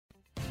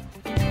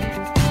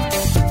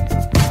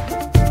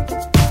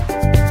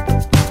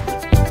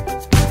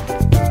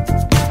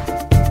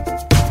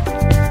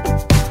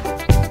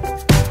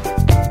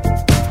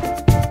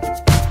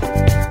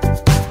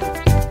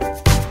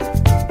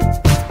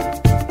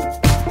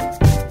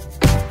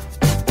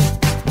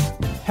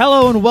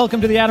Hello and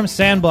welcome to the Adam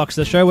Sandbox,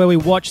 the show where we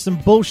watch some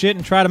bullshit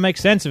and try to make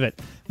sense of it.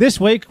 This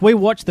week, we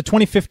watched the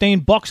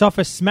 2015 box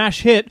office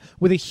smash hit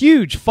with a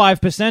huge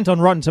 5%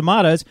 on Rotten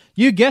Tomatoes.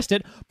 You guessed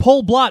it,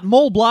 Paul Blart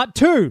Mall Blart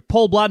 2.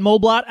 Paul Blart Mall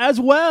Blart as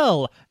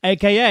well,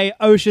 a.k.a.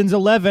 Ocean's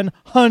 11,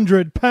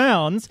 100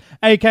 pounds,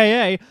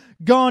 a.k.a.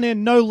 gone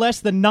in no less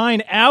than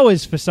 9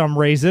 hours for some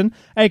reason,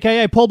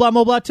 a.k.a. Paul Blart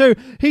Mall Blart 2.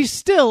 He's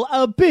still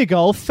a big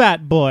old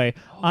fat boy.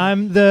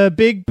 I'm the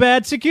big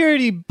bad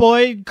security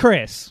boy,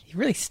 Chris. You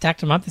really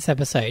stacked them up this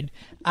episode.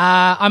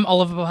 I'm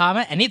Oliver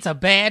Palmer, and it's a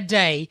bad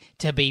day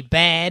to be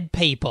bad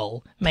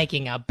people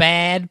making a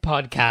bad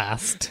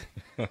podcast.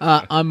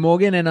 I'm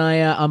Morgan, and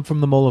I'm from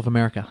the Mall of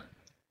America.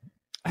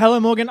 Hello,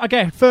 Morgan.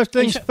 Okay, first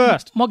things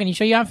first. Morgan, you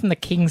sure you aren't from the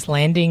King's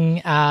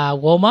Landing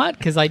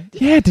Walmart?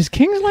 Yeah, does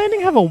King's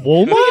Landing have a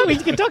Walmart? We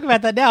can talk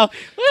about that now.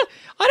 Well,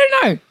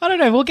 I don't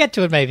know. We'll get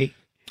to it, maybe.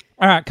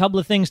 All right, couple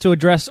of things to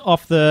address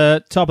off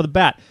the top of the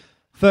bat.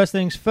 First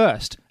things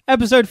first.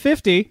 Episode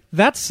 50,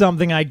 that's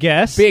something, I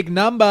guess. Big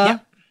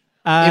number.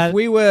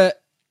 Yep.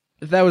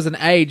 If that was an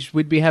age,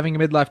 we'd be having a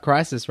midlife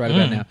crisis right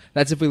about now.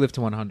 That's if we live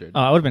to 100. Oh,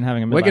 I would have been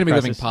having a midlife We're going to be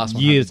crisis living past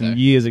 100, years and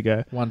years ago.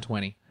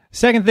 120.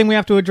 Second thing we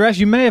have to address,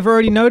 you may have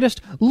already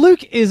noticed,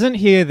 Luke isn't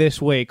here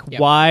this week. Yep.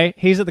 Why?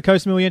 He's at the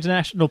Coast Movie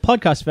International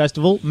Podcast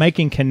Festival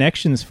making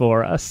connections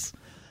for us.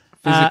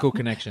 Physical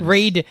connections.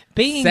 Reed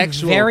being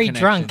Sexual very connections.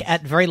 drunk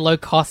at very low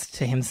cost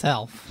to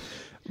himself.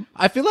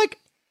 I feel like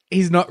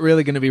he's not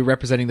really going to be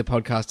representing the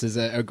podcast as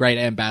a great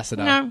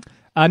ambassador.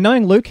 No.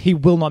 Knowing Luke, he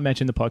will not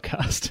mention the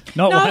podcast.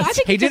 Not No, once. I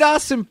think He did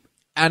ask some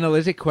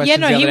analytic questions.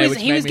 Yeah, no, the he other day, was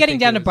which he made was me getting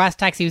think down it to brass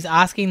tacks. He was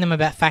asking them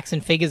about facts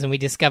and figures, and we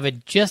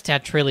discovered just how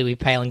truly we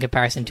pale in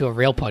comparison to a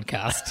real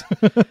podcast.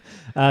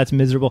 It's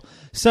miserable.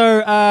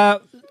 So,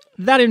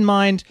 that in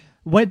mind,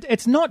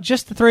 it's not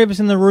just the three of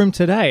us in the room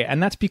today,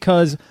 and that's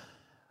because,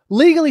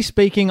 legally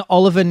speaking,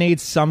 Oliver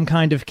needs some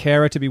kind of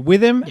carer to be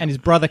with him, and his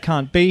brother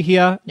can't be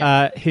here.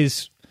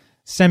 His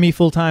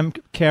semi-full-time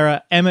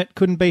carer, Emmett,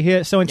 couldn't be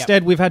here, so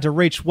instead we've had to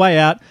reach way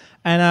out,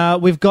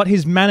 and we've got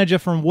his manager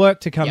from work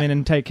to come in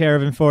and take care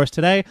of him for us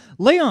today.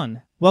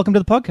 Leon, welcome to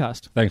the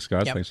podcast. Thanks,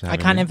 guys. Yep. Thanks for I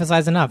having can't me.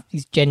 emphasize enough.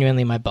 He's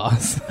genuinely my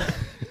boss.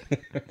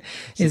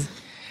 is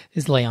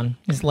Leon.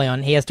 Is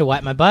Leon. He has to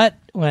wipe my butt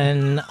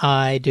when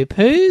I do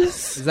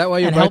poos. Is that why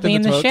you're and both help me in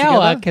in the the toilet shower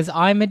together? because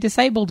I'm a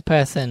disabled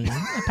person,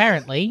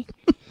 apparently.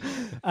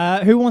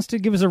 Who wants to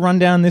give us a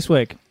rundown this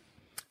week?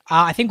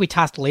 I think we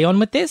tasked Leon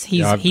with this.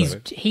 Yeah, I've got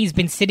it. He's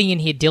been sitting in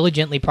here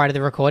diligently prior to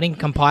the recording,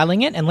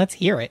 compiling it, and let's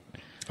hear it.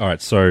 All right,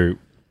 so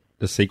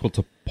the sequel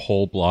to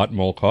Paul Blart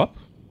Mall Cop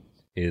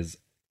is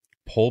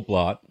Paul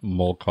Blart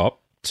Mall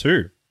Cop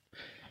 2.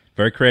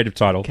 Very creative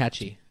title.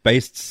 Catchy.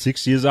 Based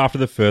 6 years after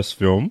the first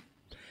film.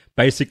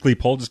 Basically,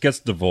 Paul just gets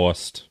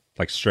divorced,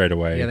 like, straight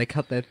away. Yeah, they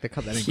cut that in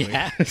quick.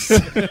 Yes.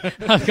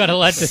 I've got a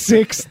lot to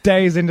 6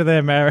 days into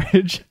their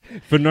marriage.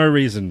 For no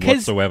reason 'Cause-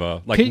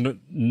 whatsoever. Like,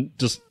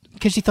 just...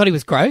 Because she thought he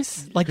was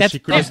gross. Like that's she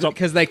couldn't stop.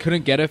 Because they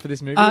couldn't get her for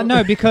this movie?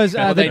 No, because...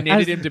 Or they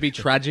needed as- him to be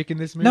tragic in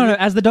this movie? No,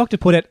 as the doctor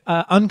put it,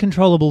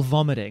 uncontrollable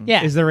vomiting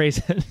Yeah. is the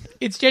reason.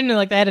 It's genuinely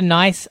like they had a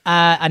nice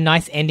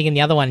ending in the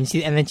other one,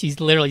 and then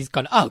she's literally just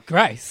gone, oh,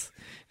 gross,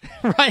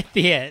 right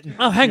there.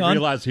 Oh, hang He on.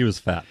 realized he was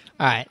fat.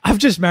 All right, I've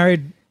just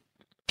married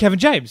Kevin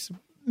James,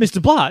 Mr.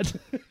 Blart.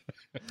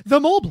 The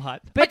Mall Blart.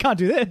 I can't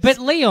do this. but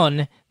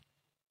Leon,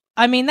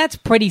 I mean that's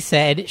pretty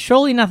sad.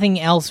 Surely nothing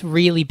else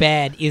really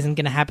bad isn't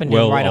going to happen to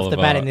him right off the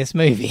bat in this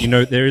movie. You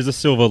know, there is a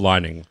silver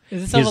lining.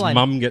 There's a silver His lining.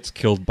 mum gets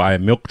killed by a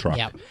milk truck,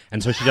 Yep.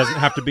 and so she doesn't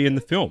have to be in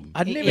the film.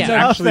 I didn't even Yeah. It's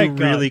know. actually thank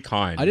God. really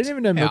kind. I didn't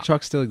even know milk Yeah.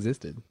 trucks still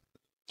existed.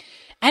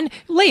 And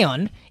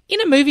Leon,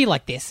 in a movie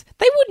like this,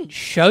 they wouldn't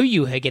show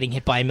you her getting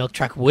hit by a milk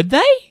truck, would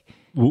they?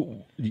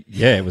 Well,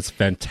 yeah, it was a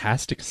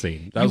fantastic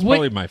scene. That was would-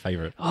 probably my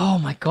favorite. Oh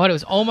my god, it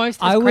was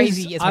almost as I was-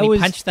 crazy as I when was-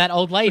 he punched that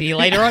old lady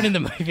later on in the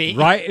movie.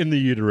 Right in the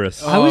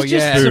uterus. I was Oh,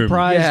 just yeah.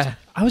 surprised. Yeah.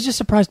 I was just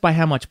surprised by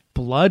how much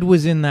blood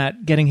was in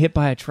that getting hit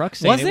by a truck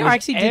scene. Was It there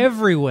actually-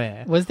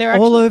 everywhere? Was there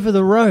all actually- over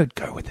the road?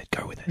 Go with it.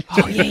 Go with it.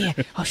 Oh yeah.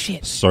 Oh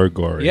shit, So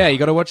gory. Yeah, you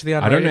got to watch the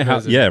I don't know how.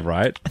 version. Yeah,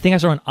 right. I think I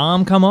saw an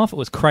arm come off. It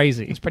was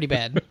crazy. it's pretty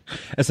bad.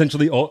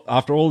 Essentially,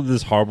 after all of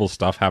this horrible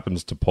stuff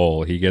happens to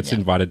Paul, he gets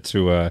invited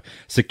to a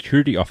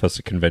security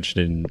officer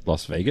convention in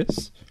Las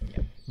Vegas.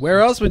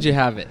 Where else would you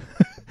have it?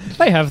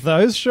 They have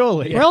those,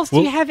 surely. Where else do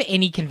Well- you have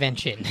any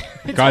convention?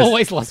 It's Guys,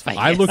 always Las Vegas.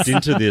 I looked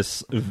into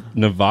this.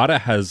 Nevada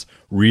has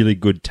really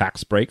good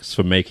tax breaks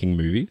for making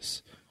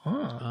movies.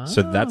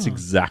 So that's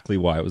exactly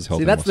why it was held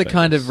See, in that's Las the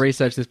kind Vegas. of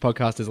research this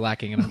podcast is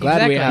lacking, and I'm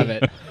glad we have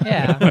it.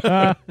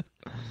 Yeah.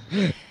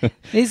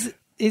 These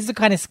are the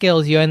kind of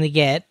skills you only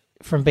get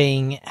from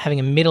having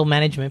a middle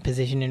management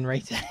position in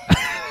retail.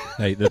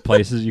 Hey, the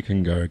places you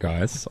can go,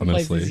 guys.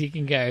 Honestly, Places you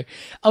can go.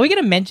 Are we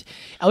going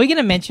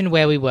to mention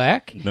where we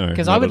work? No,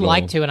 because I not would at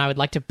like all. to, and I would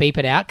like to beep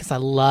it out because I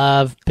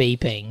love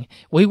beeping.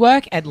 We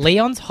work at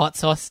Leon's Hot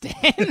Sauce Stand.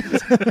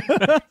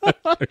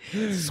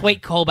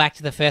 Sweet callback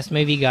to the first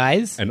movie,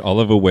 guys. and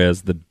Oliver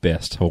wears the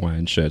best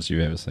Hawaiian shirts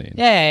you've ever seen.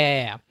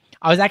 Yeah.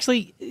 I was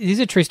actually, this is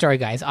a true story,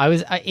 guys.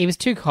 It was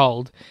too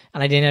cold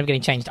and I didn't end up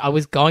getting changed. I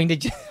was going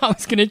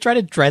to try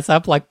to dress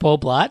up like Paul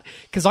Blart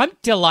because I'm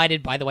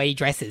delighted by the way he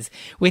dresses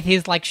with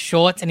his like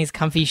shorts and his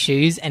comfy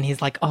shoes and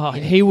his like,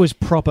 He was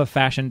proper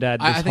fashion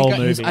dad this whole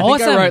movie. I think I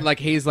Awesome. wrote like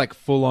he's like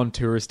full on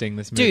touristing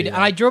this movie. dude, and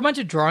I drew a bunch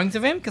of drawings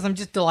of him because I'm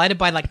just delighted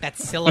by like that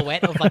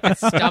silhouette of like the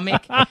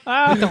stomach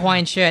with the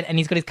Hawaiian shirt and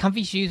he's got his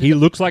comfy shoes. He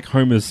looks like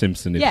Homer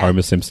Simpson if Yeah.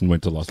 Homer Simpson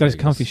went to Las Got his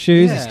Vegas. comfy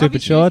shoes, Yeah. his comfy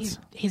stupid shoes, shorts.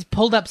 his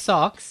pulled up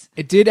socks.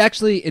 It did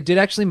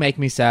actually make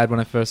me sad when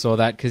I first saw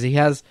that because he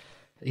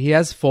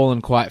has fallen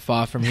quite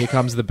far from Here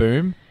Comes the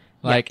Boom.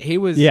 Like he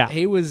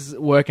was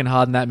working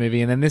hard in that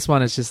movie, and then this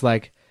one is just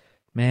like,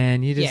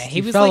 man, you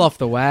fell like- off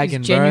the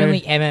wagon, He's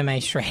genuinely bro.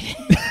 MMA shredded.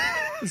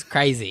 It's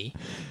crazy.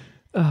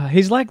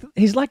 He's like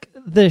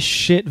the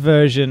shit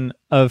version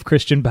of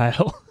Christian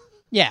Bale.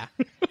 Yeah,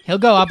 he'll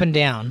go up and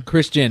down.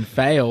 Christian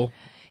fail.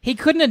 He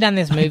couldn't have done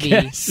this movie.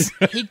 guess.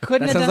 He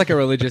couldn't That have sounds done like a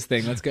religious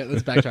thing. Let's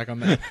backtrack on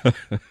that.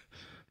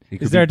 He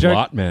could there be a joke?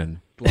 Blart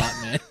Man.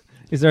 Blart, man.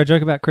 Is there a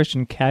joke about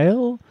Christian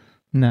Kale?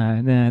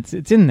 No, it's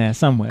in there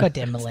somewhere.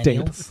 goddamn It's deep.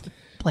 millennials.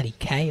 Bloody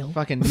kale.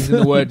 Fucking using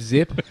the word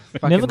zip.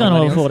 Fucking Never gonna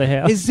millennials. afford a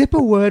house. Is zip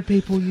a word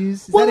people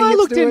use? Is Well, that a I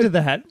looked hipster into word?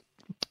 that.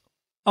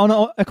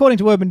 According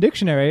to Urban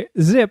Dictionary,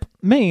 zip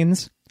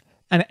means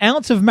an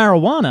ounce of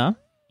marijuana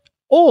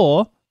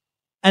or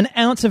an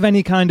ounce of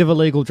any kind of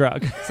illegal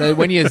drug. So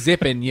when you're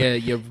zipping, you're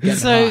getting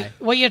So high.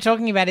 what you're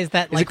talking about is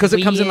that Is like it because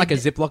it comes in weird- like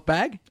a Ziploc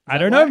bag? I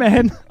don't know,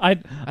 man. I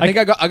think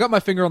I got my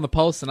finger on the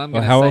pulse, and I'm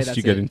Well, going to how say else that's do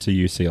you get it. into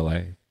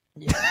UCLA?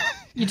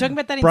 You're talking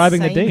about that bribing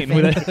the insane dean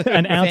with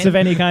an ounce of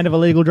any kind of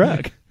illegal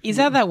drug. Is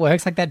how that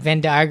works? Like that Venn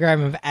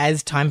diagram of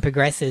as time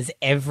progresses,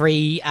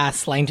 every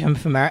slang term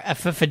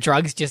for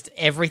drugs, just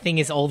everything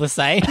is all the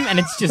same, and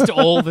it's just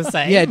all the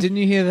same. Yeah, didn't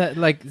you hear that?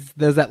 Like,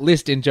 there's that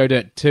list in Joe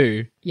Dirt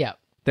 2 Yeah.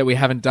 that we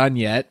haven't done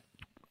yet.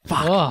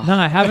 Oh. No,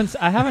 I haven't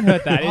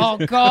heard that. Oh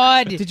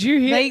God! Did you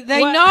hear?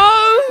 They what?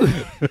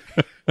 know.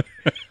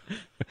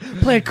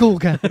 Play it cool,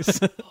 guys.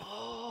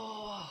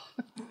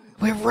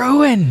 We're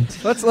ruined.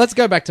 Let's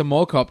go back to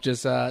Mall Cop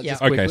just Yeah.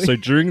 quickly. Okay, so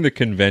during the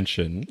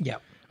convention, Yeah.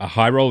 a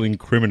high-rolling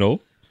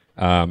criminal,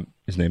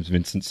 his name's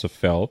Vincent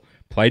Seffel,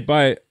 played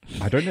by,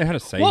 I don't know how to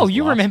say Whoa! his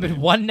You last remembered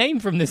name. one name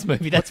from this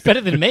movie. That's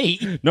better than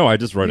me. No, I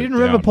just wrote You it didn't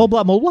remember down. Paul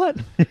Blart Mall? What?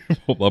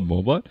 Paul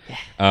Blart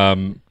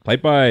Mallblood.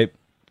 Played by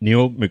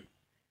Neil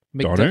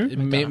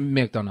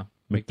McDonough.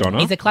 McDonough.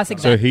 He's a classic.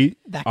 So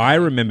that I guy.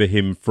 remember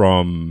him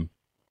from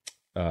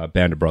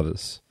Band of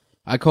Brothers.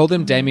 I called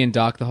him Damien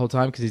Dark the whole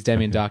time because he's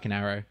Damien Dark in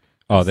Arrow.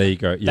 Oh, there you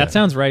go. Yeah. That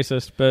sounds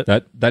racist, but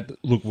That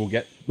look, we'll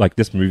get like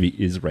this movie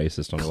is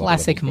racist on a lot of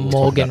Classic levels, but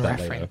we'll talk Morgan about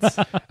that later.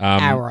 reference.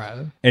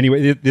 Arrow.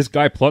 Anyway, this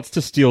guy plots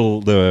to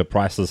steal the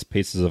priceless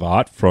pieces of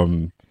art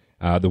from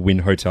the Wynn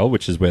Hotel,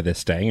 which is where they're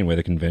staying and where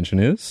the convention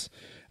is.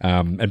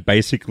 And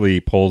basically,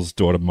 Paul's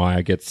daughter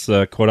Maya gets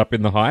caught up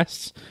in the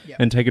heist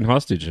and taken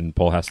hostage, and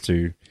Paul has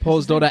to.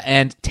 Paul's daughter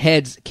and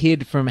Ted's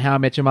kid from How I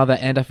Met Your Mother,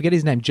 and I forget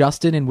his name,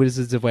 Justin in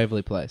Wizards of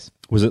Waverly Place.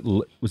 Was it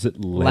Lane?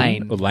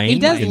 Lane. Or Lane He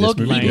does in look.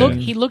 this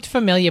movie? He looked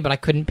familiar, but I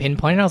couldn't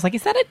pinpoint it. I was like,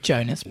 "Is that a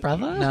Jonas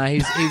brother?" No,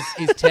 he's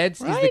Ted's.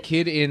 He's the Right?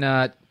 kid in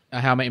How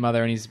I Met Your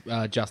Mother, and he's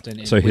Justin.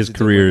 In So his Wizards of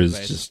career Waverly is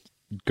Place. just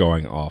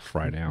going off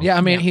right now. Yeah,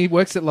 I mean, he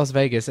works at Las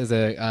Vegas as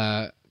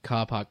a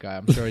car park guy.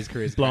 I'm sure his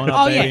career's blown great.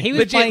 up. Oh yeah, baby. he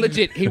was playing.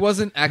 Legit. He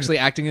wasn't actually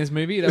acting in this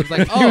movie. That was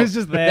like, oh, was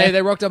just there.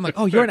 They rocked up. I'm like,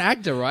 oh, you're an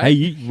actor, right?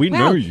 Hey, we Wow,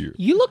 know you.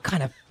 You look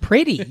kind of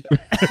pretty.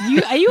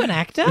 Are you an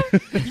actor?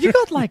 you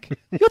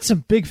got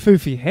some big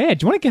foofy hair.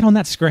 Do you want to get on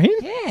that screen?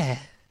 Yeah.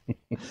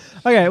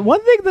 Okay,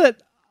 one thing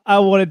that I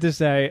wanted to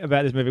say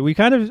about this movie, we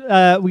kind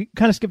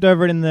of skipped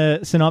over it in the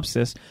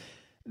synopsis.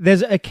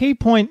 There's a key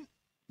point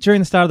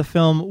during the start of the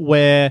film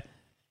where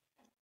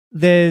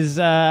there's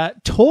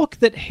talk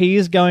that he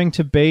is going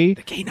to be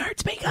Keynote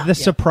speaker. the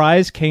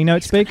surprise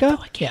keynote speaker.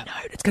 Yeah.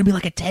 It's going to be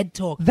like a TED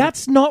talk.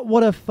 That's not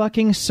what a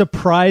fucking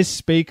surprise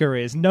speaker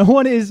is. No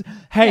one is,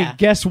 hey, Yeah.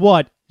 guess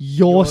what?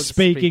 You're You're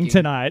speaking speaking.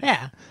 tonight.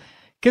 Yeah.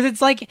 Because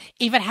it's like,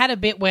 if it had a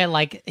bit where,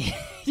 like,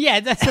 yeah,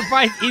 the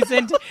surprise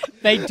isn't,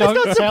 they don't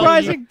It's not tell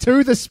surprising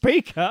to the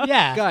speaker. You.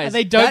 Yeah. Guys, and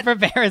they don't that-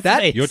 prepare us.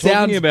 That You're talking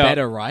sounds about-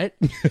 better, right?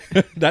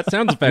 That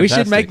sounds fantastic. We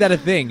should make that a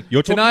thing.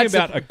 You're talking Tonight's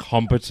about a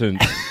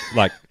competent,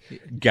 like,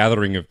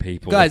 gathering of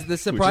people. Guys, the which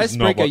surprise is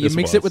not speaker, what you this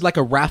mix was. it with like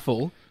a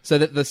raffle so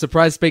that the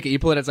surprise speaker, you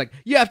pull it, it's like,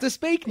 you have to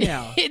speak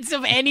now. It's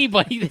of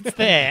anybody that's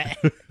there.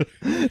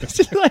 It's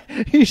just like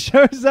he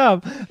shows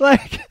up,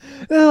 like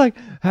they're like,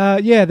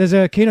 yeah, there's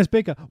a keynote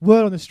speaker.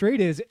 Word on the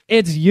street is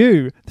it's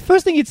you. The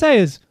first thing you'd say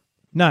is,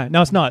 no,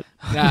 it's not.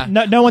 Nah.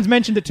 No one's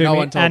mentioned it to No me,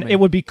 one told and me. it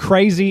would be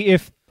crazy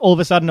if all of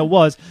a sudden it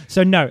was.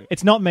 So no,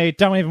 it's not me.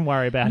 Don't even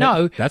worry about it.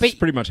 No. That's but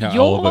pretty much how you're-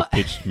 Oliver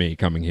pitched me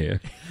coming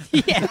here.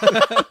 Yeah.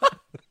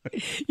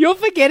 You're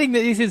forgetting that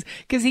this is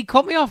because he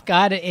caught me off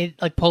guard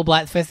at like Paul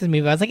Blart first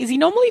movie. I was like, is he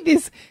normally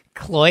this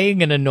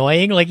cloying and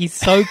annoying? Like he's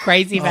so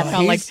crazy about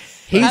how like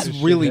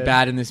he's really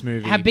bad in this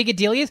movie. How big a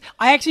deal he is.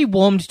 I actually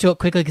warmed to it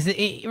quickly because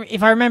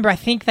if I remember, I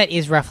think that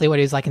is roughly what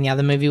he was like in the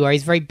other movie, where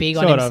he's very big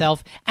on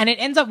himself, and it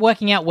ends up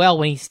working out well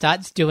when he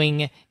starts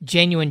doing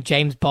genuine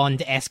James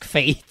Bond-esque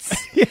feats.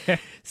 Yeah.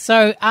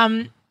 So,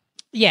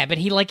 yeah, but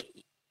he like.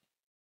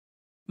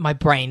 My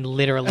brain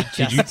literally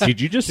just... Did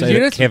you just say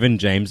that Kevin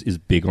James is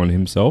big on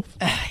himself?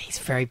 He's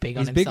very big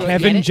on himself.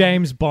 Kevin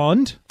James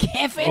Bond?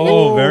 Kevin?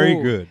 Oh, very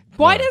good.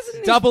 Why doesn't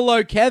this... Double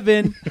O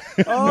Kevin.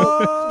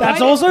 That's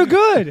also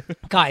good.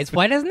 Guys,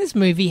 why doesn't this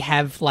movie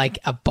have like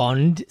a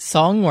Bond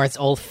song where it's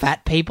all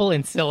fat people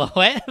in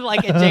silhouette?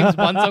 Like a James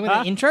Bond song with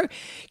an intro?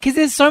 Because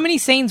there's so many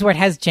scenes where it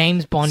has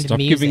James Bond Stop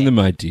music. giving them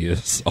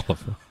ideas,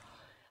 Oliver.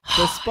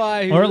 The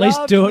spy who or at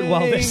least do it me. while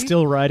they're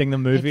still writing the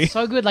movie. It's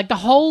so good. Like the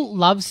whole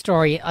love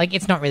story, like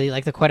it's not really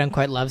like the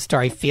quote-unquote love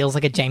story feels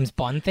like a James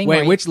Bond thing.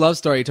 Wait, which love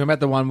story? Are you talking about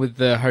the one with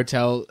the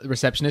hotel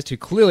receptionist who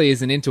clearly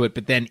isn't into it,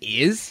 but then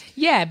is?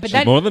 Yeah, but She's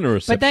that... more than a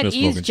But that receptionist,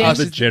 is Morgan. James...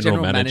 She's the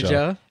general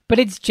manager. But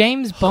it's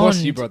James Of Bond.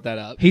 course you brought that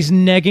up. He's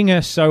negging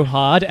her so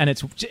hard, and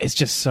it's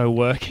just so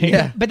working.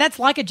 Yeah. But that's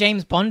like a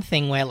James Bond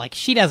thing where, like,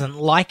 she doesn't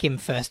like him,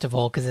 first of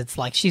all, because it's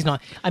like she's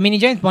not... I mean, in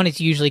James Bond, it's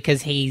usually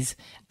because he's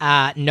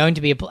known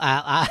to be a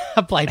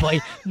playboy,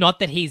 not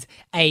that he's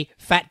a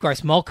fat,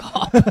 gross mole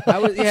cop.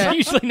 It's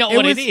usually not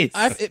what it is.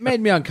 It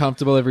made me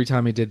uncomfortable every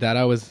time he did that.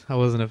 I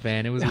wasn't a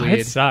fan. It was weird.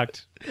 It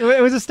sucked.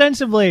 It was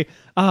ostensibly,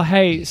 oh,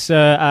 hey,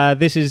 sir,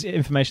 this is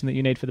information that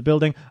you need for the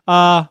building.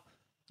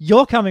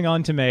 You're coming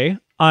on to me.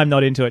 I'm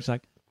not into it. It's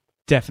like,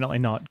 definitely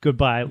not.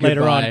 Goodbye.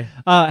 Later on.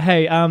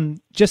 Hey,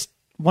 just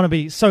want to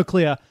be so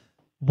clear.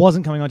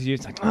 Wasn't coming on to you.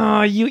 It's like,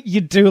 oh,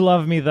 you do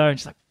love me though. And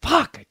she's like,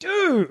 fuck, I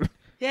do.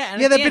 Yeah,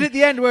 Yeah, the bit at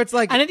the end where it's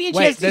like, And at the end,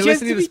 wait, she they're has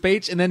listening to to the be-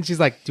 speech, and then she's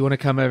like, do you want to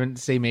come over and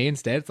see me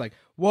instead? It's like,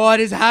 what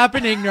is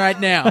happening right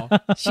now?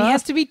 She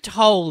has to be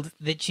told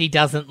that she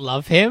doesn't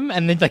love him,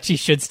 and then like she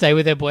should stay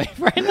with her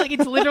boyfriend. Like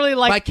it's literally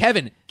like By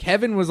Kevin.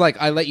 Kevin was like,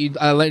 I'm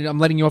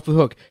letting you off the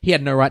hook. He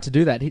had no right to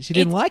do that. She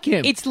didn't like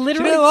him. it's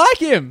literally- She didn't like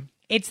him.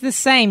 It's the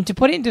same. To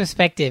put it into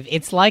perspective,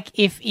 it's like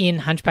if in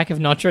Hunchback of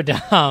Notre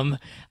Dame,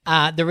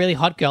 the really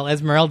hot girl,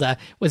 Esmeralda,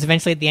 was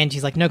eventually at the end,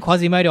 she's like, no,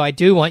 Quasimodo, I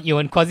do want you.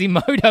 And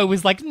Quasimodo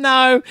was like,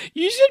 no,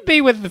 you should be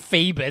with the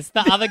Phoebus, the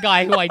other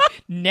guy who I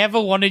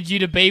never wanted you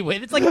to be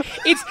with. It's like,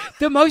 it's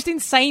the most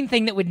insane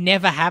thing that would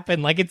never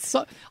happen. Like, it's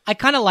so... I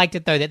kind of liked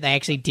it, though, that they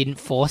actually didn't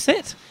force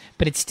it,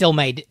 but it still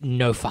made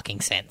no fucking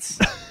sense.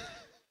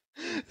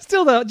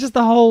 Still, just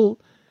the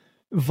whole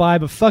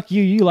vibe of fuck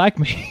you, you like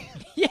me.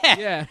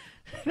 Yeah.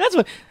 That's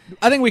what...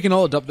 I think we can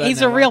all adopt that.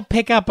 He's now, a real right?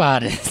 pickup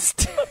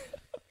artist.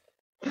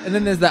 And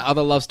then there's that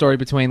other love story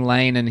between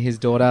Lane and his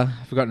daughter.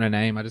 I've forgotten her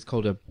name. I just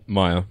called her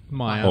Maya.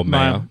 Maya. Or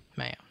Maya.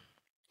 Mayo.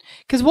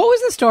 Because what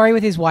was the story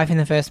with his wife in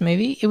the first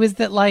movie? It was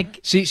that, like...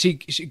 She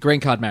green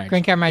card marriage.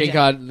 Green card marriage. Green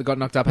card got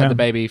knocked up, had the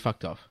baby,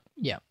 fucked off.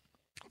 Yeah.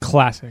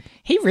 Classic.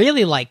 He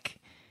really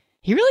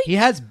He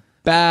has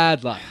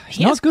bad luck. He's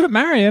not good at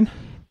marrying.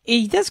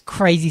 He does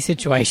crazy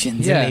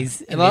situations in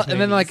these and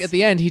then like movies. at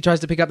the end, he tries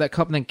to pick up that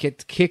cop and then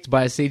get kicked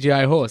by a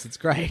CGI horse. It's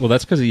great. Well,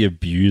 that's because he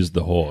abused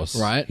the horse.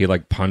 Right. He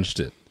like punched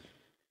it.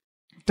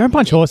 Don't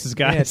punch horses,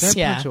 Yeah, guys. don't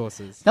Yeah. punch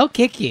horses. They'll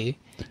kick you.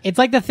 It's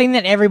like the thing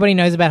that everybody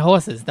knows about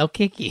horses. They'll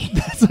kick you.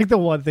 That's like the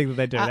one thing that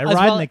they do. They As ride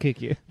well- and they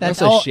kick you.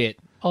 That's Also all, shit.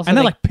 Also, And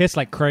they they, like piss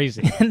like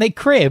crazy. and they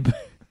crib.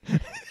 Do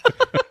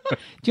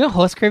you know what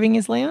horse cribbing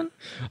is, Leon?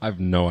 I have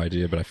no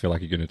idea, but I feel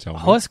like you're going to tell me.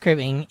 Horse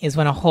cribbing is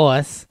when a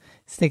horse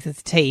sticks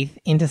its teeth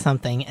into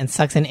something and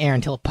sucks in air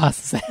until it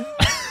passes out.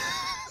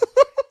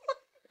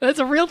 That's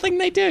a real thing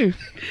they do.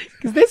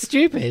 Because they're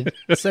stupid.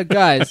 So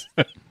guys,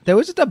 there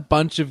was just a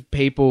bunch of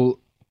people.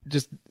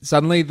 Just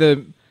suddenly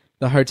the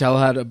hotel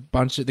had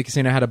the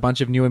casino had a bunch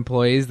of new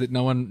employees that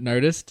no one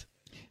noticed.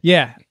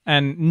 Yeah,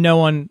 and no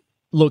one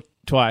looked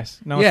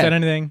twice. No one said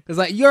anything. It's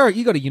like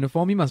you got a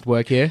uniform. You must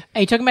work here. Are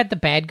you talking about the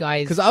bad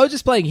guys? Because I was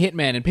just playing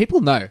Hitman, and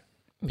people know.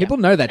 People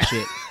know that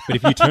shit. But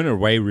if you turn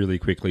away really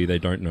quickly, they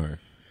don't know.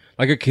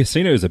 Like a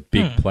casino is a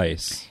big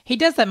place. He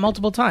does that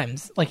multiple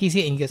times. Like he's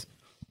here and he goes,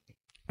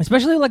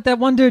 Especially like that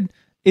one dude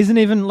isn't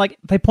even like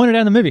they pointed out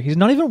in the movie. He's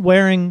not even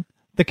wearing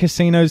the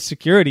casino's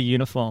security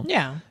uniform.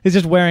 yeah. He's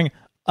just wearing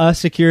a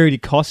security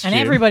costume. And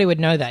everybody would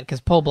know that because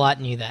Paul Blart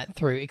knew that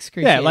through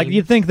excruciating. Yeah, like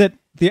you'd think that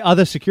the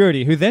other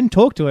security who then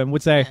talked to him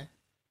would say,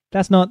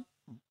 "That's not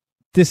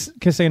this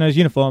casino's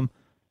uniform."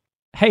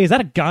 Hey, is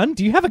that a gun?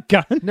 Do you have a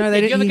gun? No,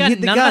 they You have didn't. a He gun?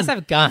 hid the None gun. of us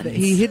have guns.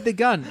 He hid the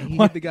gun. He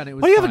hid the gun. It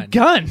was Why do you have fine. a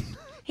gun?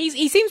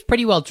 He seems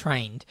pretty well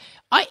trained.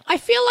 I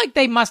feel like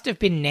they must have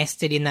been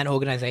nested in that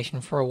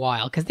organization for a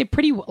while because they're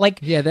pretty like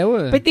Yeah, they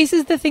were. But this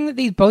is the thing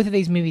that both of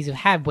these movies have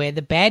had, where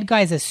the bad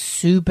guys are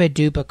super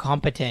duper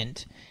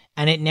competent,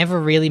 and it never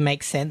really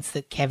makes sense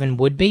that Kevin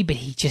would be, but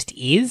he just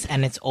is,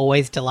 and it's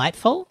always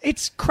delightful.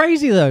 It's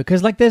crazy though,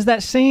 because like there's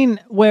that scene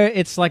where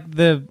it's like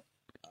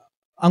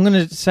I'm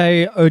going to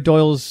say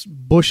O'Doyle's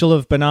bushel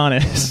of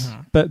bananas,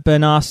 but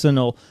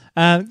banarsenal,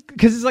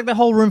 Because it's like the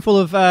whole room full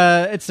of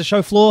it's the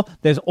show floor.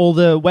 There's all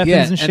the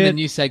weapons and shit. And the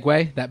new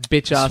Segway, that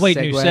bitch ass sweet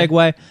new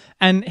Segway,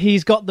 and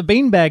he's got the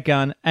beanbag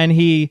gun, and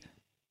he,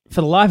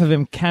 for the life of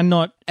him,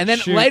 cannot. And then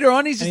shoot later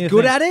on, he's just anything.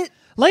 good at it.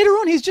 Later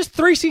on, he's just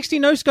 360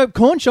 no scope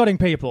corn shotting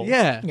people.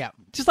 Yeah.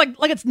 Just like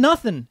it's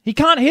nothing. He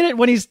can't hit it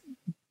when he's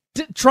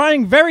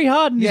trying very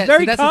hard and he's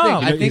very that's the thing.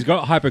 calm. I think he's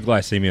got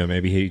hyperglycemia.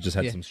 Maybe he just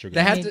had some sugar.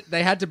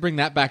 They had to bring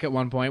that back at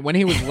one point. When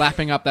he was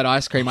lapping up that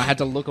ice cream, I had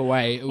to look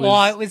away. It was...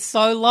 Oh, it was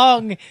so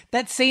long.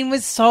 That scene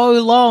was so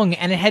long,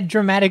 and it had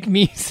dramatic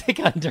music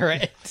under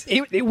it.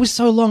 It was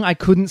so long I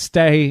couldn't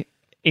stay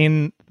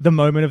in the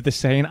moment of the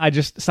scene. I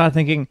just started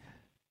thinking,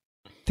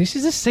 this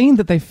is a scene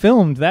that they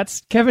filmed. That's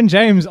Kevin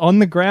James on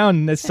the ground,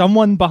 and there's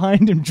someone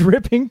behind him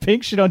dripping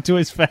pink shit onto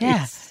his face.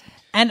 Yeah.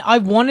 And I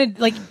wanted,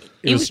 like...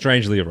 It was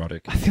strangely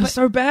erotic. I feel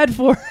so bad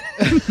for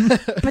him.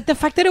 But the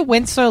fact that it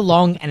went so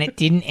long and it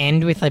didn't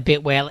end with a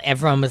bit where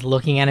everyone was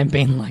looking at him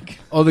being like...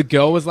 Oh, the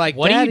girl was like,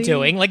 what are you Daddy.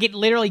 doing? Like, it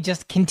literally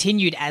just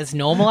continued as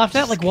normal after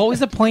that. Like, what was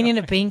the point in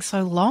it being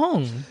so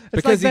long?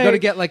 Because you got to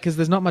get, like, because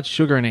there's not much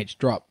sugar in each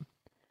drop.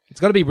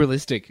 It's got to be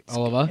realistic,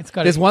 Oliver.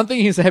 There's one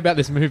thing you say about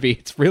this movie.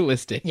 It's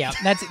realistic. Yeah,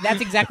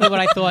 that's exactly what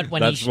I thought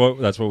when that's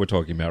what we're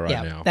talking about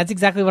right now. That's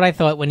exactly what I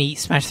thought when he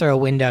smashed through a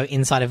window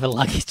inside of a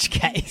luggage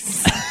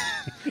case.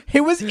 He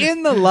was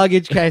in the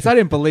luggage case. I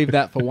didn't believe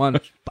that for one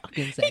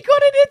fucking second. He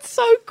got in it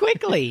so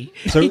quickly.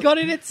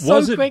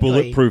 Was it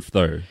bulletproof,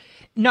 though?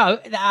 No,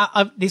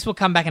 this will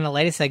come back in a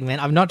later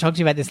segment. I've not talked to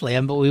you about this,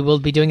 Liam, but we will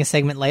be doing a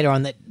segment later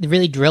on that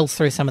really drills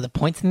through some of the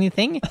points in the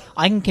thing.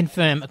 I can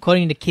confirm,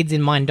 according to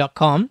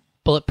kidsinmind.com,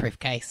 bulletproof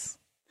case.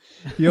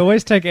 You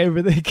always take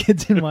everything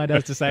Kids in Mind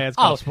has to say as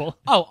possible.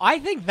 Oh, I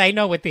think they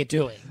know what they're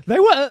doing.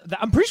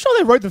 I'm pretty sure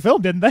they wrote the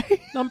film, didn't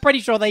they? I'm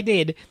pretty sure they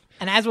did.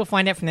 And as we'll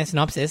find out from their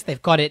synopsis,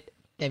 they've got it.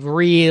 They've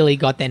really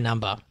got their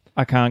number.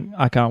 I can't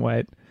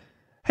wait.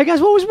 Hey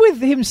guys, what was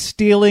with him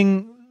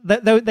stealing?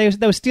 They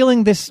were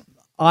stealing this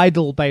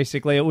idol.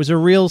 Basically, it was a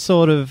real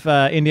sort of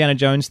Indiana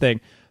Jones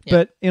thing. Yeah.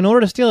 But in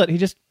order to steal it, he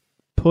just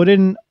put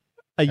in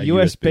a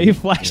USB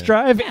flash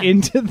drive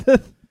into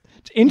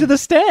the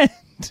stand.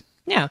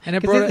 Yeah, and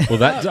it brought well,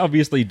 that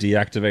obviously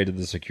deactivated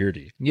the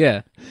security.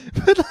 Yeah,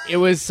 it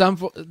was some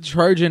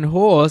Trojan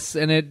horse,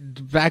 and it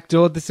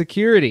backdoored the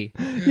security.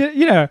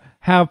 You know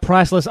how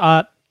priceless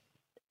art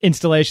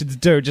installations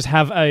do. Just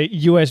have a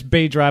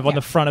USB drive on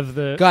the front of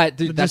the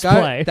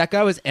display. That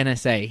guy was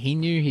NSA. He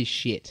knew his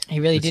shit.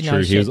 He really did know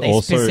his true.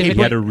 shit. He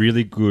had a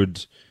really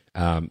good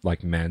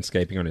like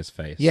manscaping on his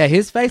face. Yeah,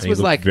 his face was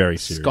like very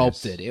serious.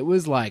 Sculpted. It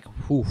was like,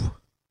 whew,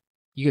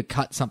 you could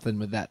cut something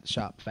with that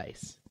sharp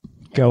face.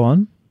 Go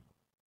on.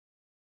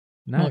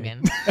 No.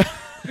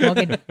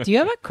 Morgan, do you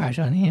have a crush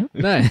on him?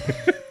 No.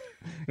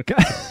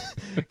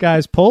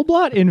 Guys, Paul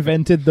Blart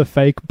invented the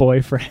fake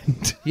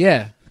boyfriend.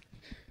 Yeah.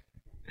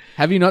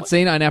 Have you not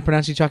seen I Now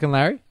Pronounce You Chuck and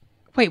Larry?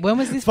 Wait, when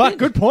was this? Fuck,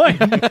 good point.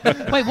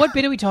 Wait, what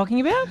bit are we talking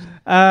about?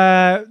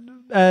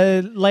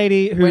 A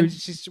lady who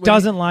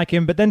doesn't like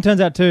him, but then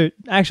turns out to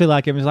actually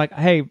like him. Is like,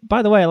 hey,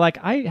 by the way, like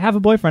I have a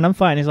boyfriend. I'm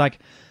fine. He's like,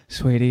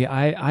 sweetie,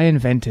 I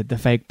invented the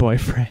fake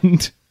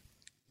boyfriend.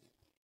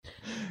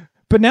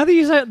 But now that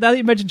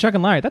you mentioned Chuck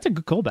and Larry, that's a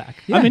good callback.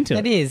 Yeah, I'm into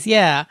it. It is,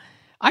 yeah.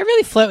 I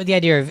really flirt with the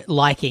idea of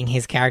liking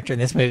his character in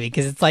this movie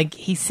because it's like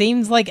he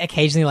seems like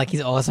occasionally like he's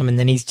awesome and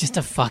then he's just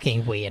a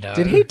fucking weirdo.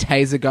 Did he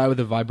tase a guy with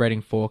a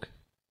vibrating fork?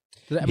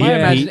 He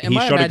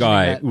shot a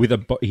guy with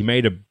he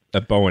made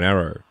a bow and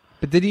arrow.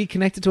 But did he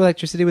connect it to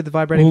electricity with the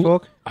vibrating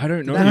fork? I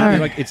don't know. No.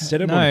 Like it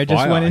set him on fire.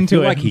 Just went into I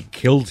feel it. like he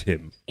killed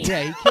him.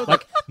 Yeah, he killed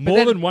like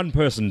more than one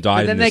person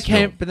died. But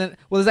then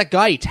there's that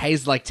guy he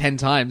tased like 10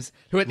 times.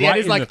 Who at the end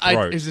is like,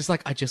 he's just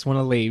like, I just want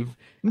to leave.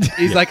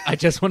 He's like, I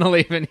just want to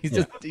leave, and he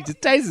just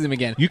tases him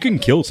again. You can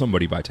kill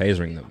somebody by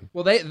tasering them.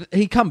 Well,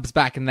 he comes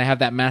back and they have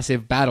that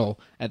massive battle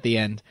at the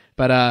end.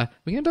 But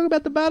we're gonna talk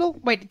about the battle.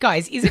 Wait,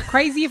 guys, is it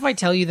crazy if I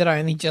tell you that I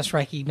only just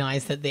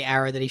recognized that the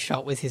arrow that he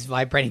shot was his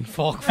vibrating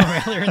fork from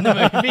earlier in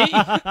the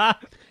movie?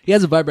 He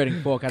has a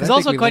vibrating fork.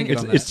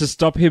 It's to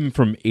stop him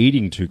from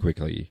eating too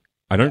quickly.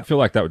 I don't feel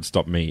like that would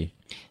stop me.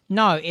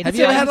 No, it's have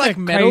you ever had like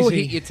metal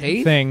hit your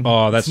teeth? Thing.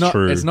 Oh, that's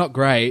true. It's not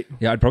great.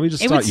 Yeah, I'd probably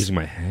just start using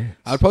my hands.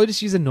 I'd probably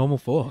just use a normal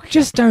fork.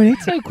 Just don't eat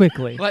so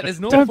quickly. Like, there's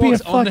normal don't be a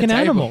forks on the fucking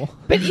table. animal.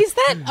 But is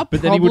that a problem?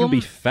 But then he wouldn't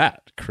be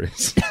fat,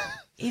 Chris.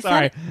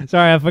 Sorry,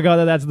 I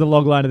forgot that's the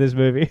log line of this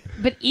movie.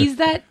 But is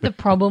that the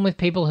problem with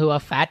people who are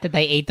fat, that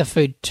they eat the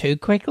food too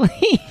quickly?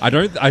 I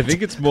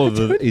think it's more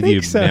the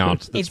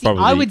amount that's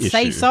probably I would the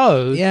say issue.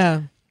 so.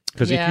 Yeah.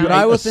 Because if you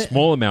ate a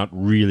small amount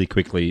really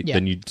quickly,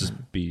 then you'd just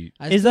be...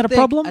 Is that a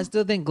problem? I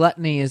still think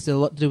gluttony has a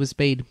lot to do with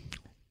speed.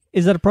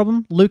 Is that a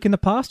problem? Luke in the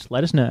past?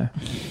 Let us know.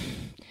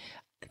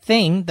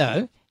 Thing,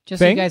 though, just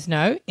so you guys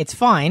know, it's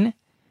fine.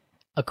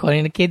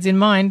 According to Kids in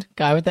Mind,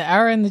 guy with the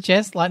arrow in the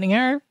chest, lightning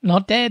arrow,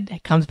 not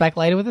dead. Comes back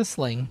later with a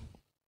sling.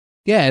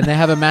 Yeah, and they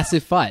have a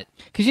massive fight.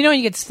 Because you know when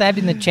you get stabbed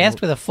in the chest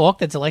with a fork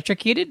that's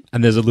electrocuted?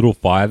 And there's a little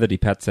fire that he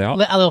pats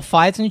out. A little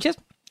fire in your chest?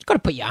 You've got to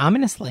put your arm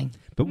in a sling.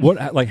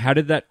 But how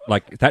did that,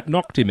 that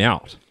knocked him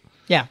out.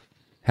 Yeah.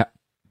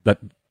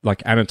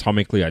 like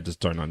anatomically, I just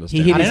don't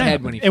understand. He hit I his don't know.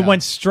 head when he It fell.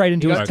 went straight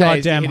into He his got tased,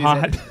 goddamn he hit his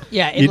heart. head.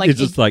 Yeah, It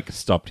just like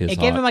stopped his. It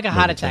gave him like a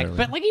heart attack,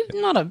 momentarily.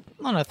 but like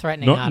not a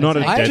threatening Not- heart not a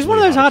attack. deadly Just one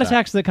of those heart heart attack.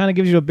 attacks that kind of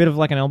gives you a bit of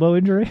like an elbow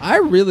injury. I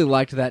really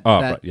liked that,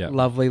 Oh, that right, yeah.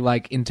 lovely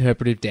like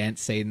interpretive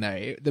dance scene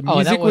though. The Oh,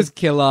 music that was was-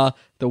 killer.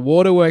 The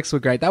waterworks were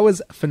great. That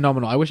was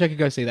phenomenal. I wish I could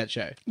go see that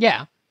show.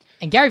 Yeah,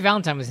 and Gary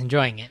Valentine was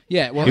enjoying it.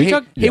 Yeah, well, He- he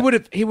yeah. would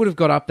have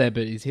got up there,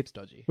 but his hip's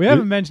dodgy. We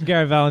haven't mentioned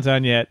Gary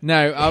Valentine yet.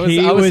 No, I was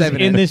saving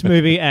in it. this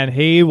movie and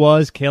he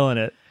was killing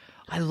it.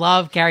 I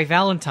love Gary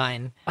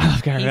Valentine. I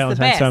love Gary He's the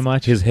Valentine so best.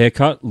 much. His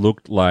haircut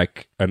looked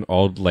like an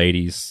old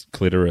lady's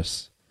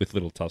clitoris with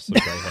little tufts of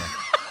grey hair.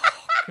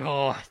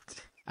 God.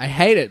 I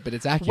hate it, but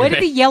it's accurate. Where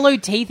did the yellow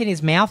teeth in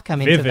his mouth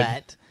come into Vivid.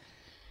 that?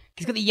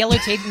 He's got the yellow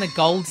teeth and the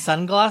gold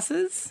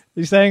sunglasses.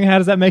 You're saying how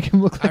does that make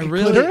him look like I a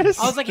really- clitoris?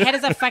 I was like, how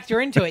does that factor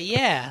into it?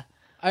 Yeah,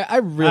 I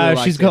really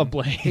liked she's him. got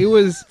blade. He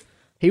was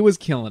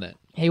killing it.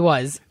 he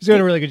was. He's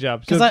doing a really good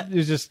job. 'Cause He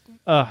was just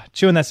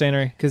chewing that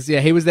scenery. Because yeah,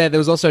 he was there. There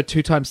was also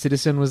Two-Time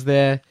Citizen was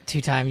there.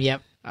 2-time,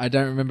 yep. I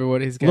don't remember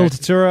what his Little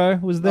character. Turturro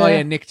was there. Oh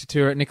yeah, Nicholas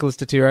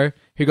Turturro,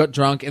 who got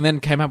drunk and then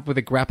came up with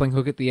a grappling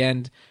hook at the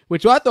end,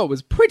 which I thought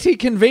was pretty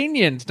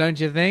convenient, don't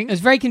you think? It was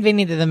very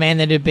convenient that the man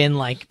that had been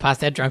like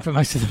passed out drunk for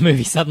most of the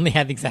movie suddenly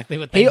had exactly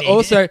what they He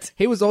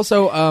needed. was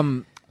also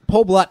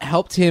Paul Blart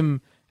helped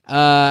him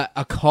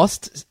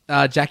accost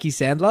Jackie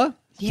Sandler.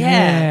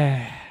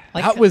 Yeah.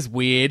 Like, That was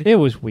weird. It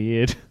was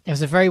weird. it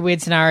was a very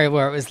weird scenario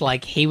where it was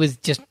like he was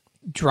just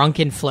drunk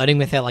and flirting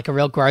with her like a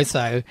real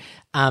grosso,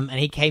 and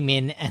he came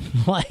in and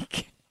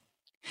like,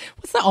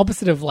 what's the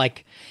opposite of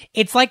like?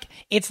 It's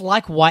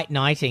like white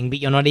knighting, but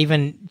you're not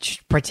even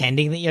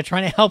pretending that you're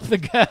trying to help the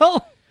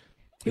girl.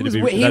 That'd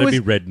be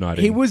red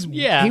knighting. He was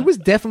Yeah. He was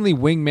definitely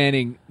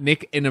wingmanning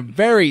Nick in a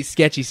very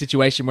sketchy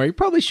situation where he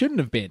probably shouldn't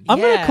have been. I'm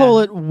going Yeah. to call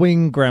it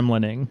wing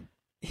gremlining.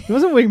 He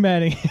wasn't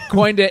wingmanning.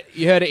 Coined it.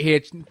 You heard it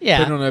here. Yeah,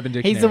 Put it on Urban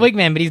Dictionary. he's the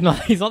wingman, but he's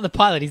not. He's not the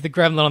pilot. He's the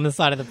gremlin on the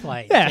side of the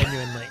plane. Yeah.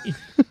 Genuinely,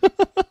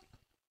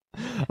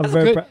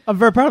 I'm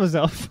very proud of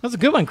myself. that was a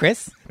good one,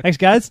 Chris. Thanks,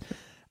 guys.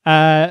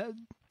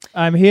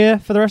 I'm here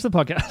for the rest of the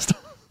podcast.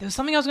 There was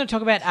something I was going to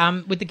talk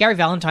about with the Gary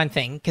Valentine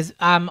thing, because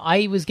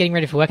I was getting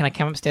ready for work and I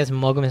came upstairs and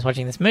Morgan was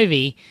watching this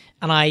movie,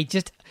 and I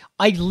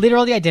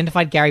literally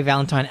identified Gary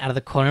Valentine out of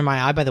the corner of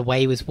my eye by the way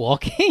he was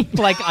walking.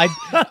 Like, I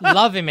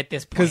love him at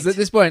this point. Because at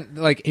this point,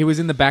 like, he was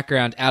in the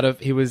background,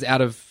 he was out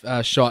of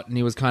shot, and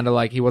he was kind of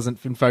like, he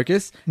wasn't in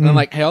focus. And I'm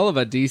like, hey,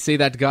 Oliver, do you see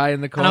that guy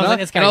in the corner? I was like,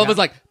 that's Gary Oliver's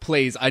like,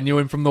 please, I knew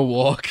him from the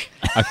walk.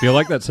 I feel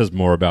like that says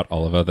more about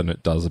Oliver than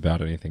it does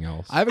about anything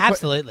else. I have a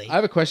Absolutely. I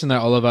have a question though,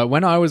 Oliver.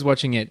 When I was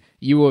watching it,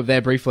 you were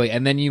there briefly,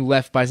 and then you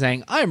left by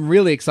saying, I'm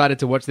really excited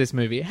to watch this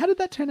movie. How did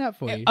that turn out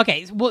for you?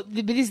 Okay, well,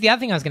 but this is the other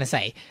thing I was going to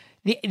say.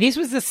 This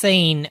was the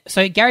scene.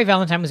 So Gary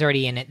Valentine was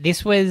already in it.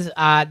 This was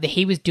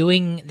he was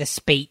doing the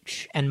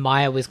speech, and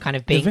Maya was kind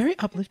of being Very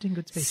uplifting,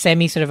 good speech.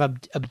 semi sort of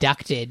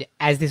abducted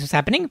as this was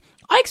happening.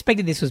 I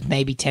expected this was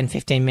maybe 10,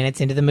 15 minutes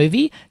into the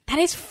movie. That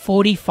is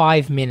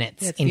 45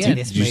 minutes it's the into end.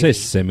 this Did you movie. say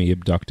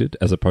semi-abducted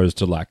as opposed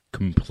to like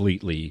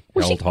completely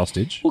held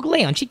hostage? Well,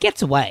 Leon, she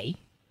gets away.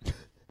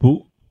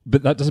 Well,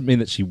 but that doesn't mean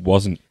that she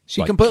wasn't.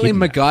 She like, completely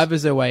kidnapped.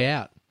 MacGyvers her way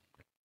out.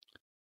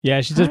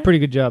 Yeah, she does a pretty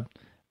good job.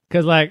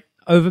 Because, like,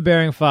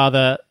 overbearing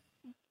father,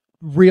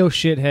 real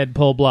shithead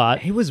Paul Blart,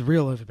 He was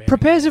real overbearing.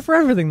 prepares her for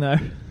everything, though.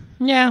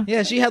 Yeah.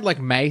 Yeah, she had like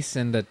mace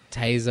and a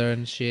taser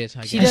and shit.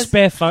 I She guess.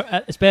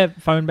 A spare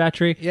phone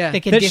battery. Yeah.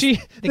 They can That dis-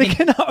 they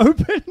can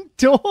open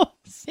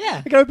doors. Yeah.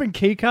 They can open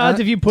key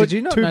cards if you put Did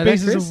you not two know that,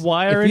 pieces Chris? of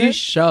wire if in you it.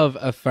 shove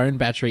a phone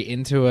battery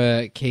into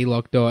a key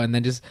lock door and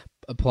then just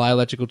apply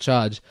electrical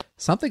charge,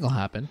 something will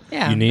happen.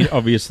 Yeah. You need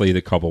obviously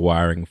the copper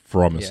wiring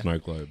from a Yeah. snow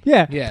globe.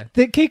 Yeah. Yeah.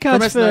 The key From a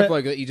cards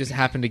snowflake that you just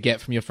happen to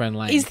get from your friend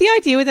Lane. Is the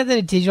idea with that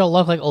a digital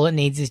lock, like all it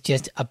needs is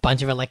just a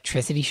bunch of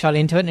electricity shot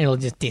into it and it'll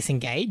just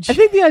disengage? I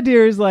think the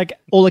idea is like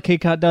all a key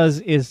card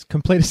does is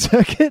complete a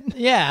circuit.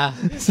 Yeah.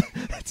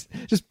 It's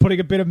just putting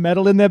a bit of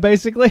metal in there,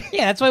 basically.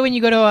 Yeah, that's why when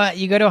you go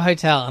to a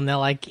hotel and they're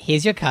like,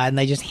 here's your card, and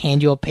they just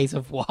hand you a piece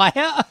of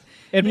wire.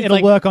 It's It'll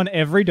like- work on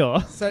every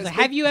door. so Like,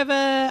 have you ever...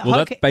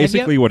 Well, that's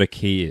basically what a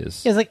key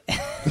is. Yeah, it's like...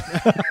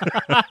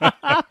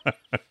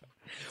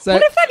 so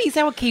What if that is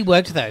how a key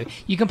worked, though?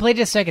 You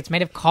completed a circuit, it's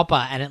made of copper,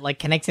 and it, like,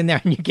 connects in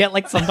there, and you get,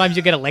 like, sometimes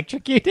you get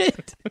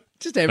electrocuted.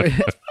 just every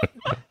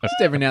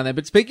now and then.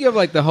 But speaking of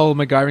like the whole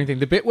MacGyvering thing,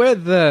 the bit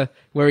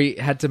where he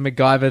had to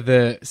MacGyver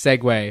the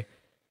Segway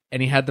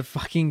and he had the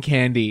fucking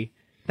candy,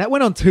 that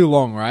went on too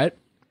long, right?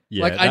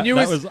 Yeah, like I knew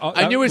as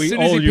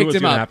soon as he picked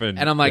him up, and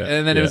I'm like,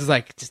 and then it was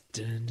like just.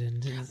 Dun, dun,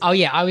 dun. Oh,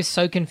 yeah, I was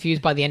so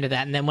confused by the end of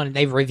that, and then when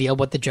they revealed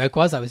what the joke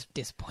was, I was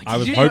disappointed. I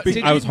was Did hoping.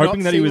 you I was not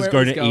hoping that see he was where it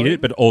going was to going? eat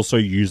it, but also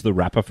use the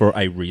wrapper for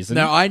a reason.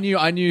 No, I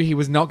knew he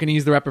was not going to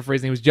use the wrapper for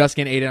reason. He was just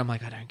going to eat it. I'm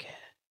like, I don't care.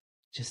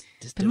 Just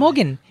But do it.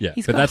 Morgan, yeah,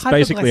 he's but got that's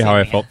basically how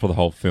I hypoglycemia. felt for the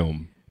whole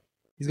film.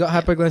 He's got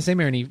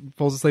hypoglycemia and he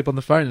falls asleep on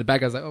the phone. And the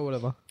bad guy's like, oh,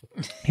 whatever.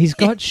 He's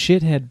got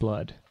shithead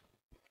blood.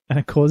 And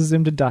it causes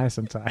him to die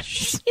sometimes.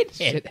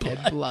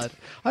 Shithead blood.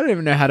 I don't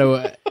even know how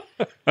to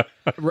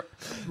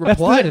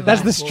reply to that.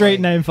 That's the straight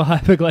name for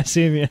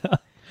hypoglycemia.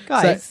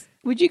 Guys,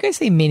 Would you go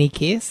see Mini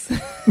Kiss?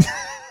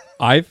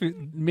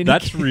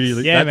 That's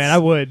really Yeah, man, I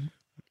would.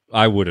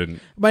 I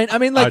wouldn't. I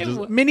mean, like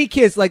Mini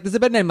Kiss. Like, there's a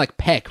better name like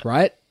Peck,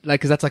 right? Like,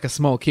 because that's like a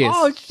small kiss.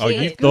 Oh, shit. Oh,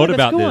 you've thought that's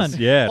about a good this.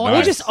 one. Yeah, Or Or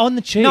nice. just on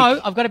the cheek. No,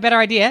 I've got a better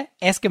idea.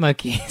 Eskimo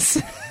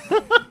Kiss.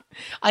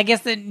 I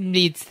guess that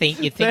you'd think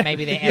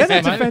maybe they're Yeah,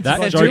 that's Eskimo. offensive. that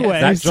That's joke. two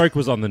ways. That joke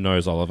was on the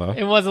nose, Oliver.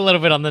 It was a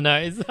little bit on the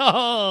nose.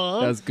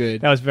 Oh. That was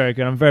good. That was very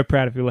good. I'm very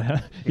proud of you.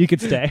 You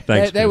could stay.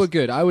 Thanks. They Chris. were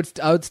good. I would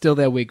steal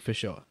their wig for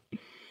sure.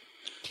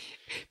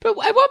 But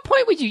at what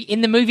point would you,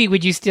 in the movie,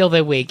 would you steal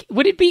their wig?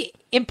 Would it be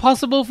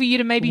impossible for you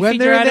to maybe When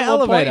figure they're in out the at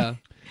what point? elevator.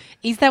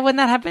 Is that when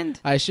that happened?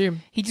 I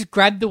assume. He just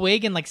grabbed the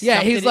wig and like Yeah,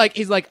 stuffed he's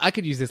it like, I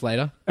could use this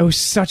later. It was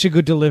such a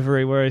good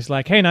delivery where he's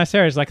like, hey, nice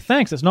hair. He's like,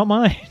 thanks, it's not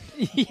mine.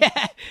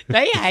 Yeah,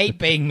 they hate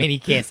being Mini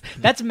Kiss.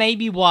 That's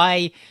maybe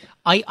why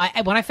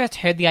I when I first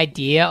heard the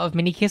idea of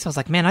Mini Kiss, I was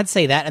like, man, I'd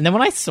see that. And then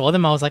when I saw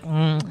them, I was like,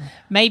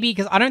 maybe,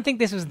 because I don't think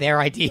this was their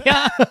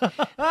idea.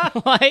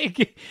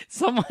 Like,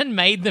 someone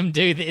made them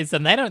do this,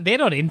 and they're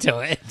not into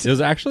it.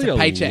 There's actually It's a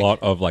paycheck. lot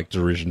of like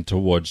derision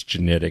towards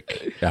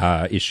genetic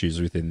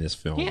issues within this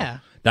film. Yeah.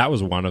 That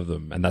was one of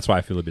them, and that's why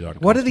I feel a bit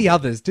uncomfortable. What are the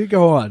others? Do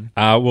go on.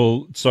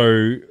 Well,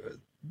 so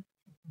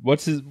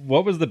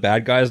what was the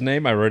bad guy's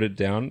name? I wrote it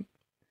down.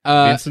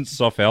 Vincent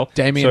Soffel.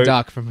 Damien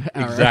Duck from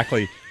Arrow.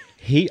 Exactly.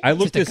 I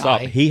looked Just a this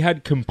up. guy. He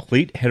had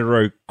complete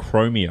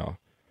heterochromia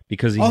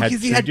because he had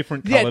 2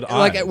 different colored eyes.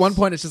 Like at one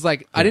point, it's just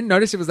like I didn't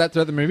notice it was that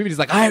throughout the movie. But he's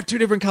like, I have 2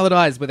 different colored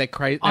eyes. Where they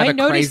I have a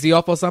noticed- crazy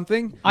off or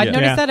something. I Yeah.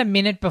 noticed Yeah. that a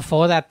minute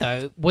before that,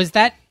 though.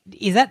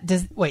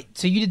 Wait,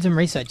 so you did some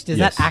research. Does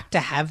Yes. that actor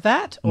have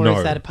that? Or No.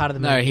 is that a part of the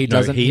movie? No, he No,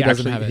 doesn't. he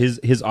doesn't actually have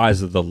it. his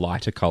eyes are the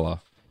lighter color.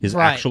 His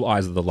Right. actual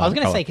eyes are the lighter I was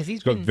gonna color. say, 'cause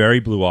he's got been- very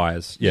blue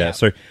eyes. Yeah. Yeah.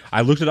 So I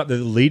looked it up. The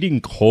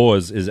leading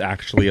cause is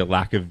actually a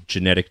lack of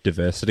genetic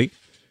diversity,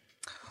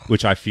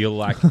 which I feel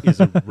like is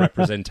a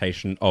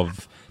representation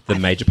of the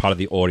major part of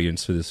the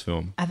audience for this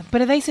film.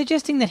 But are they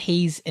suggesting that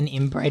he's an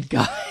inbred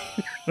guy?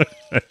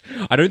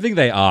 I don't think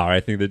they are. I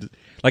think that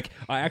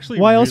I actually.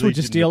 Why else really would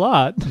you didn't- steal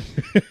art?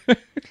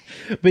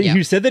 But Yeah.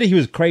 you said that he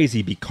was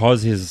crazy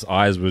because his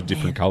eyes were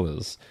different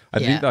colors. I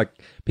think Yeah.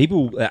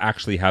 people that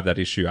actually have that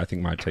issue, I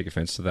think might take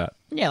offense to that.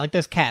 Yeah, like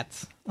those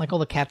cats. Like all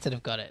the cats that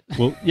have got it.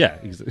 Well, yeah.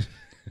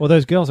 Well,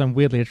 those girls I'm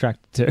weirdly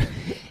attracted to.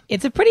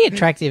 It's a pretty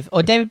attractive...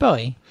 Or David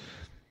Bowie.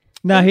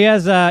 No, he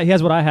has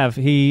what I have.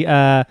 He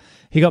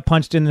got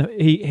punched in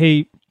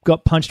he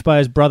got punched by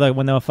his brother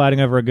when they were fighting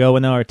over a girl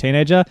when they were a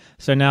teenager.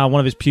 So now one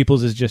of his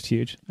pupils is just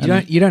huge.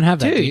 You don't have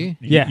that, Dude. do you?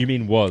 Yeah. You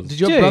mean was? Did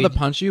your Dude. brother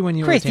punch you when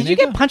you Chris, were a did you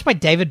teenager? get punched by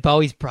David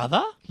Bowie's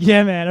brother?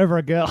 Yeah, man, over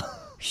a girl.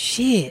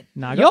 Shit.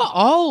 No, I got- You're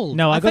old.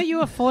 No, I I got- thought you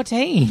were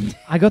 14.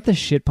 I got the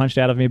shit punched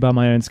out of me by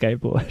my own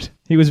skateboard.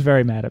 He was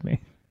very mad at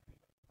me.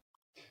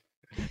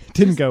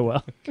 Didn't go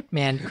well.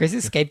 Man,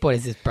 Chris's skateboard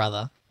is his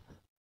brother.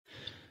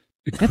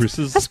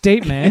 Chris's. That's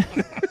deep, man.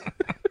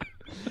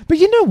 But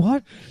you know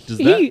what? Does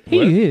He that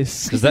work?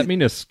 is. Does that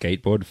mean a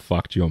skateboard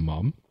fucked your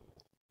mum?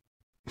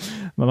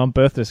 My mum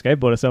birthed a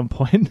skateboard at some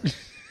point.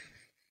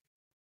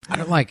 I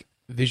don't like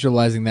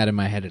visualizing that in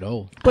my head at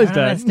all. Please I don't.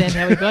 don't understand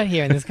how we got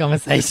here in this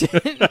conversation.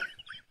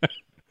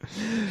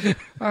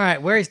 All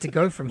right, where is to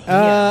go from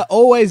here?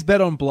 Always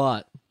bet on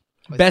Blart.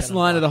 Always Best bet on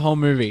line Blart. of the whole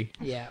movie.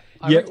 Yeah.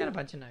 I Yeah. wrote down a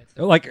bunch of notes.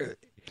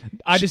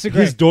 I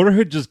disagree. His daughter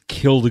had just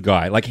killed a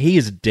guy. Like, he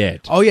is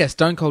dead. Oh yeah,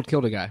 Stone Cold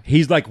killed a guy.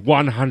 He's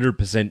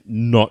 100%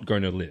 not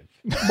going to live.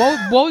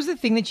 What was the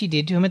thing that she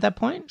did to him at that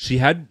point? She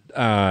had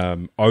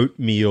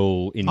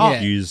oatmeal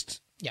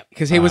infused. Yep.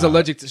 Because he was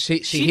allergic to she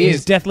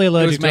is deathly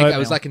allergic to It oatmeal.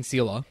 was like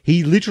concealer.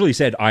 He literally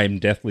said, I am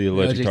deathly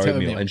allergic to oatmeal.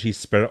 oatmeal. And she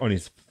spread it on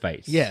his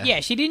face. Yeah.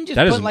 Yeah, she didn't just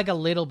That put isn't- like a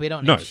little bit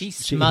on No, it. She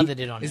she- smothered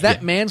it on Is him.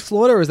 that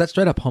manslaughter or is that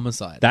straight up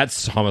homicide?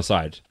 That's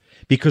homicide.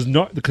 Because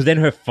then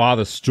her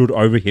father stood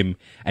over him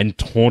and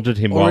taunted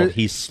him Or while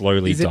he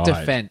slowly is it died.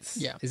 defense?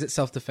 Yeah. Is it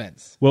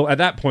self-defense? Well, at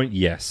that point,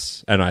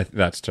 yes. And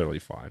that's totally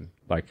fine.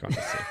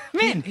 Honestly.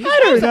 Man, I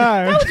don't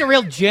know. that was a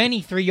real journey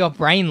through your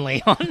brain,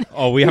 Leon.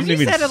 Oh, we haven't you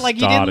even said it like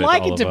you started, didn't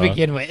like it to Oliver.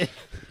 begin with.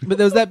 But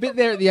there was that bit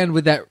there at the end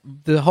with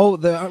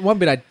the one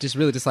bit I just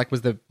really disliked was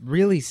the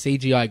really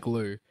CGI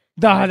glue.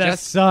 that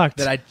sucked.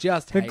 That I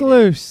just the hated.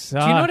 glue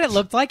sucked. Do you know what it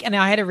looked like? And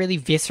I had a really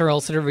visceral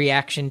sort of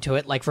reaction to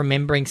it, like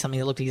remembering something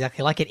that looked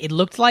exactly like it. It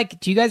looked like,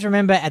 do you guys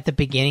remember at the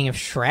beginning of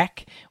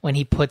Shrek when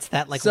he puts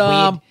that like weird...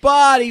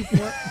 Somebody.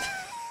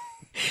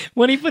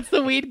 When he puts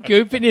the weird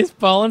goop in his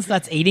bowl and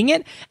starts eating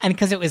it, and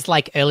because it was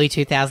like early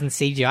 2000s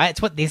CGI,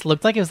 it's what this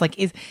looked like. It was like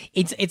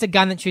it's a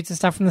gun that shoots the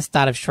stuff from the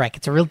start of Shrek.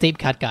 It's a real deep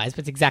cut, guys, but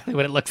it's exactly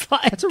what it looks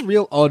like. That's a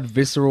real odd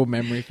visceral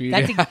memory for you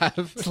to have.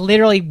 It's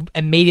literally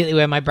immediately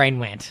where my brain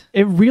went.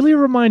 It really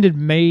reminded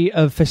me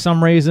of, for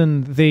some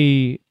reason,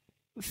 the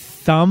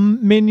thumb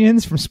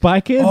minions from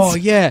Spy Kids. Oh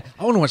yeah,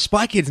 I want to watch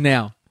Spy Kids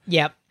now.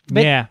 Yep.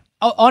 But yeah.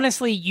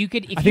 honestly, you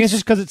could. If I you think it's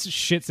just because it's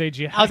shit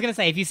CGI. I was going to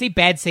say, if you see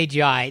bad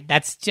CGI,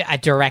 that's a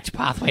direct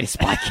pathway to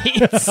Spy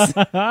Kids.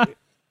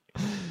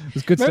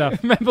 It's good stuff.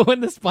 Remember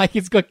when the Spy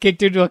Kids got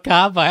kicked into a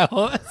car by a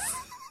horse?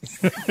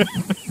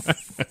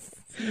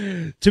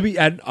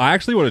 And I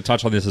actually want to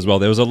touch on this as well.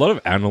 There was a lot of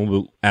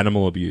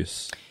animal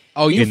abuse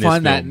Oh, you in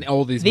find this that film. in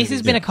all these This movies.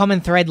 has been a common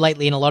thread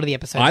lately in a lot of the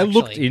episodes. I actually.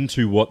 looked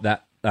into what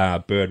that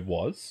bird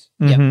was.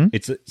 Yep.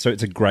 It's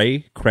a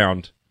grey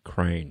crowned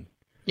crane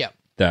Yep.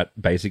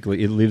 that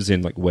basically it lives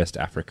in like West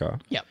Africa.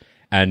 Yep.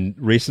 And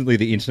recently,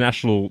 the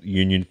International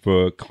Union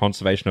for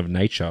Conservation of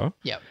Nature,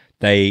 Yep.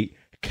 they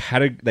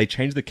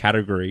changed the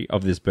category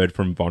of this bird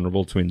from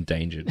vulnerable to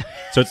endangered.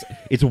 So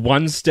it's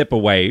one step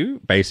away,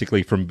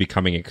 basically, from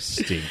becoming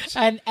extinct.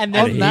 And And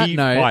then on that he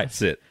note-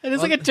 fights it. and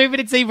there's like a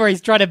 2-minute scene where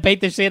he's trying to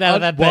beat the shit out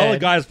of that While the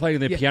bird. guy's playing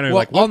the piano, Well,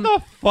 like, what on,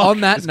 the fuck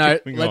on that is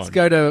note, going let's on?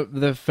 go to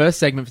the first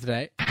segment for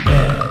today.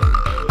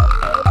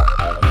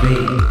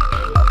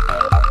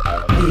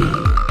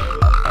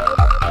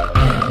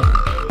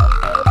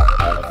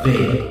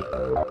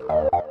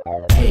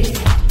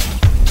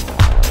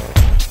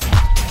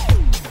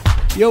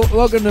 Yo,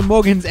 welcome to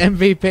Morgan's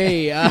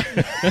MVP. I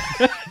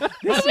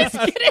was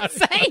gonna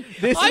say,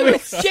 This I was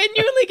week's-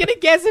 genuinely gonna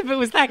guess if it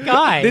was that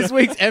guy. This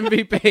week's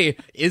MVP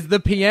is the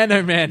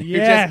Piano Man, who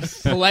Yes.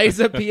 just plays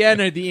a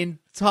piano the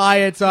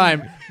entire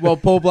time while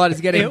Paul Blart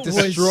is getting It was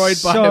destroyed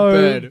by so a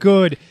bird.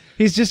 good.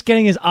 He's just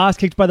getting his ass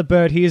kicked by the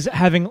bird. He is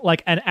having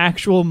like an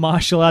actual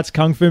martial arts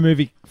kung fu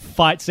movie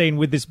fight scene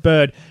with this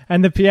bird,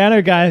 and the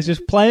piano guy is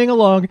just playing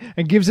along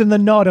and gives him the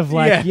nod of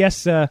like, Yeah. "Yes,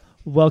 sir.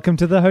 Welcome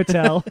to the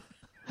hotel."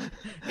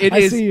 It I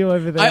is- see you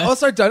over there. I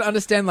also don't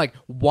understand like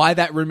why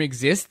that room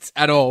exists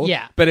at all.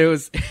 Yeah. but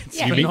it's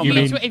Yeah, You mean,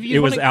 phenomenal. If you it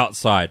was wanna-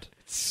 outside,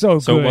 so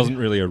so good. it wasn't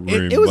really a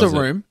room. It was a was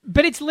room.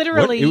 but it's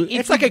literally What?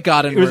 It's like a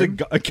garden It was room.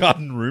 a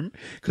garden room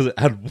because it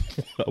had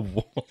a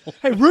wall.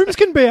 Hey, rooms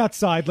can be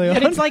outside, Leon.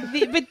 But it's like,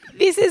 but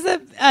this is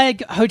a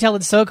hotel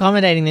that's so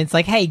accommodating. That it's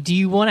like, hey, do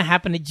you want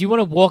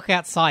to walk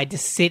outside to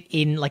sit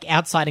in like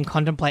outside and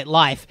contemplate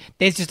life?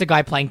 There's just a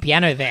guy playing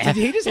piano there. Did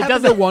he just It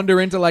happen to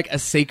wander into like a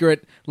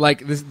secret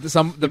like the was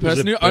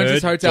person a who owns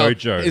this bird hotel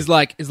dojo. is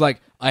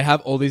like I have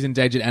all these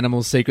endangered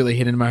animals secretly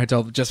hidden in my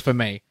hotel just for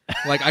me.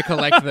 Like I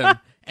collect them.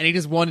 And he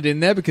just wandered in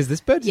there because this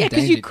bird's Yeah,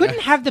 because endangered. you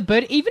couldn't have the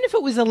bird, even if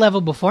it was a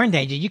level before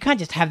endangered. You can't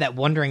just have that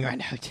wandering around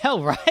a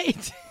hotel,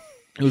 right?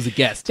 It was a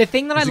guest. The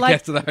thing that It I was a like,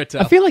 guest of the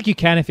hotel. I feel like you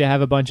can if you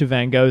have a bunch of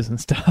Van Goghs and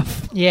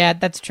stuff. yeah,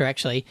 that's true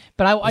actually.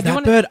 But I is do that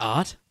want bird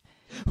art?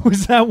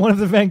 Was that one of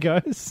the Van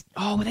Goghs?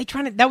 Oh, were they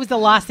trying to? That was the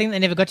last thing they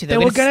never got to. They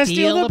were were gonna going to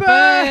steal steal the the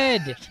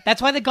bird.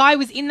 That's why the guy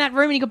was in that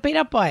room and he got beat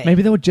up by it.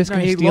 Maybe they were just No,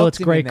 going he to steal locked its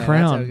him grey in there.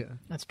 That's how crown. it goes.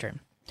 That's true.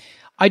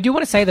 I do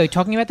want to say though,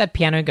 talking about that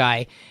piano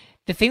guy,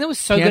 the thing that was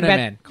so Piano good about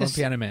Man. Call him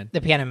Piano Man.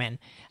 the piano man,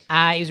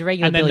 he was a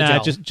regular And then Billy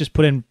Joel. just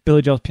put in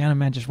Billy Joel's Piano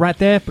Man just right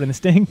there, put in the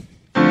sting.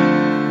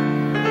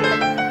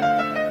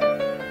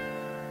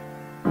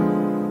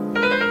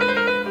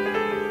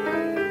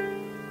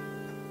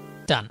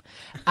 Done.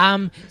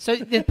 So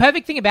the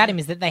perfect thing about him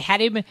is that they had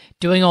him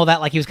doing all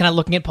that, like he was kind of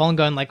looking at Paul and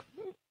going like,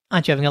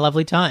 aren't you having a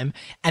lovely time?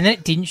 And then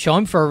it didn't show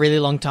him for a really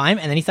long time,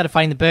 and then he started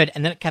fighting the bird,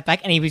 and then it cut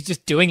back, and he was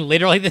just doing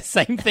literally the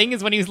same thing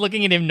as when he was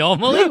looking at him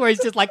normally, where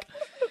he's just like,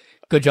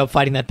 good job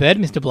fighting that bird,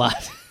 Mr.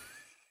 Blart.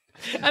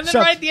 And then So-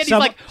 right at the end,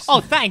 some- he's like,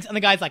 oh, thanks. And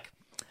the guy's like,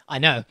 I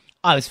know,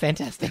 I was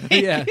fantastic.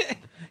 Yeah.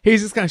 He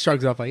just kind of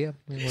shrugs off like, yeah.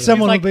 whatever.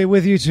 Someone like- will be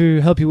with you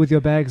to help you with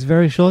your bags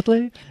very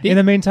shortly. In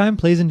the meantime,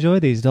 please enjoy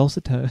these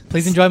dulcet tones.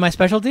 Please enjoy my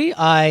specialty.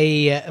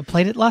 I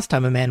played it last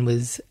time a man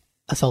was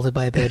assaulted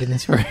by a bird in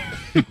this room.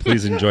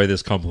 Please enjoy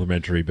this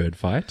complimentary bird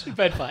fight.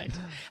 Bird fight.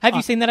 Have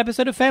you seen that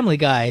episode of Family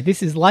Guy?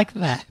 This is like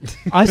that.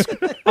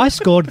 I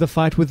scored the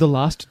fight with the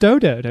last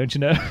dodo, don't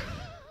you know?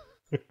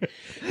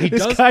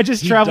 This guy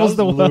just travels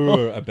the world.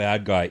 Lure a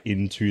bad guy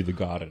into the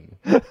garden.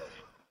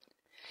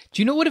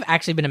 Do you know what would have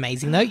actually been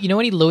amazing though? You know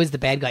when he lures the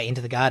bad guy into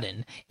the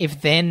garden,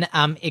 if then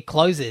it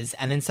closes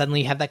and then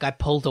suddenly you have that guy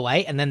pulled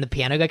away and then the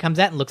piano guy comes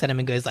out and looks at him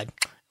and goes like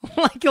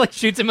like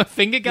shoots him a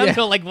finger gun Yeah.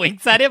 or like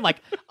winks at him like,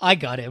 I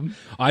got him.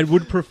 I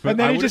would prefer. And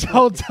then I he would just have-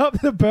 holds up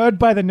the bird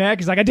by the neck.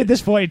 He's like, I did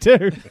this for you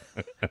too.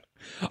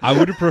 I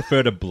would have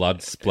preferred a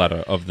blood splatter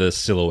of the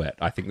silhouette.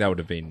 I think that would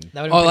have been.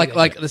 That would have Oh, been like pretty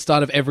like at the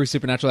start of every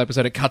Supernatural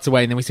episode, it cuts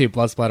away and then we see a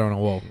blood splatter on a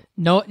wall. good.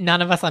 No,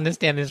 none of us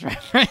understand this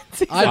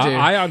reference. I do.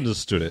 I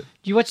understood it.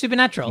 Do you watch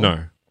Supernatural?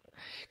 No,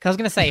 'Cause I was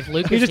going to say if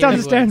Luke He just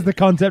understands the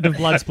concept of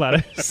blood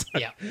splatters.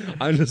 Yeah.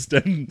 I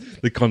understand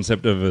the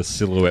concept of a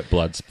silhouette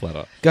blood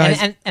splatter. Guys,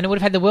 And it would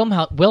have had the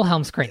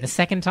Wilhelm screen the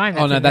second time.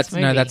 oh no, in this that's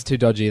movie. too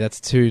dodgy. That's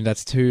too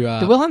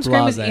the Wilhelm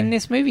screen was blasé. in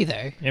this movie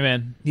though. Yeah,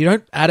 man. You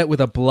don't add it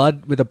with a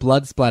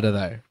blood splatter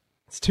though.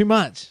 It's too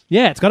much.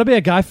 Yeah, it's got to be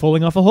a guy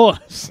falling off a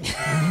horse.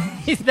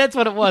 That's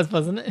what it was,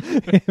 wasn't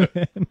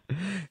it?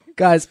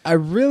 Guys, I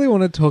really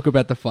want to talk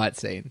about the fight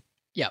scene.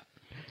 Yep.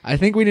 I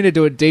think we need to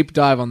do a deep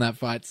dive on that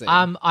fight scene.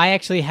 I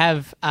actually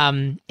have.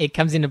 It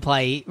comes into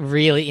play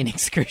really in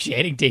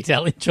excruciating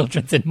detail in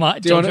Children's in My.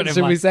 do you want Children to, in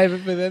should My- we save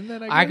it for then?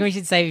 I reckon we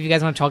should save if you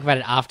guys want to talk about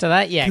it after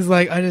that. Yeah. Because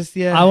like I just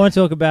I want to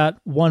talk about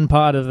one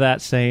part of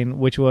that scene,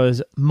 which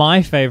was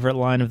my favorite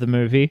line of the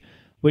movie,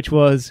 which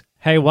was,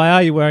 "Hey, why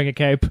are you wearing a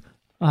cape?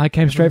 I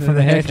came straight from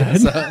the head.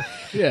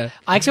 Yeah.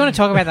 I actually want to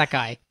talk about that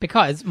guy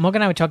because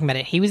Morgan and I were talking about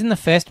it. He was in the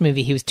first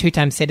movie. He was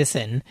two-time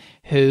citizen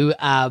who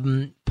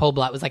Paul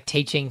Blart was like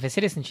teaching for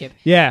citizenship.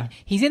 Yeah.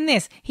 He's in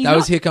this. That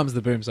was Here Comes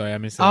the Boom. Sorry, I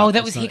missed it. Oh,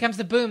 that was Here Comes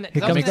the Boom.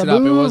 Here Comes Mixed the it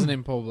up. It Boom. wasn't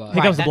in Paul Blart.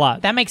 Here Comes the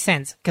Blart. That makes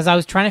sense because I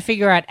was trying to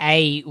figure out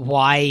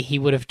why he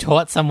would have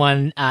taught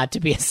someone to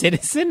be a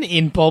citizen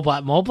in Paul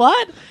Blart, More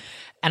Blart,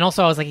 and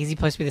also I was like, is he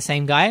supposed to be the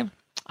same guy?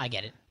 I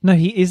get it. No,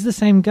 he is the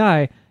same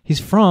guy. He's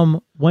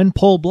from when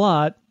Paul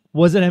Blart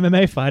was an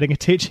MMA fighting and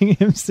teaching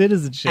him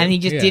citizenship. And he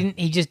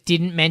just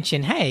didn't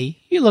mention, hey,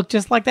 you look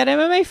just like that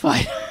MMA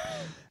fighter.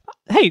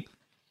 Hey,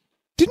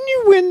 didn't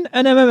you win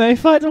an MMA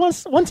fight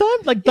one time?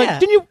 Like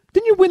didn't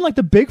you win like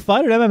the big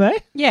fight at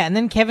MMA? Yeah, and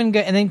then Kevin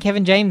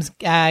James,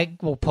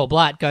 Paul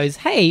Blart goes,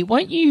 hey,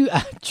 weren't you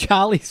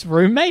Charlie's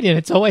roommate in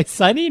It's Always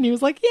Sunny? And he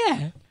was like,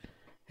 yeah.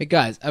 Hey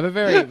guys, I have a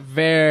very,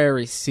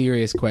 very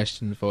serious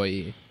question for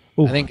you.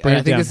 Ooh, I think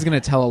this is going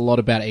to tell a lot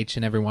about each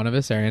and every one of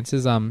us. Our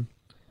answers.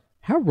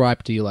 How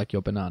ripe do you like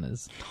your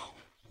bananas?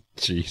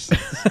 Jeez.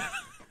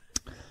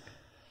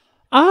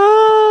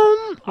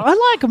 I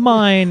like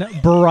mine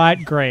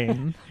bright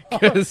green.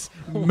 Because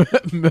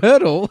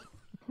Myrtle.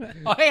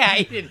 I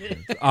hated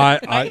it.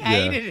 I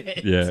hated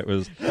it. Yeah, it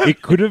was.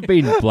 It could have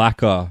been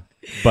blacker,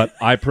 but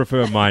I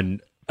prefer mine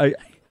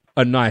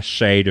a nice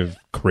shade of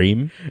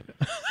cream,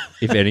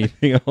 if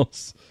anything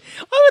else.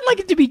 I would like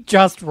it to be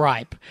just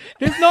ripe.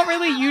 There's not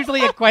really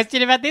usually a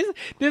question about this.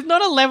 There's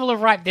not a level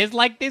of ripe. There's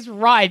like this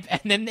ripe and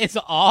then there's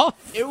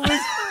off. It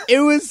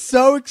was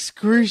so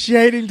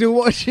excruciating to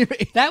watch him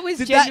eat. That was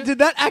did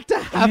that actor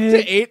have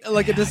to eat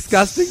like a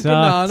disgusting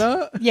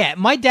banana? Yeah,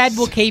 my dad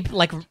will keep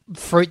like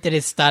fruit that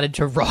has started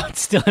to rot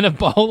still in a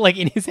bowl like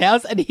in his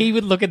house, and he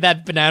would look at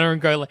that banana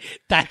and go like,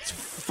 "That's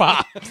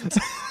fucked."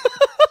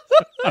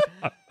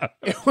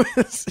 It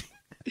was.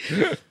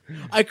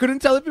 I couldn't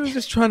tell if he was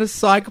just trying to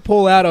psych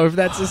Paul out or if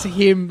that's just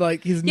him,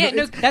 like his. Yeah,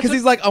 no, because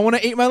he's like, I want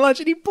to eat my lunch,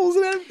 and he pulls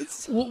it out.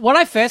 What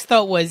I first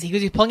thought was he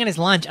was pulling out his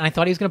lunch, and I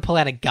thought he was going to pull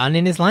out a gun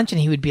in his lunch, and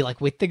he would be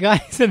like with the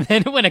guys, and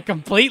then it went a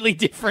completely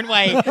different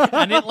way,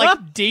 and it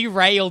like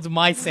derailed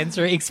my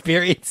sensory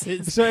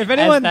experiences. So if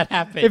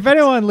if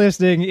anyone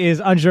listening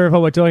is unsure of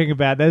what we're talking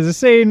about, there's a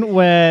scene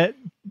where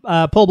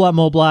Paul Blart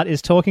More Blart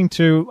is talking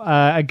to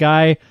a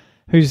guy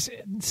who's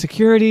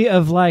security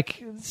of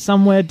like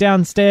somewhere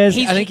downstairs.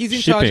 I think he's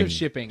in charge of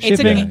shipping.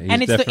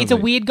 It's a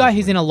weird guy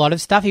who's in a lot of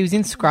stuff. He was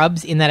in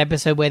Scrubs in that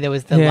episode where there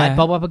was the light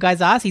bulb up a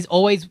guy's ass. He's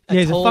always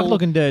he's a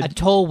fuck-looking dude. A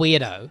tall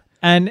weirdo.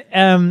 And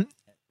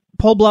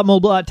Paul Blart More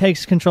Blart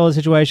takes control of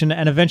the situation,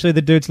 and eventually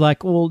the dude's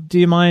like, well, do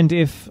you mind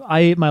if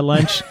I eat my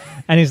lunch?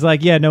 And he's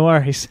like, yeah, no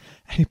worries.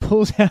 And he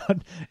pulls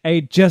out a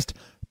just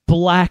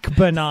black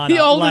banana.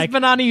 The oldest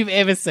banana you've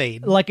ever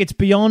seen. Like it's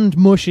beyond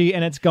mushy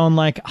and it's gone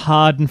like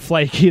hard and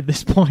flaky at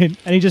this point.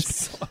 And he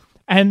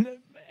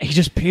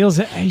just peels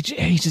it. He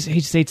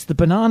just eats the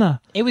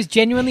banana. It was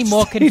genuinely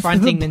more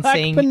confronting than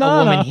seeing a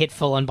woman hit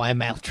full on by a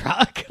mail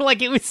truck.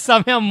 Like it was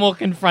somehow more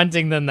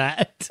confronting than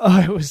that. Oh,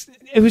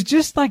 it was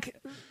just like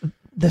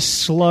the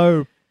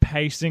slow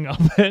pacing of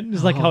it.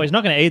 It's like, he's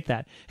not going to eat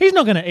that. He's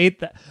not going to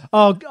eat that.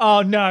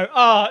 Oh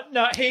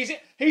no, he's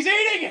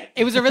eating it.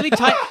 It was a really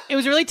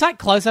tight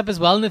close up as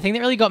well. And the thing that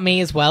really got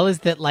me as well is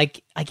that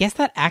like I guess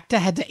that actor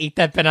had to eat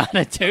that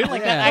banana too.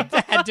 Like that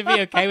actor had to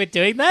be okay with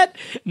doing that.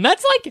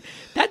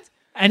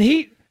 And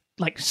he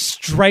like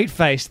straight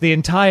faced the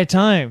entire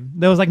time.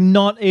 There was like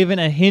not even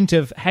a hint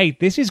of, hey,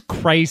 this is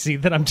crazy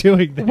that I'm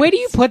doing this. Where do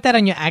you put that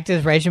on your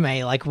actor's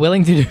resume? Like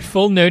willing to do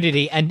full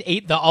nudity and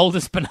eat the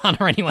oldest banana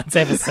anyone's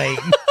ever seen.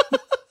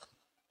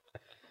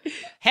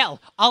 Hell,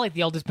 I'll eat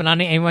the oldest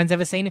banana anyone's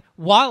ever seen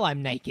while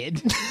I'm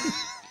naked.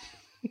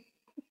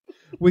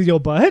 With your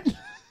butt?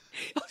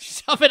 I'll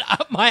shove it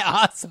up my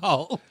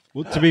asshole.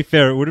 Well, to be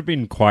fair, it would have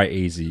been quite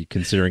easy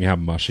considering how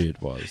mushy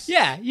it was.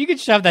 Yeah, you could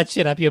shove that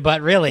shit up your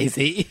butt real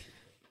easy.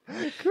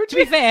 To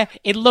be fair,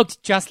 it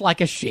looked just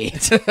like a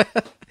shit.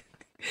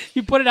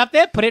 You put it up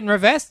there, put it in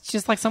reverse, it's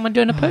just like someone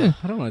doing a poo.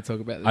 I don't want to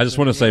talk about this. I just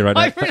want to say right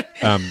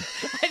now...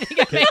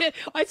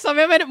 I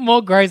somehow made it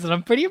more gross, and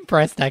I'm pretty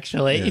impressed,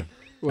 actually. Yeah.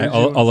 Hey,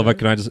 Oliver,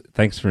 can I just...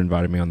 Thanks for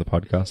inviting me on the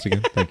podcast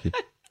again. Thank you.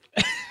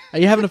 Are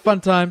you having a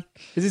fun time?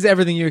 Is this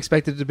everything you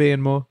expected it to be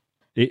and more?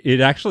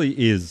 It actually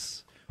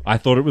is. I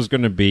thought it was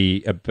going to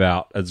be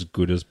about as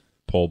good as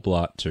Paul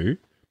Blart 2,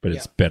 but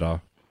it's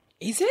better.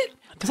 Is it?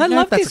 Because I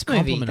love this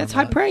movie. That's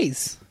high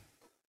praise.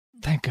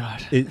 Thank God.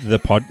 The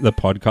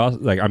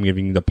podcast, like I'm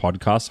giving the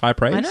podcast high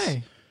praise. I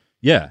know.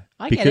 Yeah.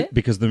 Get it.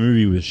 Because the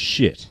movie was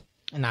shit.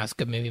 No, it's a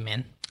good movie,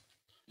 man.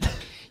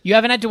 You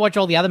haven't had to watch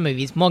all the other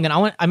movies. Morgan,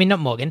 not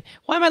Morgan.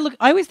 Why am I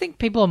I always think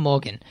people are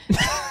Morgan.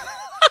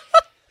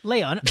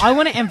 Leon, I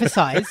want to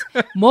emphasize,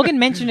 Morgan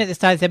mentioned at the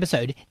start of this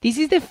episode, this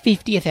is the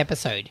 50th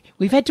episode.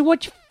 We've had to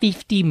watch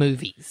 50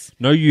 movies.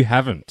 No, you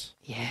haven't.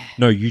 Yeah.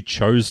 No, you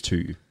chose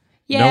to.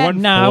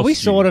 Yeah. We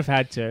sort of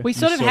had to. We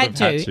sort of had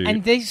to.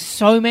 And there's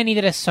so many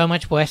that are so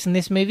much worse than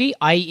this movie.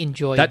 I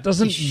enjoy that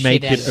doesn't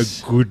make it a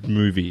good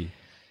movie.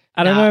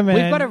 I don't know,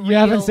 man. We've got You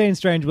haven't seen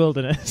Strange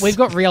Wilderness. We've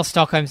got real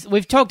Stockholm.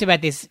 We've talked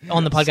about this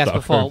on the podcast Stockholm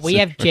before. We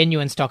have syndrome.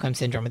 genuine Stockholm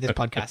syndrome with this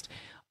podcast.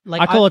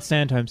 I call it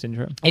Sandholm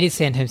syndrome. It is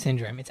Sandholm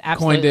syndrome. It's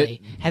absolutely.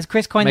 Coined it. Has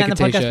Chris coined Make that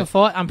in a the podcast t-shirt.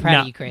 before? I'm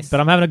proud of you, Chris. But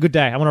I'm having a good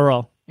day. I want to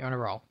roll. You're on a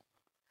roll.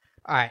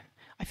 All right.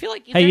 I feel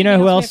like. Hey, you know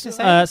who else?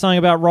 Something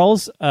about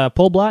rolls?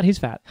 Paul Blart. He's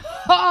fat.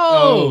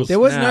 Oh, There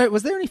was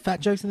Was there any fat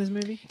jokes in this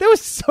movie? There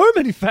was so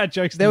many fat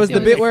jokes. There was the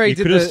bit where he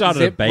did could have the started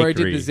zip, a where he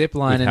bakery did the zip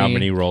line, with and how he-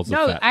 many rolls of no,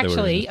 fat there were in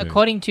actually, this movie.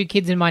 according to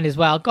Kids in Mind as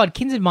well. God,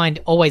 Kids in Mind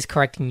always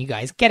correcting you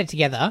guys. Get it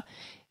together.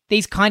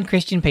 These kind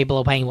Christian people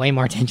are paying way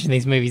more attention to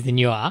these movies than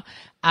you are.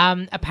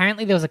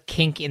 Apparently, there was a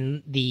kink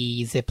in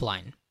the zip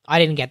line. I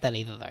didn't get that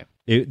either,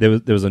 though.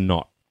 There was a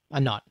knot. A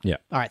knot. Yeah.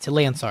 All right, so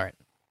Leon saw it.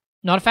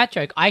 Not a fat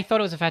joke. I thought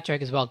it was a fat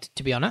joke as well,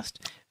 to be honest.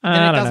 And I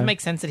then it don't doesn't know.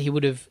 make sense that he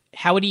would have...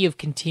 How would he have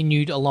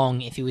continued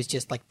along if he was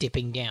just, like,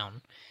 dipping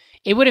down?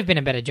 It would have been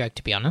a better joke,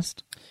 to be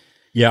honest.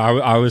 Yeah,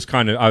 I was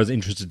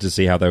interested to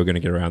see how they were going to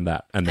get around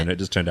that, and then it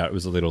just turned out it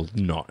was a little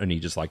knot, and he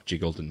just like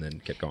jiggled and then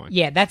kept going.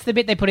 Yeah, that's the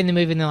bit they put in the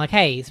movie, and they're like,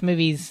 hey, this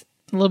movie's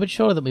a little bit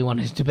shorter than we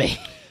wanted it to be.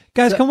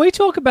 Guys, can we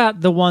talk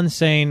about the one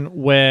scene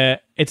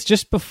where it's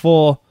just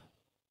before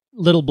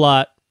Little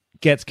Blart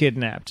gets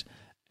kidnapped,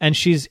 and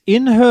she's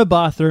in her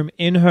bathroom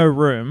in her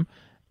room,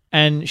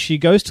 and she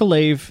goes to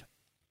leave,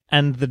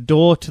 and the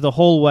door to the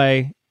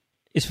hallway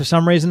is for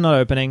some reason not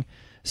opening,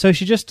 so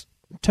she just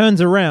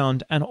turns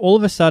around, and all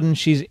of a sudden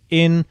she's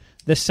in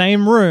the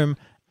same room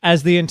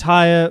as the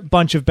entire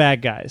bunch of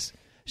bad guys.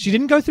 She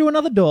didn't go through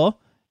another door.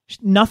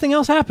 Nothing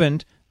else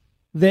happened.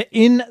 They're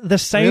in the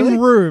same Really?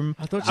 room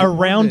I thought she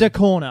around wanted- a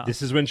corner.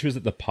 This is when she was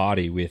at the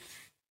party with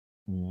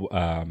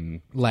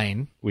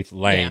Lane.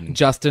 Lane.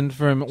 Justin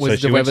from So was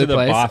she the went to Weather the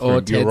Place bathroom. or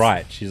You're Ted's.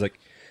 right. She's like,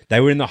 they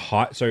were in the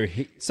hot. So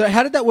So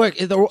how did that work?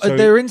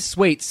 They're in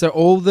suites, so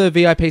all the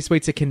VIP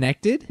suites are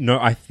connected? no,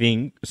 I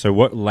think so.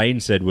 What Lane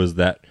said was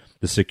that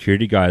the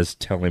security guys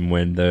tell him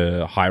when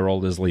the high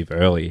rollers leave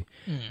early,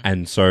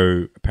 and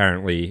so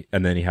apparently,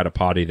 and then he had a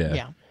party there.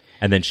 Yeah.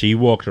 And then she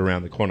walked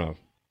around the corner.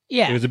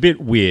 Yeah. It was a bit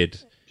weird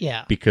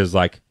Yeah. because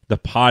like there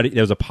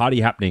was a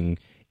party happening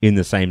in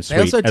the same They suite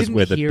also as didn't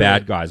where the hear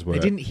bad it. guys were. They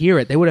didn't hear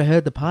it. They would have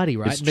heard the party,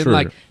 right? It's And been true.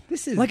 like,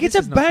 this is Like, it's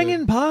this a is not banging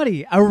good.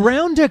 party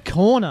around a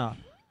corner.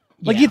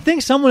 Like, Yeah. you'd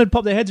think someone would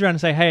pop their heads around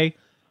and say, hey...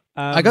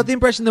 I got the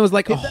impression there was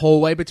like a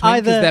hallway between,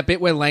 because either- that bit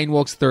where Lane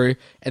walks through,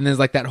 and there's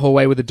like that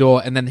hallway with a door,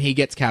 and then he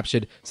gets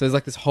captured. So there's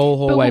like this whole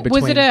hallway But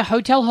between. was it a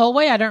hotel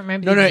hallway? I don't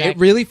remember. No, the no. exact- It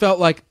really felt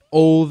like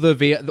all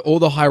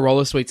the high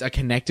roller suites are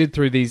connected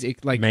through these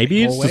like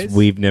Maybe it's hallways. just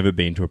we've never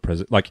been to a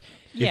president. Like,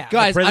 Yeah.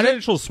 Guys, a I don't-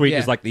 presidential suite yeah.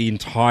 is like the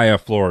entire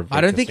floor of.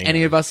 I don't think casino.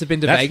 any of us have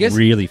been to That's Vegas,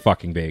 really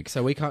fucking big.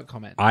 so we can't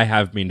comment. I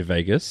have been to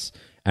Vegas,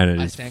 and it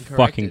I is stand fucking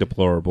corrected.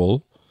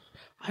 deplorable.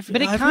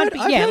 But it I've can't heard, be-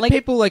 I've yeah, heard like-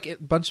 people like a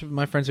bunch of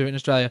my friends who are in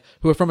Australia,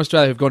 who are from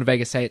Australia, who've gone to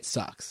Vegas, say it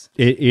sucks.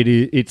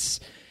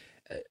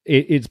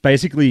 It's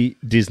basically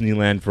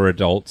Disneyland for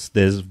adults.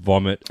 There's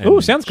vomit and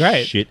Ooh, sounds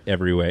great. shit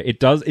everywhere.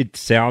 It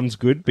sounds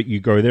good, but you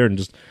go there and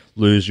just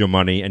lose your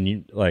money, and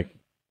you like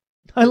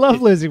I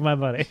love losing my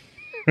money.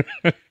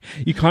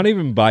 you can't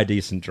even buy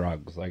decent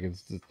drugs. Like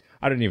it's just,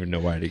 I don't even know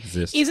why it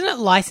exists. Isn't it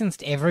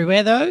licensed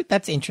everywhere though?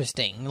 That's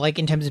interesting. Like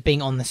in terms of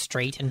being on the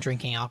street and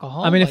drinking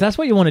alcohol. I mean, if Like- that's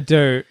what you want to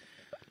do,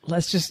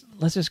 let's just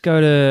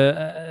go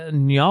to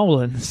New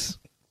Orleans.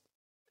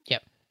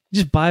 Yep.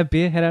 Just buy a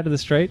beer, head out to the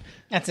street.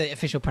 That's an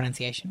official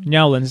pronunciation. New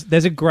Orleans.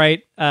 There's a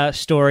great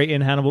story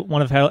in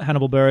one of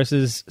Hannibal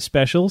Buress's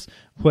specials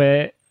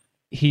where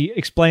he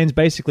explains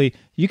basically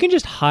you can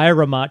just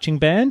hire a marching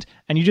band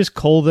and you just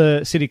call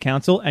the city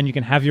council and you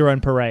can have your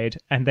own parade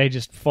and they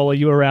just follow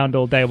you around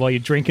all day while you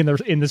drink in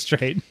the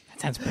street.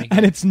 That sounds pretty good.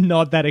 And it's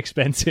not that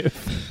expensive.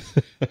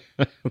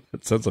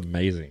 That sounds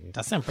amazing.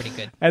 Does sound pretty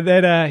good. And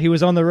then he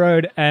was on the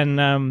road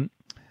and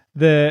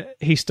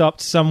he stopped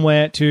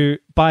somewhere to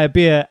buy a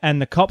beer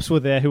and the cops were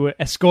there who were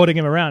escorting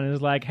him around and it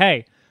was like,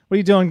 hey, what are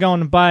you doing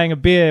going and buying a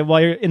beer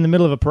while you're in the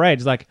middle of a parade?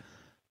 He's like,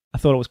 I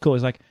thought it was cool.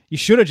 He's like, you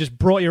should have just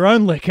brought your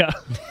own liquor.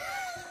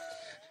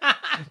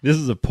 This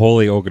is a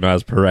poorly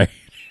organized parade.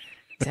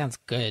 Sounds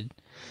good.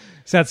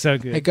 Sounds so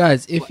good. Hey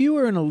guys, if you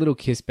were in a Little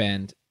Kiss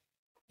band,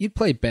 you'd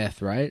play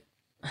Beth, right?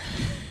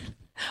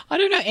 I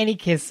don't know any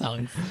Kiss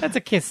songs. That's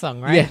a Kiss song,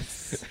 right?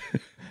 Yes.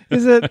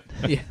 Is it?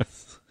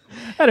 Yes.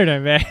 I don't know,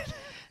 man.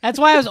 That's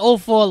why I was all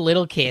for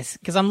Little Kiss,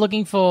 because I'm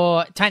looking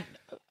for...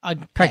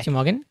 correct you,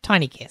 Morgan.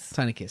 Tiny Kiss.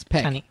 Tiny Kiss.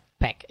 Peck. Tiny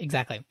Peck,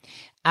 exactly.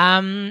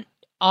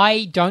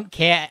 I don't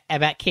care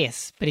about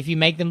Kiss, but if you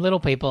make them little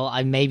people,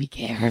 I maybe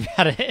care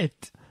about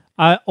it.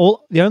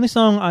 The only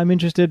song I'm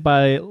interested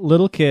by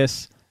Little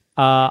Kiss,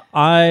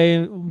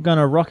 I'm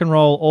gonna rock and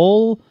roll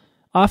all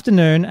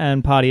afternoon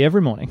and party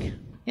every morning.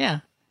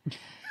 Yeah.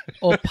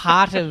 Or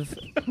part of...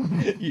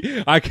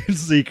 I can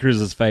see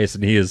Chris's face,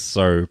 and he is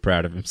so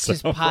proud of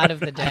himself. Just part of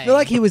the day. I feel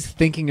like he was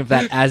thinking of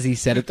that as he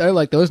said it, though.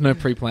 Like, there was no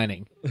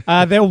pre-planning.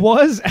 There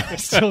was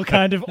still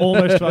kind of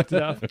almost fucked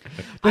it up.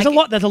 There's a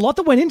lot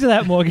that went into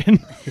that, Morgan.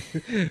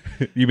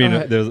 You mean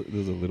Alright. there's a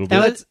little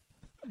That bit? was,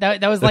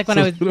 That was like when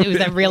it was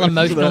that real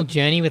emotional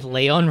journey with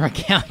Leon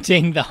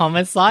recounting the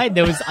homicide.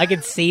 I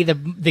could see the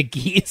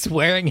gears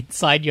whirring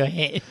inside your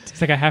head.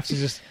 It's like I have to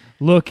just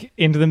look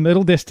into the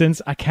middle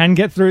distance. I can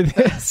get through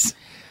this.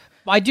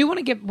 I do want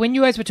to get, when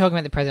you guys were talking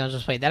about the presidential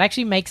suite, that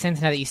actually makes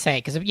sense now that you say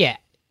it, because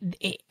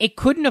it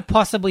couldn't have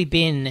possibly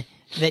been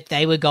that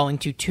they were going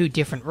to two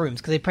different rooms,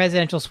 because the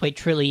presidential suite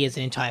truly is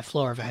an entire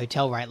floor of a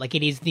hotel, right? Like,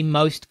 it is the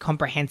most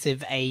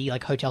comprehensive a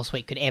hotel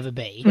suite could ever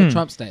be. Where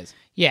Trump stays.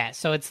 Yeah,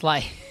 so it's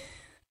like,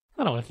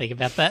 I don't want to think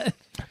about that.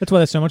 That's why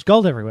there's so much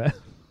gold everywhere.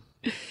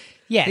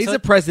 Yeah, he's a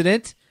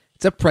president.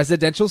 It's a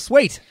presidential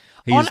suite.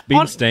 He's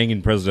been staying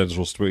in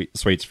presidential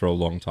suites for a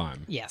long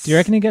time. Yes. Do you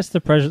reckon he gets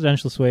the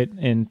presidential suite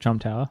in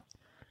Trump Tower?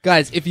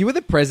 Guys, if you were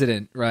the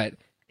president, right,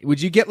 would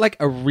you get like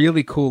a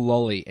really cool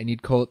lolly and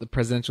you'd call it the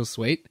presidential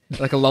suite?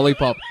 Like a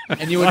lollipop.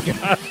 And you would go,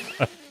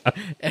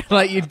 and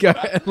like you'd go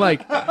and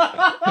like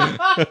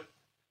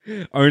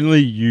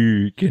only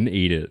you can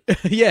eat it.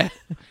 Yeah.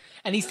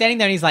 And he's standing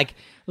there and he's like,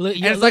 look,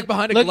 and it's like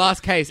behind a glass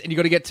case and you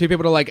got to get two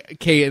people to like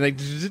key and like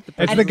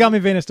it's the gummy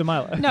Venus de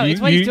Milo. No,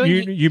 it's what he's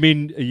doing. You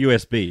mean a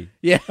USB?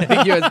 Yeah,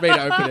 USB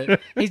to open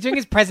it. He's doing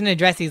his president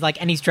address. He's like,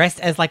 and he's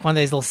dressed as like one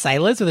of those little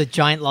sailors with a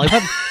giant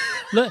lollipop.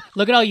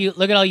 Look at all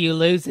you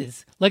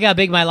losers. Look how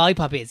big my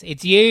lollipop is.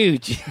 It's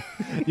huge.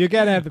 You're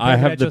going to have the I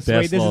have the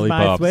presidential best suite. This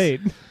lollipops. is my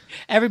suite.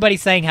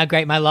 Everybody's saying how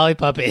great my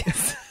lollipop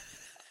is.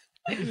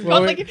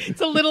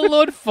 It's a little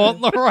Lord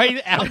Fauntleroy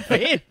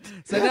outfit.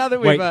 So now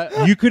that we've...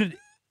 Wait,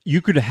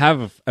 you could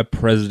have a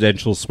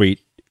presidential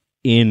suite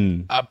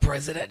in... A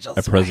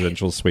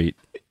presidential suite.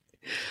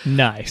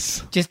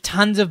 Nice. Just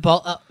tons of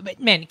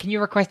man, can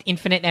you request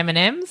infinite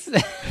M&Ms?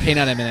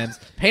 Peanut M&Ms.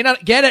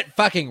 Peanut... Get it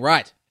fucking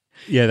right.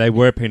 Yeah, they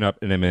were peanut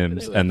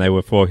M&Ms, and they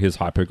were for his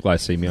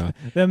hypoglycemia,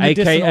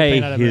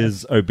 a.k.a.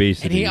 his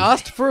obesity. And he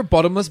asked for a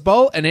bottomless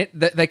bowl, and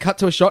they cut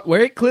to a shot where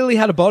it clearly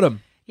had a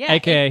bottom. Yeah,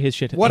 a.k.a. his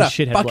shit. What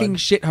his a fucking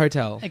shit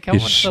hotel. Okay,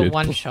 what's the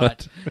one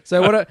shot?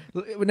 So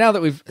now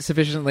that we've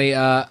sufficiently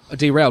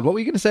derailed, what were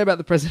you going to say about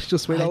the presidential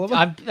suite, Oliver?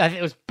 I think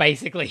it was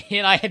basically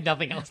it. I had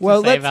nothing else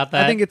to say about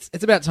that. I think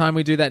it's about time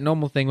we do that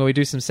normal thing where we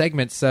do some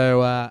segments.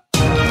 So...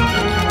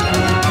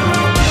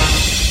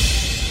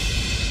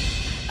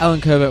 Alan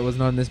Corbett was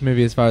not in this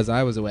movie as far as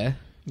I was aware.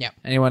 Yeah.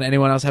 Anyone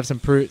else have some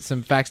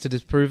facts to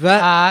disprove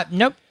that?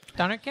 Nope.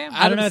 Don't care.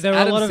 I don't know. There were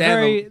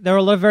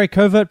a lot of very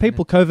covert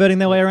people coverting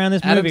their way around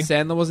this movie. Adam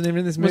Sandler wasn't even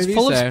in this It movie. was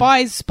full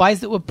of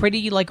spies that were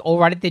pretty all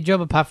right at their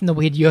job, apart from the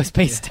weird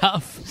USB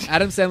stuff.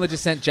 Adam Sandler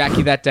just sent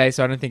Jackie that day,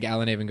 so I don't think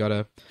Alan even got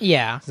her.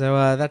 Yeah.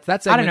 So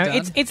that's I don't know.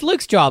 done. It's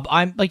Luke's job.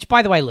 I'm like.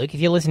 By the way, Luke,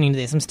 if you're listening to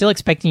this, I'm still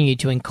expecting you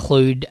to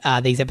include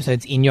these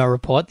episodes in your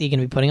report that you're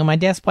going to be putting on my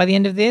desk by the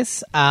end of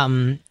this.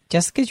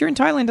 Just because you're in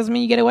Thailand doesn't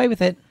mean you get away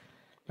with it.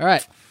 All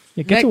right.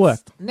 Yeah, get to work.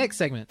 Next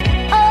segment.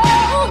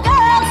 Oh,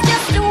 girls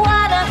just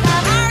wanna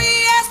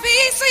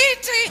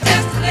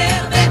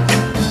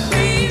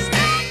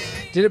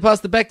Did it pass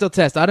the Bechdel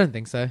test? I don't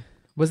think so.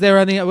 Was there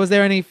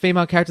any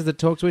female characters that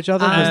talk to each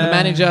other? There's the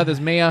manager, there's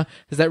Mia,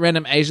 there's that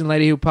random Asian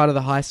lady who's part of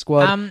the high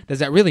squad. There's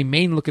that really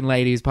mean-looking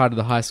lady who's part of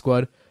the high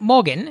squad.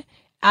 Morgan,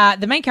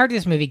 the main character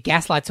of this movie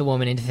gaslights a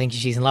woman into thinking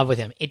she's in love with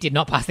him. It did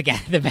not pass the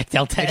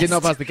Bechdel test. It did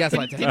not pass the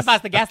gaslight test. It didn't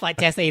pass the gaslight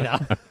test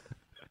either.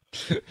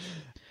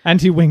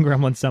 Anti-wing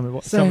gremlin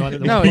someone.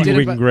 No, it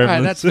didn't. All right,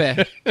 that's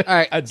fair. All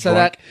right,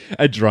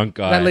 a drunk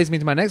guy. That leads me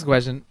to my next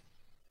question.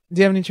 Do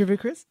you have any trivia,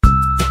 Chris?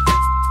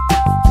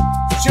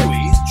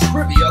 Chewy's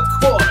Trivia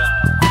Corner.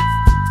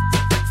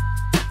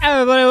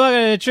 Everybody,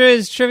 welcome to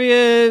Drew's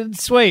Trivia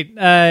Suite.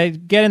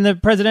 Get in the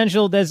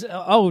presidential. There's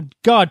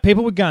God,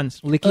 people with guns.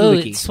 Ooh,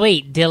 it's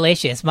sweet,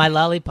 delicious. My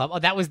lollipop. Oh,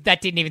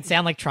 that didn't even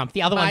sound like Trump.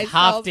 The other one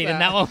half did,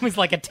 and that one was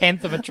like a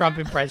tenth of a Trump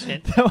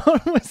impression. That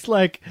one was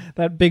like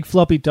that big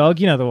floppy dog.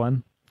 You know the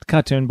one, the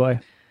cartoon boy.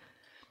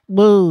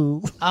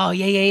 Woo. Oh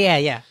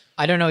yeah.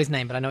 I don't know his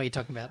name, but I know what you're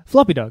talking about.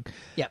 Floppy dog.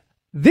 Yep.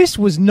 This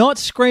was not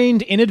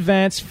screened in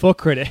advance for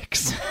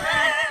critics.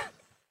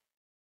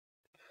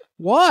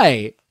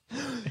 Why?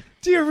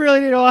 Do you really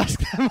need to ask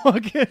that,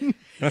 Morgan?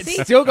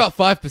 It's still got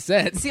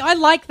 5%. See, I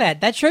like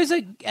that. That shows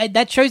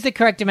the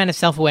correct amount of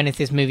self-awareness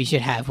this movie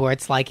should have, where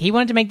it's like, he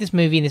wanted to make this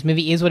movie, and this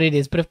movie is what it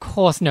is, but of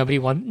course no,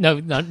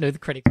 the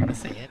critics want to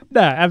see it.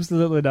 No,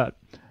 absolutely not.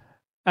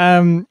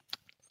 I'm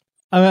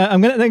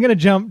gonna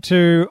jump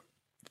to...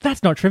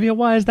 That's not trivia.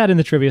 Why is that in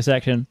the trivia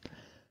section?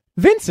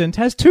 Vincent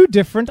has 2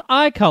 different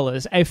eye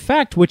colors, a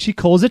fact which he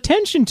calls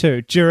attention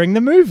to during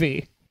the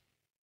movie.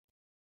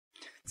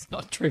 It's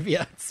not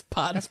trivia. It's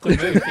part of the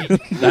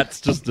movie.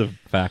 That's just a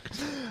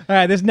fact. All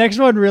right, this next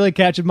one really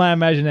captured my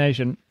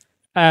imagination.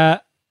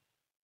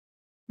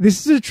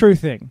 This is a true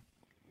thing.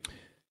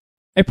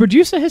 A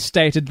producer has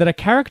stated that a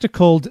character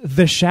called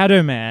the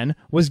Shadow Man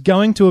was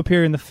going to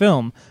appear in the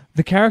film.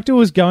 The character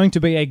was going to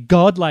be a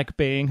godlike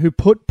being who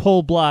put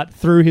Paul Blart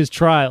through his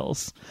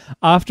trials.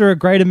 After a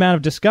great amount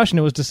of discussion,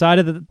 it was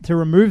decided to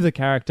remove the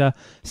character,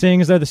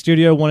 seeing as though the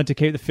studio wanted to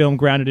keep the film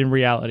grounded in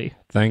reality.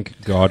 Thank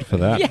God for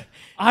that. Yeah,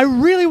 I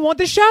really want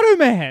the Shadow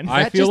Man.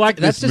 I feel like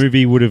this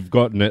movie would have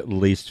gotten at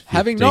least 15%.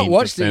 Having not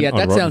watched it yet,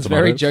 that sounds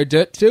very Joe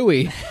Dirt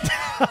 2-y.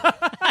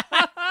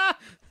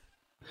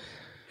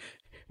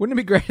 Wouldn't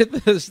it be great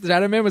if the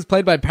Shadow Man was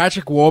played by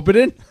Patrick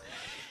Warburton?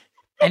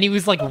 And he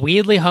was like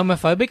weirdly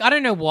homophobic. I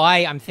don't know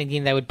why I'm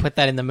thinking they would put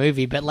that in the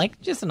movie, but like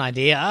just an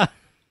idea.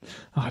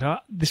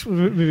 This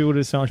movie would have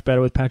been so much better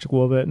with Patrick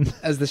Warburton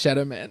As the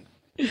Shadow Man.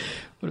 Would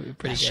have been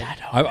pretty good.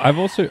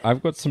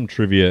 I've got some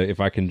trivia if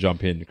I can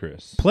jump in,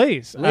 Chris.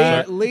 Please,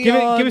 Leon's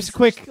give us a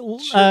quick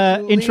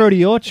intro to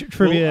your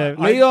trivia.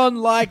 Leon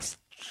likes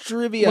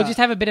trivia. We'll just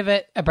have a bit of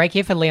a break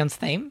here for Leon's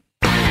theme.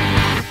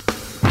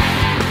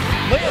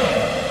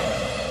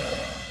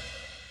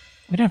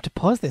 We don't have to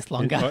pause this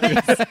long, guys.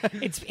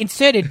 It's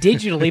inserted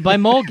digitally by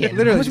Morgan.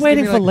 I was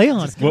waiting for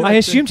Leon. I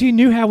assumed he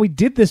knew how we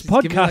did this Give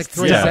me podcast. like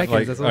 3 Yeah, seconds.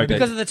 like, That's all I okay. need.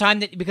 Because of the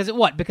time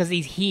because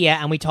he's here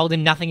and we told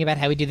him nothing about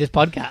how we do this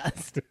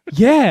podcast.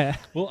 Yeah.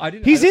 Well,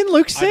 He's in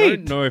Luke's I seat.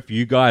 don't know if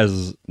you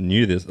guys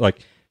knew this.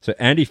 So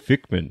Andy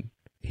Fickman,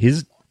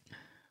 his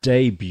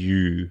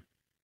debut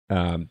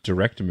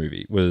director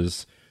movie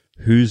was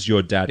Who's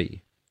Your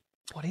Daddy?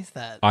 What is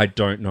that? I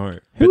don't know.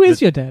 Who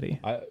is your daddy?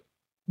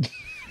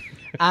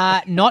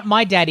 Not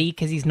my daddy,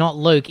 because he's not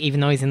Luke, even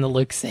though he's in the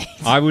Luke seat.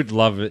 I would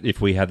love it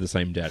if we had the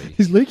same daddy.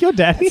 Is Luke your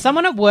daddy?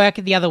 Someone at work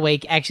the other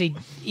week, actually,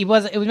 it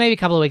was maybe a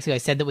couple of weeks ago,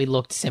 said that we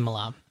looked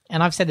similar.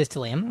 And I've said this to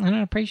Liam, and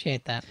I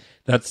appreciate that.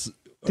 That's. Do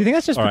you think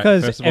that's just All right,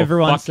 because first of all,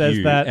 everyone fuck says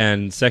you. that?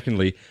 And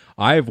secondly,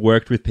 I've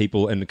worked with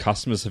people and the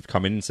customers have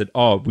come in and said,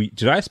 "Oh,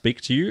 did I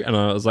speak to you?" And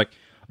I was like,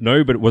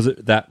 "No, but was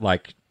it that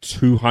like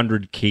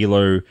 200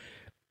 kilo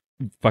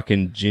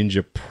fucking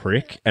ginger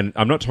prick?" And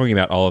I'm not talking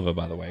about Oliver,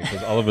 by the way,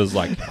 because Oliver's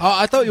like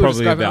I thought you were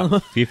probably describing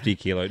about 50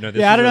 kilo. No,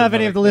 this Yeah, I is don't know if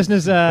any of the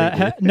listeners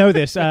know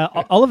this.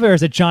 Oliver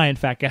is a giant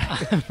fat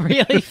guy.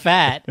 Really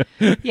fat.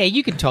 Yeah,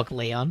 you can talk,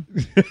 Leon.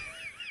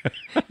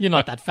 You're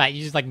not that fat.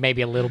 You're just like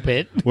maybe a little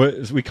bit.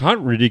 We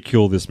can't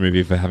ridicule this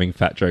movie for having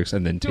fat jokes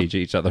and then teach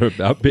each other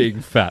about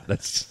being fat.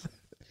 That's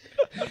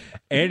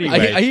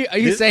anyway. Are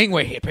you saying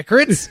we're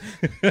hypocrites?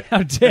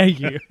 How dare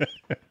you?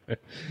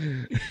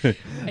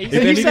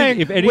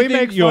 If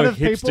anything, you're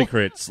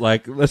hipstercrits.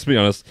 Like, let's be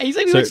honest. Are you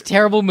saying we watch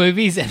terrible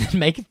movies and then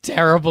make a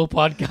terrible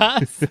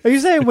podcast? Are you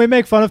saying we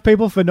make fun of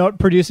people for not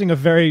producing a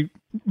very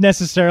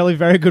necessarily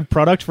very good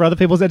product for other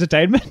people's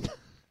entertainment?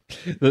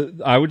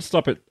 I would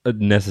stop at a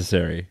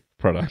necessary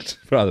product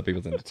for other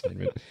people's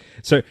entertainment.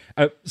 So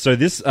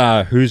this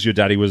Who's Your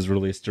Daddy was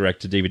released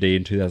direct to DVD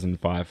in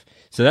 2005.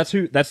 So that's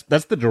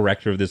the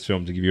director of this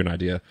film, to give you an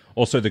idea.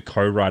 Also the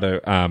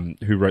co-writer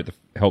who wrote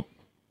helped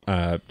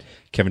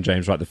Kevin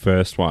James write the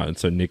first one.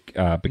 So Nick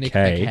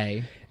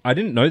Bakay. I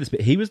didn't know this,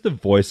 but he was the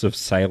voice of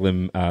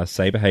Salem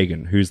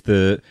Saberhagen, who's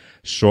the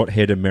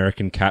short-haired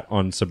American cat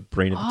on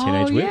Sabrina the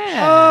Teenage Witch.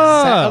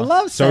 I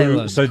love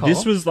Salem. So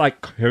this was like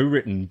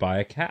co-written by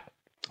a cat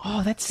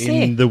Oh, that's sick.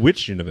 in the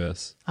Witch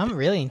universe. I'm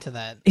really into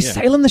that. Is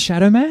Salem the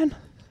Shadow Man?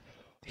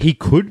 He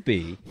could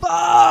be.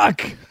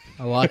 Fuck!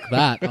 I like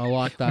that. A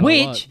lot.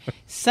 Which,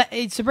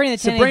 Sabrina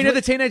Sabrina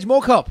the Teenage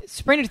Mall Cop.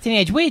 Sabrina the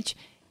Teenage Witch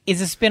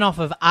is a spin-off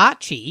of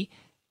Archie.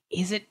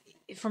 Is it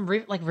from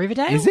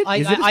Riverdale? Is it?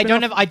 Is it a I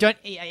don't spin-off? know. I don't.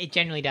 It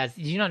genuinely does.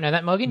 Did you not know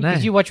that, Morgan? No.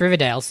 Did you watch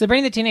Riverdale?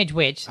 Sabrina the Teenage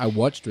Witch I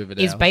watched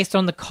Riverdale. is based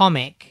on the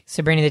comic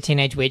Sabrina the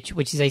Teenage Witch,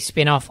 which is a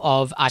spin-off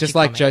of Archie just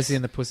like comics. Josie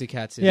and the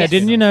Pussycats. Yeah,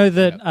 didn't you know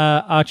that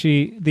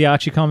the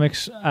Archie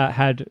comics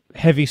had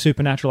heavy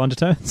supernatural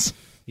undertones?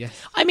 Yes.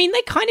 I mean,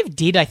 they kind of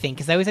did, I think,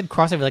 because they always had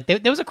crossover. Like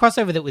there was a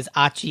crossover that was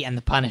Archie and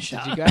the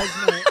Punisher. You guys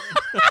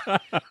know.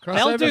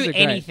 They'll do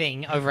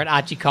anything over at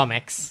Archie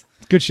Comics.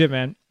 Good shit,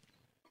 man.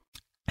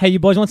 Hey, you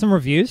boys want some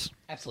reviews?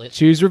 Absolutely.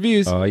 Choose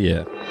reviews. Oh,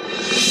 yeah.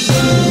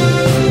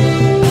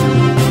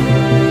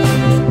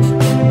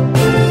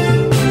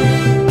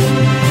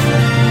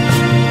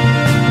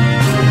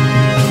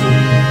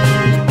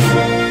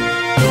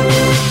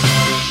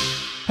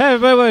 Hey,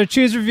 everybody,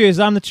 choose reviews.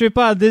 I'm the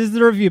trooper. This is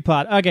the review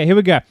part. Okay, here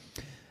we go.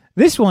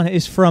 This one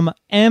is from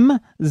M.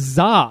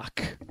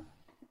 Zark,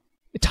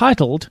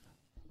 titled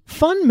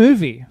Fun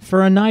Movie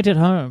for a Night at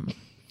Home.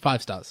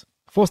 5 stars.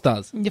 4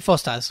 stars. 4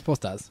 stars. 4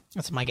 stars.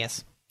 That's my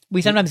guess.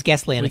 We sometimes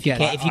guess, Leon, if you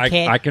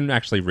care. I can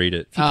actually read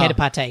it. If you care to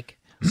partake.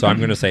 So I'm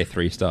going to say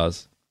 3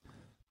 stars.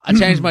 I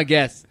changed my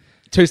guess.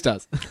 2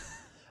 stars.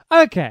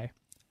 Okay.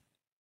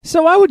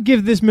 So I would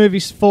give this movie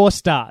 4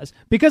 stars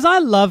because I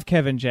love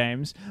Kevin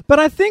James, but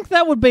I think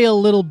that would be a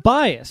little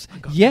bias.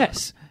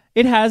 Yes,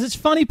 it has its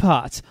funny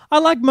parts. I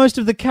like most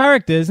of the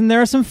characters, and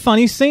there are some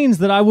funny scenes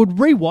that I would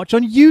rewatch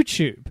on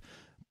YouTube.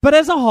 But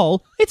as a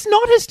whole, it's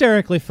not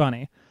hysterically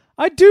funny.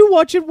 I do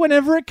watch it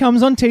whenever it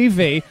comes on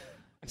TV,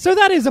 so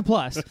that is a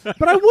plus.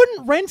 But I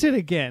wouldn't rent it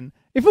again.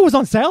 If it was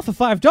on sale for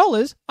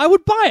 $5, I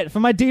would buy it for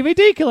my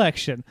DVD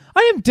collection.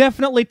 I am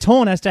definitely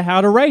torn as to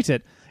how to rate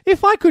it.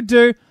 If I could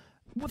do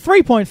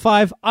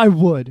 3.5, I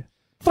would.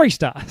 3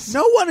 stars.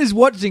 No one is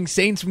watching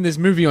scenes from this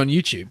movie on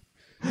YouTube.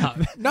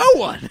 No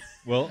one.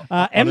 Well,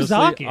 M.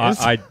 Zark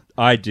is.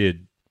 I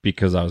did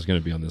because I was going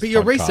to be on this But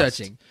you're podcast.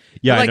 researching.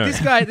 Yeah, like I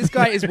know. this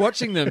guy is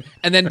watching them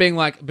and then being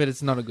like, but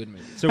it's not a good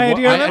movie. So Hey, what-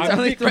 do you remember- It's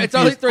only 3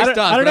 stars. I don't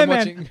but know, I'm man.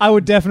 watching. I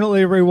would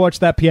definitely rewatch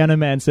that Piano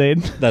Man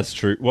scene. That's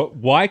true.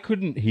 Why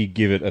couldn't he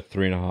give it a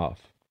 3.5?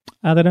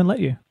 They don't let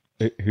you.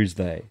 Who's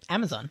they?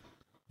 Amazon.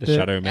 The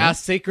Shadow Man. Our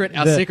secret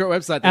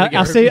website. That we get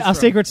our reviews from.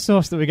 secret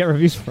source that we get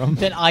reviews from.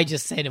 That I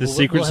just said. The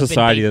secret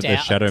society that the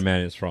Shadow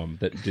Man is from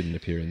that didn't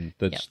appear in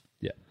the... Yep.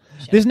 Yeah.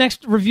 This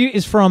next review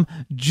is from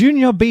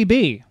Junior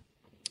BB,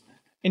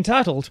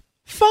 entitled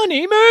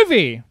 "Funny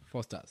Movie."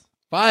 4 stars.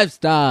 5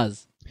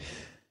 stars.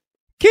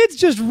 Kids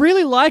just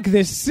really like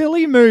this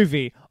silly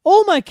movie.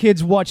 All my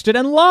kids watched it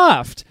and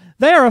laughed.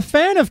 They are a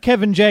fan of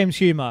Kevin James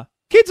humor.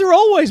 Kids are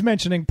always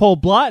mentioning Paul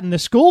Blart in the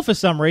school for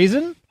some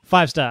reason.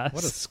 5 stars.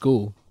 What a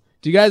school.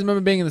 Do you guys remember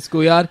being in the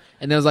schoolyard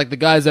and there was like the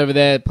guys over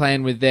there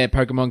playing with their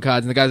Pokemon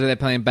cards and the guys over there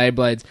playing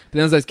Beyblades, but then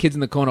there's those kids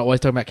in the corner always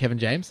talking about Kevin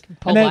James?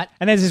 Paul Blart.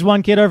 And there's this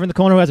one kid over in the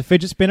corner who has a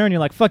fidget spinner, and you're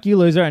like, "Fuck you,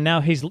 loser!" And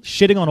now he's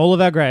shitting on all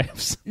of our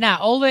graves. Nah,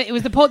 there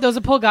was a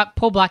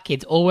Paul Black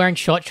kids all wearing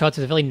short shorts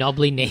with really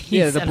knobbly knees.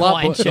 Yeah, the and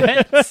Blart Hawaiian boys.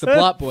 shirts, The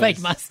Blart boys. fake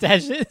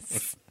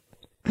mustaches.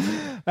 All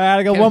right,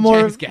 I got Kevin one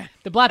more. James gang.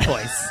 The Black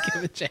Boys.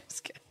 Kevin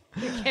James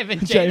gang. Kevin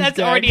James. James That's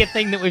gang. already a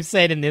thing that we've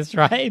said in this,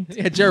 right?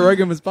 Yeah, Joe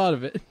Rogan was part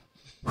of it.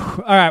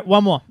 All right,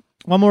 one more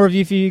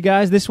review for you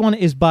guys. This one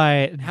is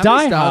by How Die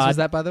many stars Hard. was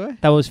that, by the way?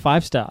 That was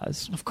 5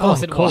 stars. Of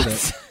course Oh, it called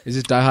was. Is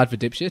this Die Hard for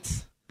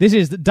dipshits? This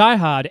is the Die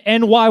Hard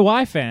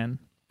NYY fan.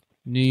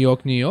 New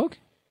York, New York?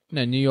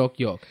 No, New York,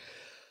 York.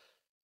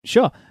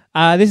 Sure.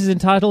 This is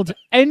entitled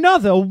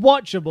 "Another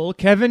Watchable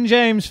Kevin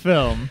James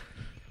Film."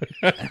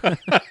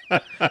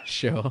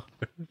 Sure.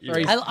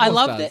 I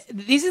love that.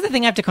 This is the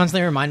thing I have to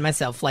constantly remind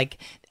myself. Like,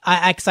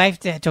 I have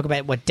to talk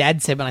about what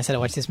Dad said when I said I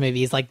watched this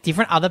movie. Is like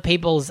different other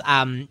people's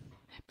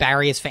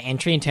barriers for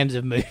entry in terms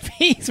of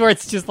movies, where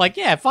it's just like,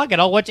 yeah, fuck it,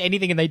 I'll watch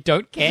anything and they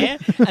don't care,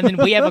 and then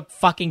we have a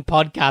fucking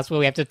podcast where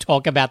we have to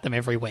talk about them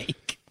every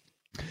week.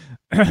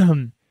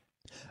 I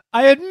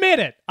admit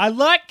it. I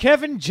like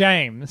Kevin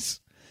James.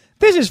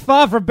 This is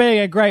far from being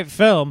a great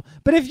film,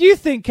 but if you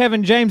think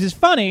Kevin James is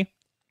funny,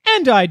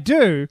 and I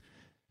do,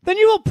 then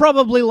you will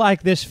probably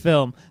like this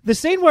film. The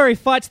scene where he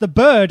fights the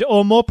bird,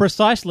 or more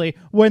precisely,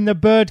 when the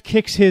bird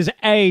kicks his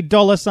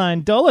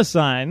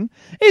 $,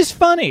 is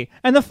funny,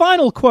 and the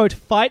final, quote,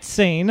 fight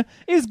scene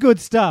is good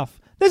stuff.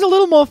 There's a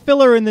little more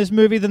filler in this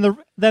movie than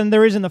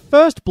there is in the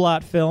first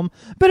Blart film,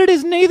 but it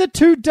is neither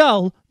too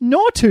dull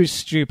nor too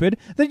stupid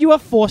that you are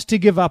forced to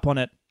give up on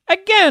it.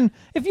 Again,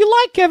 if you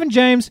like Kevin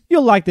James,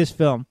 you'll like this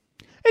film.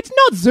 It's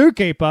not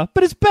Zookeeper,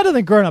 but it's better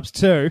than Grown Ups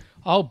 2.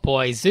 Oh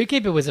boy,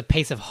 Zookeeper was a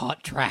piece of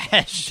hot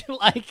trash.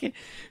 Like,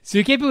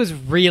 Zookeeper was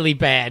really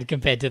bad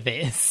compared to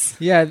this.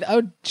 Yeah, I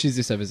would choose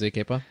this over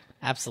Zookeeper.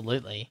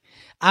 Absolutely.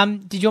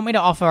 Did you want me to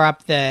offer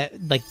up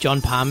the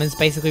John Palmer's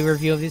basically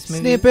review of this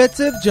movie? Snippets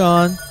of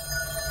John.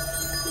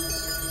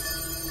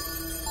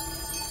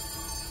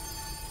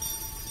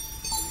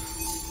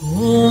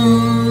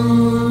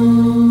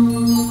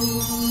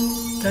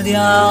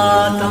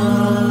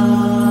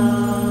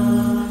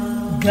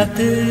 Gate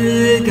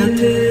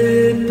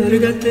gate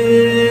purgate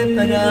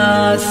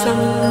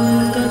parasangate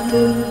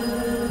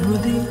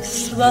buddhi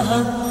swaha.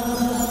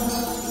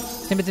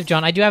 Snippets of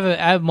John. I do have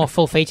a more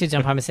full-featured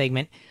John Palmer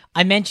segment.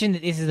 I mentioned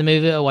that this is the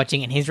movie we're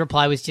watching, and his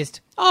reply was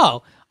just,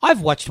 "Oh, I've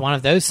watched one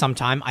of those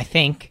sometime, I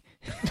think."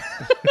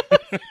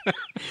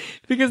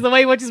 Because the way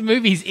he watches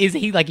movies is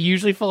he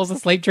usually falls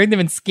asleep during them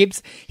and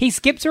skips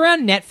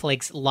around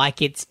Netflix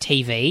like it's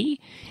TV,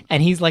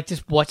 and he's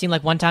just watching.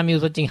 One time he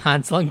was watching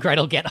Hansel and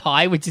Gretel Get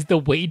High, which is the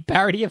weed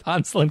parody of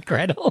Hansel and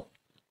Gretel.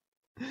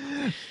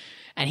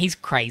 And he's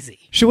crazy.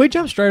 Should we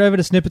jump straight over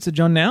to Snippets of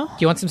John now? Do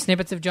you want some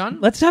snippets of John?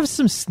 Let's have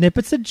some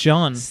Snippets of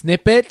John.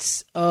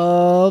 Snippets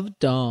of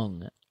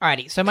Dong.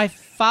 Alrighty, so my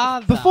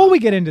father... Before we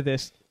get into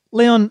this,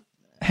 Leon,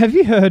 have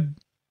you heard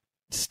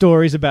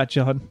stories about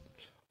John?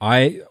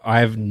 I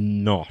have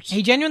not.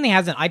 He genuinely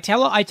hasn't. I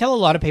tell a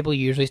lot of people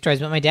usually stories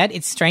about my dad.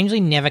 It's strangely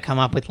never come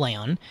up with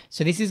Leon.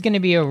 So this is going to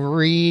be a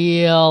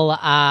real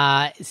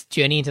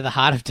journey into the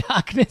heart of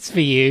darkness for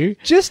you.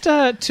 Just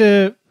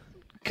to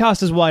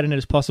cast as wide in it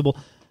as possible,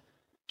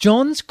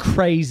 John's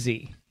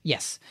crazy.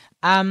 Yes.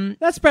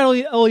 That's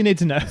about all you need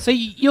to know. So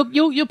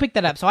you'll pick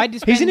that up. So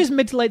He's in his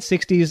mid to late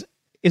 60s,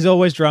 is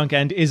always drunk,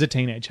 and is a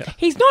teenager.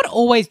 He's not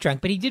always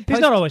drunk, but he did post...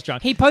 He's not always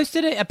drunk. He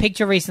posted a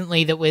picture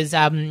recently that was...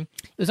 it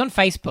was on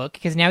Facebook,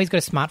 because now he's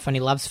got a smartphone.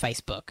 He loves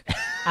Facebook.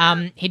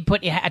 He'd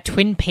put a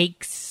Twin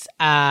Peaks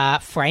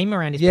frame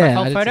around his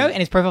profile photo, and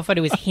his profile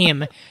photo was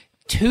him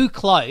too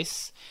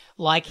close,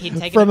 like he'd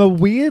taken... From a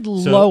weird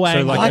low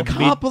angle. I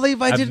can't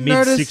believe I didn't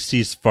notice...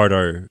 mid-60s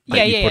photo.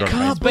 Yeah. Put on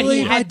Can't Facebook. But he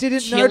believe I had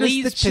didn't notice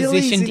chilies the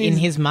chilies positioned in in-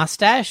 his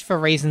mustache for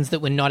reasons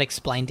that were not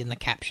explained in the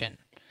caption.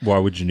 Why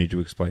would you need to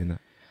explain that?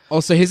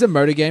 Also, his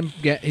emoji game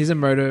is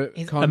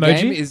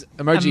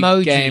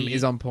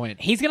on point.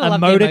 He's going to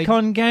love the emoji.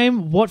 Emoticon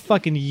game? What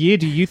fucking year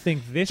do you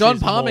think this John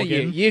is, Palmer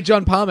Morgan? year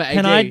John Palmer.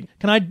 Can AD.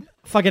 I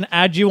fucking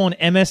add you on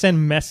MSN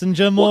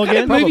Messenger, What Morgan?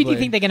 kind of movie do Probably. you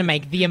think they're going to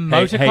make? The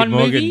emoticon Hey, Morgan,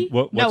 movie?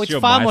 No, what's it's your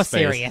far more MySpace?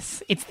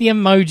 serious. It's the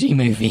emoji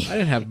movie. I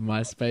didn't have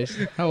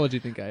MySpace. How old do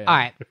you think I am? All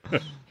right.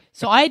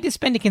 So I had to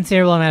spend a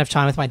considerable amount of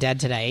time with my dad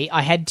today.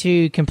 I had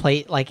to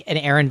complete an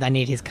errand I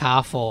needed his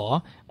car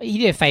for. He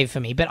did a favor for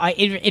me, but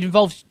it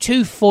involved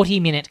two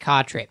 40-minute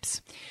car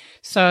trips.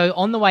 So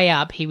on the way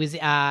up, he was.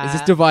 Is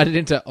this divided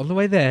into on the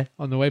way there,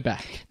 on the way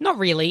back? Not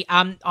really.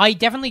 I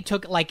definitely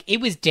took, like, it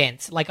was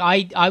dense. Like,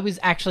 I was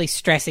actually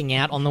stressing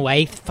out on the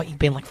way,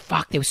 being like,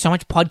 fuck, there was so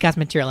much podcast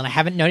material and I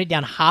haven't noted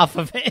down half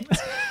of it.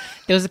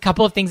 There was a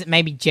couple of things that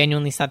made me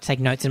genuinely start to take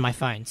notes in my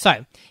phone.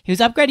 So, he was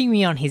upgrading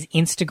me on his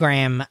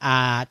Instagram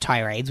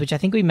tirades, which I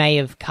think we may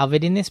have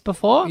covered in this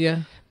before.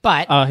 Yeah.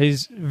 But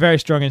he's very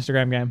strong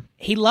Instagram game.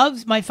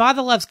 my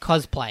father loves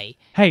cosplay.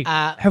 Hey,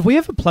 have we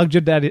ever plugged your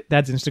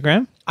dad's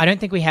Instagram? I don't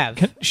think we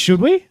have. Should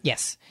we?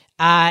 Yes.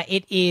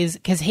 It is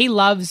because he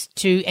loves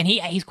to, and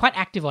he's quite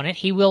active on it.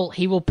 He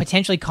will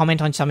potentially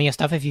comment on some of your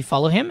stuff if you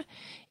follow him.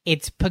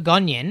 It's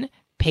Pogonion,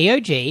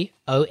 Pogonion.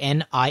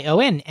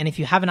 And if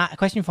you have a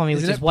question for me,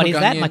 which is what is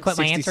that? My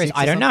answer is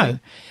I don't know.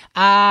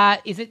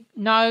 Is it?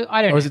 No,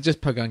 I don't know. Or is it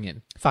just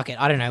Pogonion? Fuck it,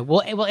 I don't know.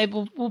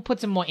 We'll put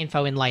some more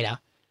info in later.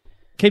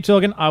 Keep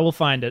talking. I will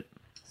find it.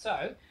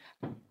 So,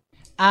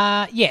 so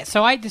I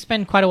had to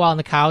spend quite a while in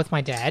the car with my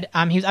dad.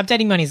 He was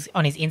updating me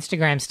on his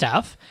Instagram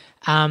stuff.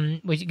 We're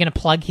going to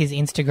plug his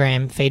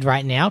Instagram feed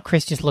right now.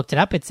 Chris just looked it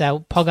up. It's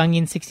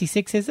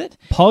PogOnion66, is it?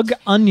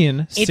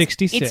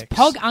 PogOnion66. It's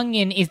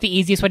PogOnion is the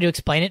easiest way to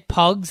explain it.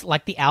 Pogs,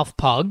 like the Alf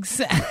Pogs,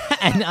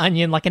 and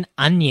onion, like an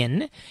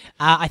onion.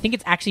 I think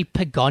it's actually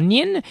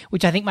Pogonion,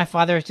 which I think my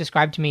father has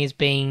described to me as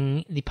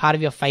being the part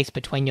of your face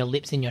between your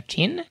lips and your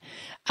chin.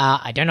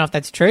 I don't know if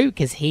that's true,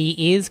 because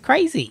he is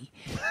crazy.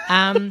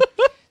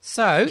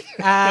 So,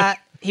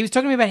 he was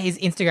talking to me about his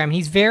Instagram.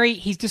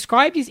 He's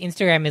described his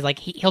Instagram as, like,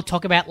 he'll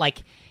talk about,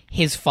 like,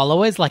 his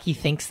followers. Like, he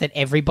thinks that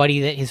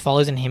everybody that his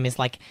followers and him is,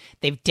 like,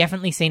 they've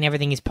definitely seen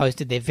everything he's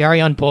posted. They're very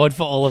on board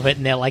for all of it,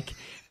 and they're, like,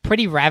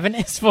 pretty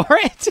ravenous for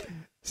it.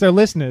 So,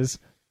 listeners,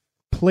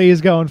 please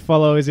go and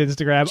follow his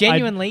Instagram.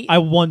 Genuinely. I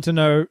want to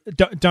know.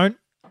 Don't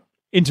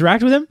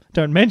interact with him.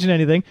 Don't mention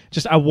anything.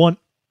 Just, I want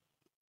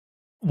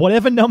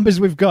whatever numbers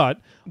we've got,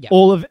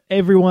 all of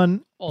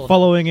everyone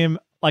following him,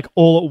 like,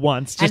 all at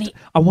once. Just,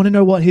 I want to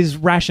know what his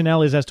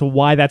rationale is as to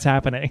why that's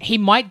happening. He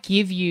might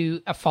give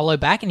you a follow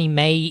back, and he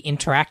may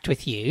interact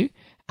with you.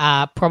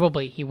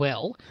 Probably he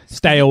will.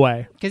 Stay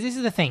away. Because this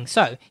is the thing.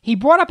 So, he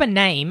brought up a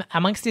name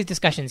amongst his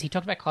discussions. He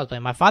talked about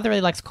cosplay. My father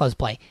really likes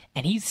cosplay.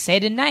 And he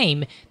said a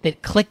name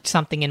that clicked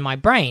something in my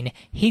brain.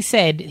 He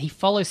said he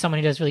follows someone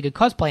who does really good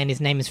cosplay, and his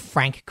name is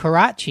Frank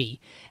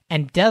Karachi.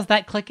 And does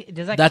that click?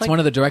 That's one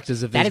of the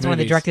directors of these movies. That is one of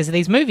the directors of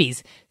these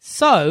movies.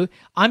 So,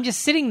 I'm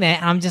just sitting there,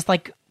 and I'm just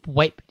like,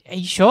 wait, are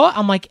you sure?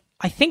 I'm like,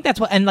 I think that's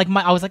what, and like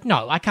I was like,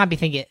 no, I can't be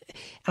thinking it.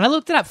 And I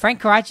looked it up. Frank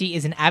Karachi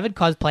is an avid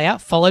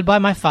cosplayer, followed by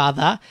my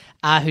father,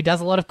 who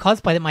does a lot of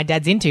cosplay that my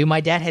dad's into.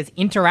 My dad has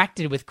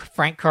interacted with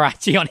Frank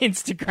Karachi on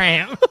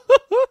Instagram.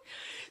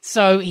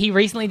 So he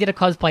recently did a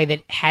cosplay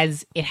that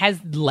has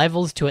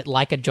levels to it,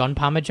 like a John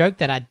Palmer joke,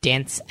 that are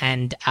dense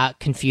and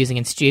confusing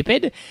and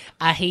stupid.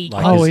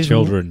 His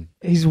children.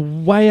 He's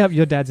way up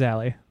your dad's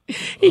alley.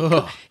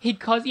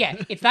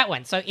 It's that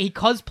one. So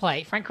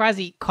Frank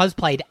Karachi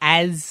cosplayed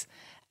as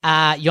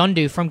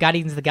Yondu from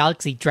Guardians of the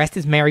Galaxy, dressed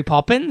as Mary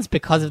Poppins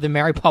because of the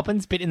Mary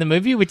Poppins bit in the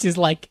movie, which is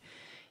like,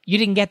 you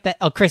didn't get that.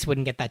 Oh, Chris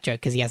wouldn't get that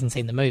joke because he hasn't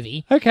seen the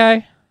movie.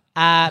 Okay.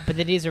 But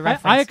it is a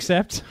reference. I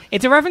accept.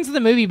 It's a reference to the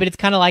movie, but it's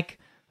kind of like,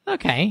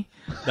 okay.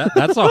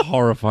 That's a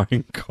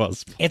horrifying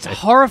cosplay. It's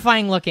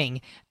horrifying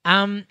looking.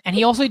 And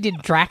he also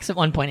did Drax at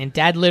one point, and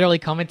Dad literally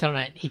commented on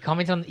it. He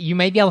commented on, you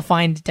may be able to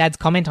find Dad's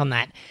comment on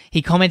that.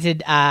 He commented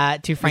to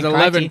Frank There's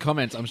 11 Karachi.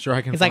 comments. I'm sure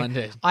I can He's find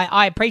like, it.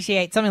 I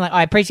appreciate something like,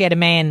 I appreciate a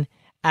man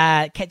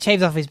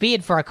shaves off his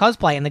beard for a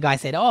cosplay, and the guy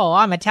said, oh,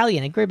 I'm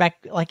Italian. It grew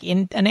back like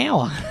in an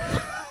hour.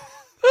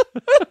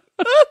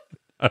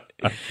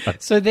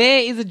 So there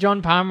is a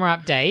John Palmer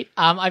update.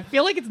 I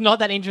feel like it's not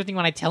that interesting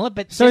when I tell it,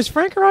 but so is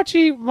Frank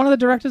Karachi one of the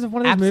directors of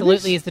one of these movies?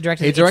 Absolutely is the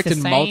director. He directed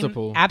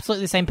multiple.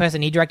 Absolutely the same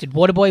person. He directed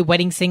Waterboy,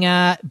 Wedding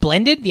Singer,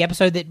 Blended, the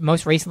episode that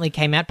most recently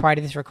came out prior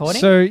to this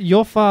recording. So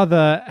your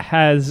father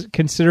has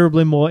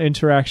considerably more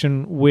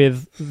interaction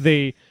with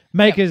the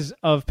makers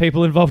of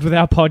people involved with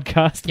our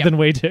podcast than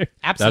we do.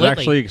 Absolutely. That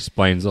actually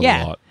explains a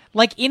lot.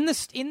 Like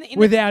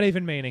without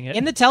even meaning it.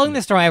 In the telling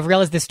the story, I've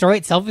realized the story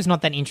itself is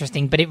not that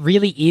interesting, but it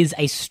really is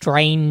a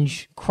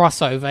strange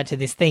crossover to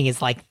this thing.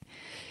 It's like,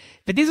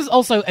 but this is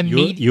also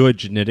you are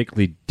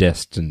genetically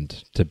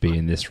destined to be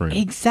in this room.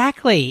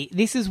 Exactly.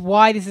 This is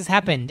why this has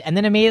happened. And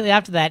then immediately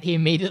after that, he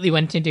immediately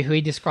went into who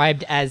he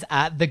described as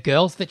the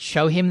girls that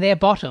show him their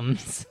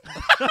bottoms.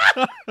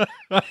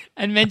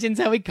 And mentions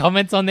how he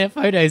comments on their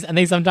photos and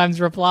they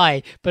sometimes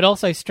reply, but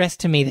also stressed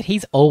to me that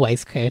he's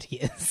always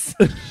courteous.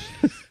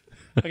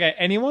 Okay,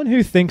 anyone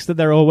who thinks that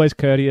they're always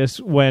courteous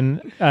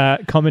when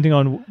commenting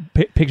on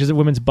pictures of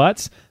women's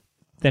butts,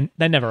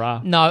 They never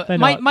are. No, They're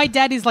my, not. my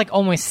dad is like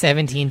almost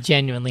 70 and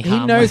genuinely He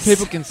harmless. knows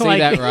people can see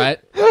that, right?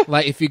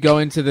 Like, if you go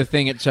into the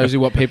thing, it shows you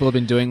what people have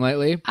been doing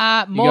lately. You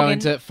go Morgan,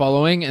 into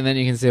following, and then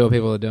you can see what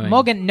people are doing.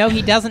 Morgan, no,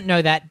 he doesn't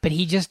know that, but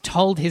he just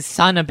told his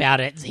son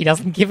about it. So he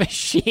doesn't give a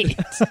shit.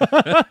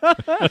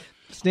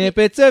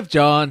 Snippets of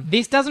John.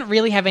 This doesn't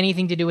really have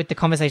anything to do with the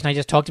conversation I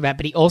just talked about,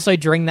 but he also,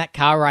 during that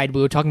car ride,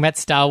 we were talking about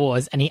Star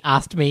Wars, and he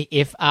asked me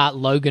if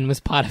Logan was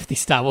part of the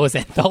Star Wars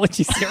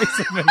anthology series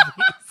of movies.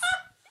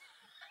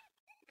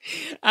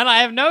 And I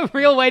have no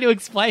real way to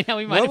explain how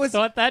we might have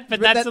thought that,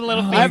 but that's a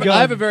little bit. I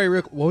have a very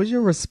real... What was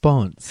your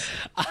response?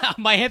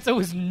 My answer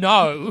was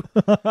no.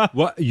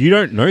 What? You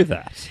don't know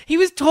that? He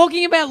was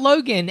talking about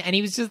Logan, and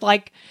he was just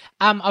like,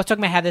 I was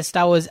talking about how the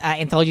Star Wars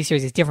anthology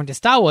series is different to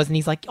Star Wars, and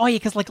he's like, oh yeah,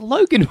 because like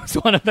Logan was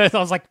one of those. I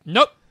was like,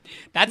 nope,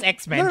 that's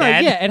X-Men,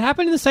 Dad. Yeah, it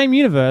happened in the same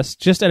universe,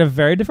 just at a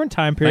very different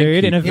time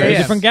period in a very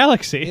different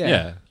galaxy.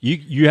 Yeah.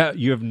 You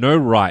have no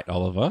right,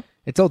 Oliver.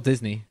 It's all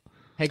Disney.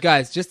 Hey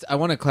guys, I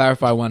want to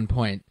clarify one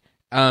point.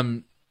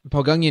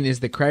 Polgungian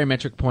is the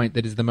crayometric point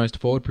that is the most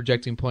forward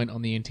projecting point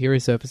on the interior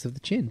surface of the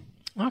chin.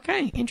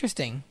 Okay,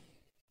 interesting.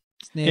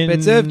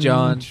 Snippets of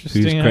John.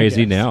 Who's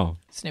crazy now?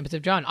 Snippets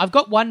of John. I've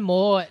got one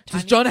more.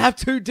 Does John have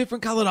two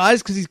different coloured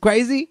eyes because he's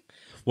crazy?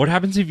 What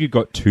happens if you've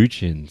got two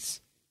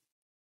chins?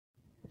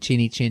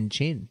 Chinny chin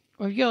chin.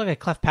 Well, you got like a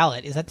cleft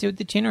palate. Is that to do with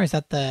the chin, or is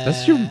that the?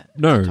 That's your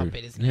no. top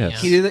bit, isn't it? Yes. Yeah.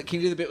 Can you do that? Can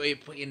you do the bit where you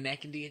put your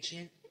neck into your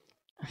chin?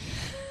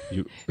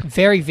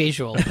 Very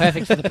visual,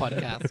 perfect for the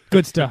podcast.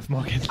 Good stuff,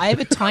 Morgan. I have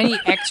a tiny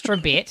extra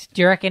bit.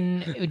 Do you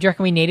reckon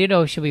we need it,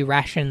 or should we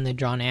ration the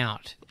John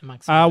out?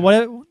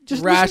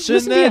 Just Ration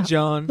listen there, to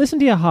John. Listen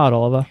to your heart,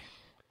 Oliver.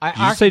 Did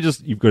you say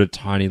just you've got a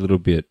tiny little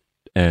bit,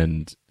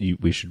 and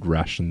we should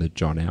ration the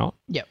John out?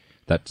 Yep.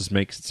 That just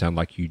makes it sound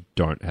like you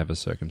don't have a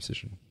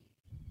circumcision.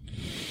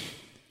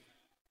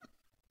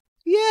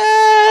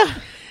 Yeah.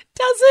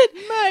 Does it?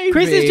 Maybe.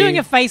 Chris is doing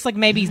a face like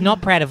maybe he's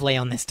not proud of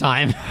Leon this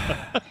time.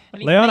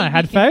 Leon, I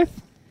had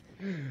faith.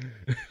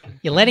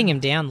 You're letting him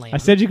down, Leon. I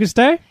said you could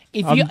stay.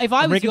 If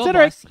I was your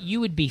reconsidering. boss, you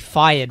would be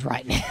fired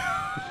right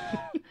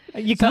now.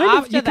 You So kind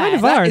after of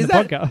that- are in Is the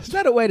that, podcast. is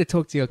that a way to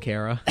talk to your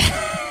carer?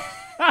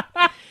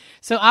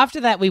 So after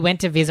that, we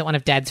went to visit one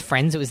of Dad's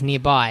friends that was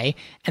nearby,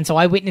 and so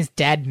I witnessed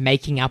Dad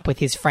making up with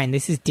his friend.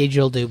 This is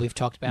Digital Dude we've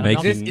talked about.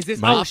 Making- Is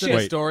this Mate, after the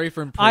wait. story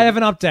from... I have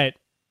an update.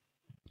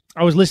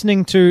 I was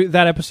listening to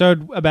that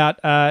episode about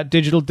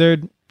Digital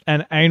Dude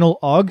and Anal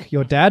Og,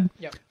 your dad.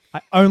 Yep.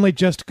 I only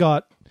just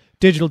got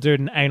Digital Dude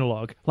and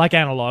Analog, like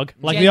analog,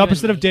 like the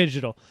opposite of Genuinely.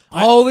 digital.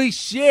 Holy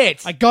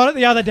shit! I got it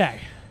the other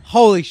day.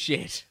 Holy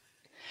shit.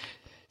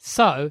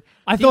 So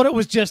I thought it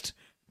was just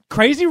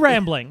crazy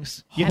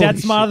ramblings. Your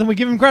dad's smarter than we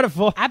give him credit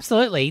for.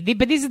 absolutely,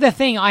 but this is the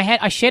thing.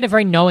 I shared a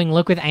very knowing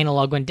look with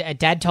Analog when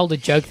Dad told a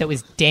joke that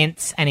was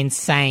dense and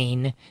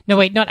insane. No,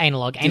 wait, not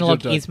Analog.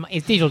 Analog is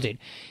Digital Dude.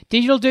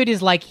 Digital Dude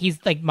is like he's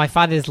like my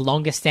father's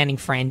longest standing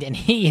friend, and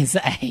he is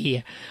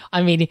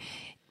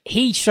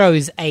he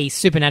shows a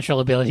supernatural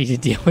ability to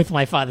deal with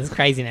my father's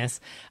craziness.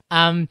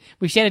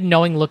 We shared a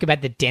knowing look about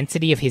the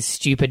density of his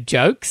stupid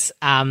jokes,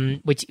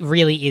 which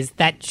really is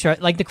that show.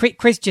 Like the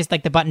Chris just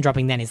like the button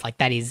dropping then is like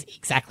that is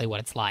exactly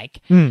what it's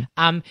like.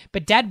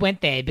 But Dad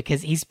went there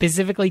because he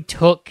specifically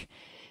took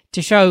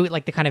to show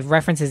like the kind of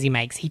references he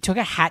makes. He took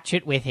a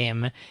hatchet with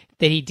him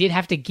that he did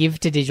have to give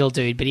to Digital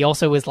Dude, but he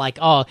also was like,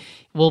 "Oh,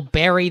 we'll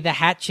bury the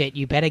hatchet.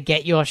 You better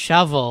get your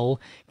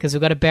shovel because we've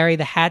got to bury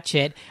the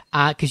hatchet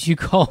because you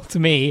called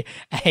me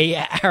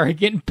a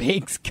arrogant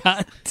pig's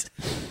cunt."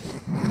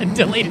 And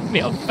deleted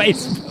me on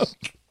Facebook.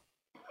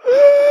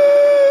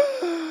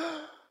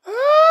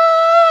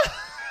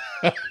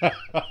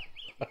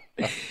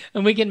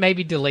 And we can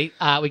maybe delete.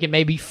 We can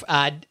maybe beep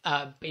out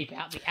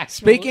the actual.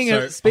 Speaking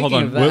Hold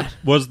on. of that...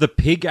 Was the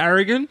pig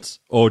arrogant,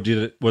 or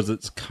was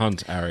its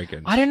cunt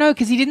arrogant? I don't know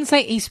because he didn't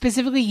say.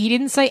 He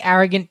didn't say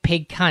arrogant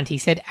pig cunt. He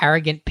said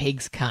arrogant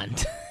pig's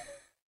cunt.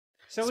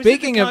 So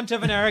Speaking is it of- the cunt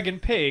of an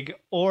arrogant pig,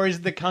 or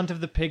is the cunt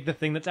of the pig the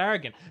thing that's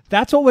arrogant?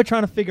 That's what we're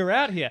trying to figure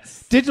out here.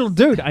 Digital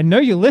Dude, I know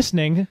you're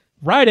listening.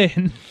 Right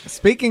in.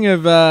 Speaking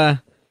of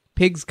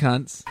pigs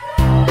cunts...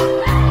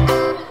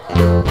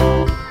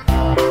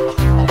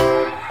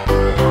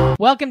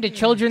 Welcome to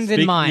Children's in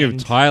Speaking Mind. of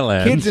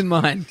Thailand, Kids in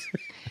mind.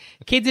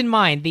 Kids in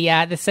Mind,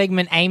 the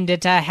segment aimed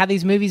at how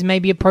these movies may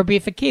be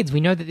appropriate for kids.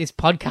 We know that this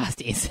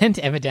podcast isn't,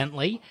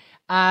 evidently.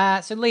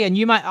 So, Leon,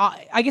 you might,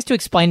 I guess to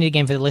explain it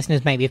again for the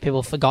listeners, maybe if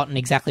people have forgotten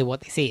exactly what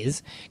this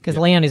is, because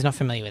Leon is not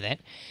familiar with it.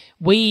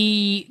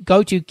 We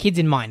go to Kids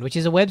in Mind, which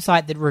is a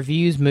website that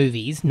reviews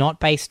movies, not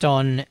based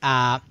on...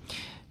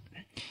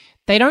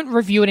 they don't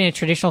review it in a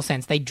traditional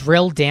sense. They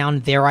drill down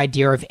their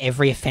idea of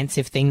every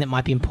offensive thing that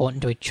might be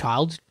important to a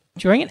child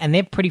during it, and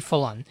they're pretty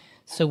full on.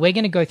 So we're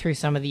going to go through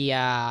some of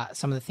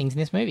the things in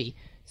this movie.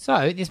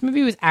 So this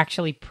movie was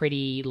actually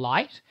pretty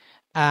light.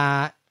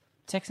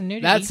 Sex and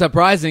nudity. That's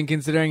surprising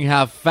considering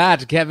how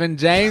fat Kevin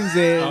James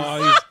is.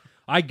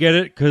 I get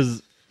it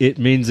because it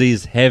means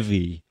he's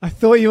heavy. I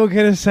thought you were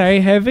going to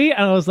say heavy,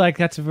 and I was like,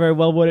 that's a very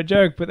well-worded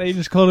joke, but then you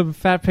just called him a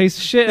fat piece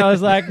of shit. I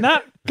was like, nah,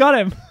 got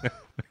him.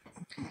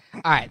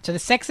 All right, so the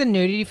sex and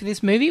nudity for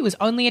this movie was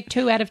only a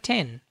 2 out of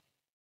 10.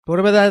 What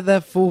about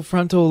that full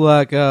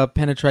frontal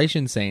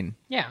penetration scene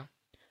Yeah.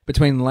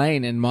 between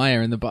Lane and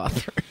Maya in the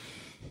bathroom?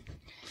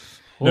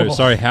 No,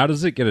 sorry. How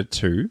does it get a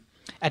 2?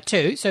 A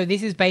 2. So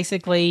this is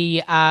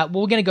basically, we're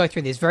going to go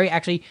through this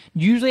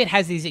usually it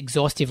has these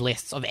exhaustive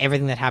lists of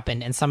everything that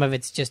happened, and some of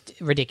it's just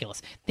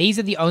ridiculous. These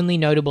are the only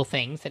notable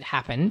things that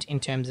happened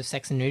in terms of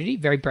sex and nudity.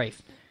 Very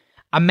brief.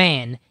 A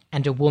man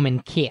and a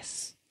woman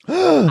kiss.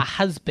 A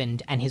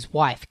husband and his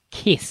wife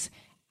kiss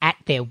at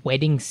their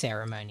wedding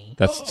ceremony.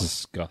 That's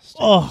disgusting.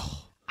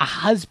 Oh, A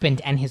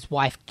husband and his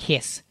wife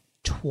kiss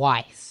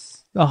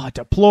twice.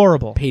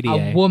 deplorable.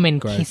 PDA. A woman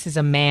Gross. kisses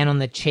a man on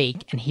the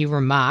cheek, and he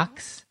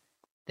remarks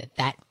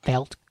that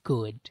felt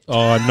good.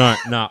 Oh,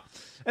 no.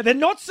 And they're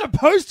not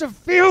supposed to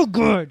feel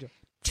good.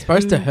 It's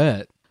supposed to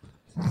hurt.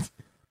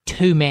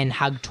 2 men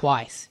hug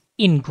twice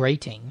in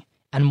greeting,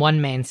 and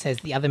one man says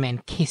the other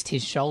man kissed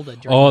his shoulder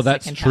during Oh, the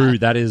that's second true. hug.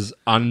 That is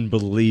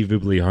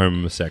unbelievably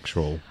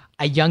homosexual.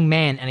 A young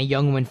man and a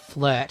young woman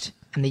flirt,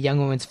 and the young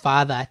woman's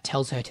father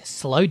tells her to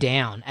slow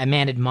down. A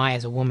man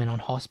admires a woman on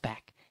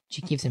horseback.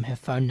 She gives him her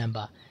phone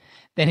number.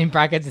 Then in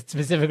brackets it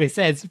specifically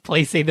says,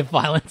 please see the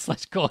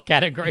violence/gore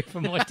category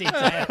for more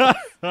details.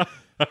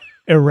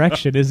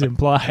 Erection is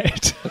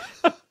implied.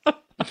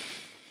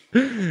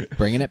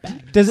 Bringing it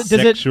back. Does it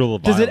Sexual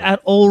at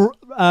all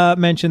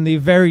mention the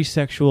very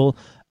sexual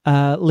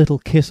little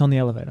kiss on the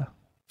elevator?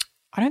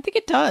 I don't think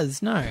it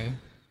does, no.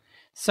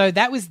 So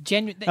that was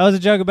genuine. That was a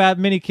joke about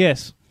Mini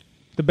Kiss,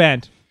 the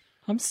band.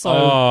 I'm so...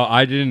 Oh,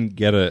 I didn't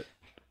get it,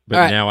 but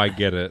All right. now I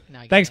get it. No,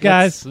 I get Thanks, it.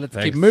 guys. Let's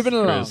Thanks, keep moving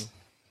along. Chris.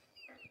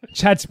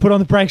 Chad's put on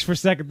the brakes for a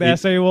second there,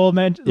 so you all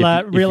if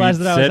realized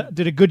you'd that I said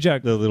did a good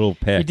joke. The little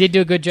peck. You did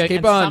do a good joke. Keep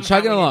and on somehow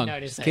chugging we didn't along.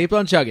 notice it. Keep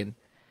on chugging.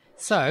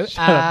 So,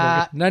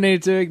 No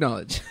need to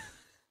acknowledge.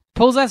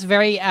 pulls us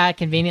very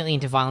conveniently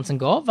into violence and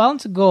gore.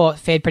 Violence and gore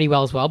fared pretty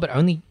well as well, but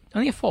only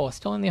a 4.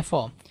 Still only a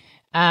 4.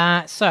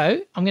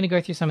 So, I'm going to go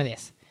through some of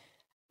this.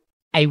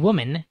 A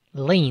woman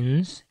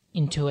leans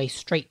into a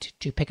street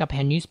to pick up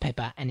her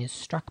newspaper and is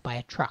struck by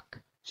a truck.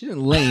 She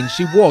didn't lean.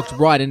 She walked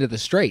right into the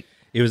street.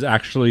 It was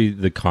actually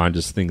the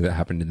kindest thing that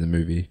happened in the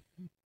movie.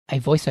 A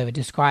voiceover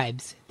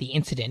describes the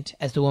incident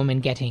as the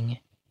woman getting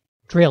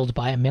drilled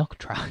by a milk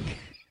truck.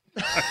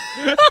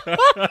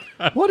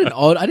 What an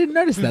odd... I didn't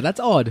notice that.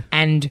 That's odd.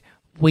 And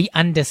we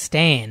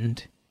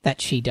understand that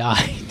she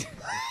died.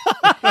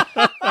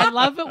 I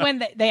love it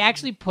when they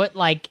actually put,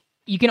 like,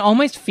 you can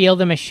almost feel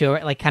them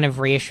kind of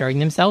reassuring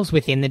themselves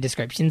within the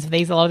descriptions of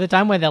these a lot of the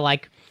time, where they're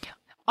like,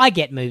 I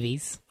get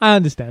movies. I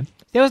understand.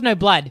 There was no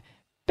blood,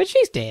 but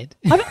she's dead.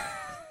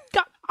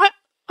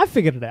 I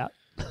figured it out.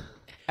 At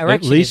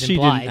Erection least is she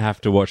implied. didn't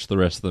have to watch the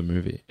rest of the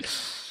movie.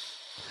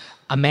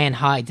 A man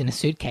hides in a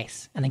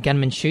suitcase, and a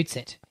gunman shoots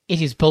it. It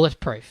is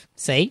bulletproof.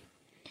 See?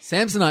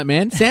 Samsonite,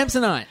 man.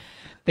 Samsonite.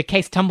 The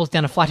case tumbles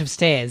down a flight of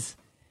stairs,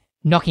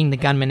 knocking the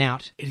gunman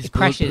out. It is It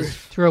crashes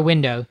bulletproof. through a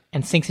window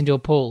and sinks into a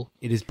pool.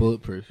 It is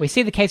bulletproof. We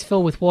see the case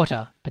fill with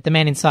water, but the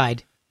man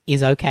inside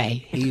is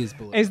okay. He is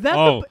bulletproof.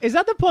 Is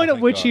that the point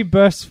at which God. he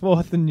bursts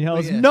forth and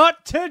yells, Yeah.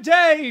 "Not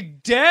today,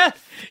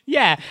 death!"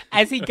 Yeah,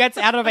 as he gets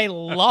out of a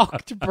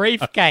locked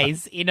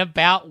briefcase in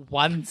about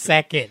 1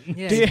 second.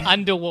 Yeah. Just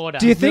underwater.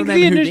 Do you think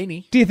Middle name the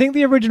Houdini. Do you think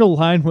the original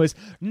line was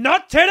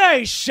 "Not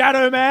today,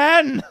 Shadow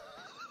Man"?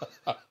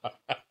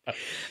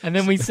 And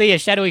then we see a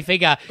shadowy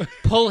figure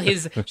pull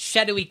his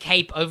shadowy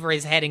cape over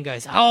his head and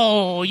goes,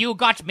 "Oh, you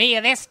got me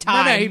this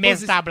time, he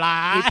pulls Mr. He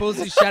Blart." pulls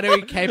his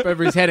shadowy cape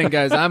over his head and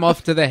goes, I'm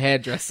off to the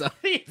hairdresser.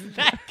 It's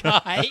that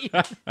guy.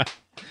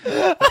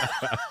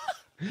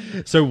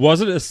 So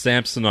was it a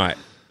Samsonite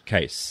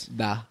case?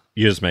 Nah.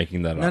 You're just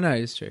making that up. No,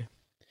 it's true.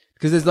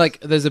 Because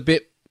there's a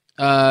bit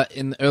early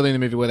in the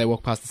movie where they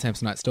walk past the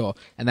Samsonite store,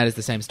 and that is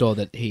the same store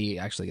that he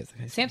actually gets the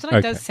case. Samsonite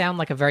Okay. does sound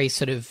like a very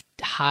sort of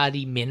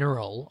hardy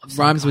mineral. Of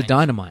some Rhymes with kind.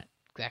 dynamite.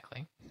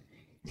 Exactly.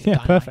 Yeah,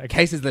 perfect.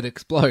 Cases that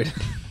explode.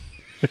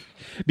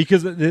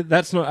 Because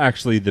that's not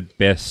actually the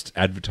best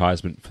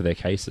advertisement for their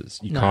cases.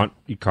 You No.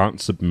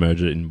 can't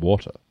submerge it in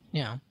water.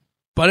 Yeah.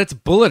 But it's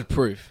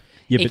bulletproof.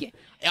 Yeah, It-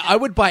 but I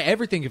would buy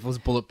everything if it was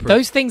bulletproof.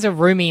 Those things are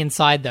roomy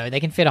inside, though. They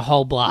can fit a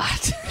whole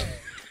Blart.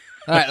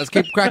 All right, let's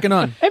keep cracking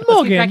on. Hey keep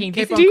Morgan, cracking.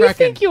 Keep do on you cracking.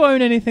 think you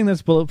own anything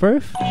that's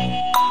bulletproof?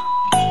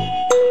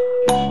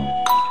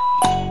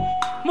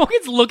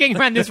 Morgan's looking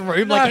around this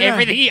room like No.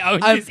 everything he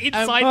owns I'm- is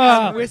inside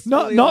I'm- this room.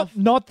 wistfully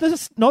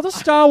Not the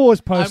Star Wars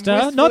poster,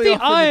 wistfully not the off in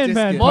the Iron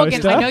Man distance. Morgan,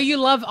 poster. I know you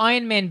love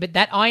Iron Man, but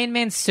that Iron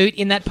Man suit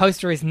in that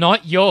poster is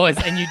not yours,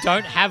 and you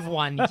don't have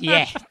one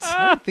yet.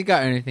 I don't think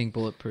I own anything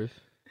bulletproof.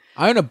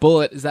 I own a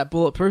bullet. Is that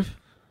bulletproof?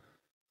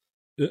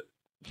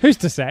 Who's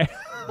to say?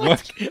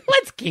 what?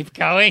 Let's keep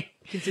going.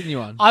 Continue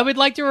on. I would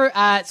like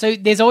to. So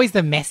there's always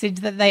the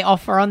message that they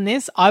offer on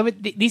this.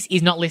 This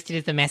is not listed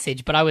as the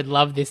message, but I would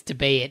love this to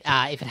be it.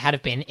 If it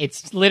had been,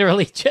 it's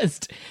literally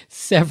just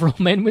several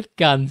men with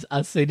guns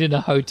are seated in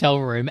a hotel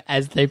room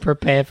as they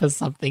prepare for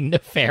something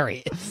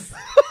nefarious.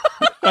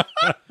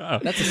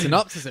 That's a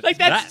synopsis. Of Like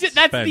that's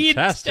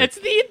fantastic. that's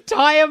the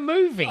entire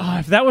movie. Oh,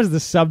 if that was the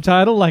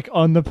subtitle, like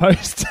on the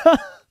poster.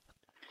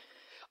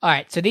 All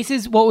right, so this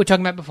is what we were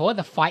talking about before,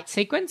 the fight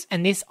sequence.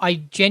 And this, I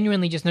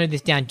genuinely just noted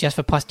this down just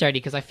for posterity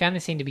because I found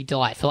this scene to be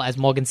delightful, as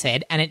Morgan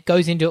said, and it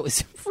goes into it with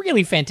some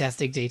really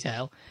fantastic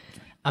detail.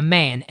 A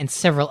man and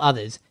several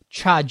others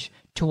charge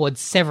towards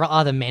several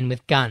other men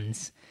with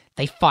guns.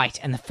 They fight,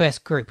 and the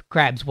first group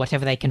grabs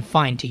whatever they can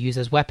find to use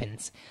as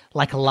weapons,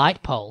 like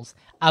light poles,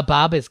 a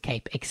barber's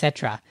cape,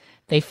 etc.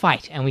 They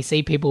fight, and we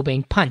see people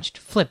being punched,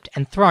 flipped,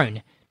 and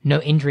thrown. No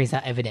injuries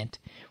are evident,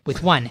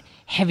 with one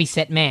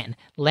heavy-set man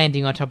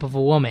landing on top of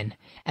a woman,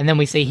 and then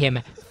we see him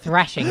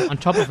thrashing on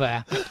top of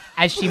her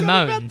as she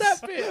moans.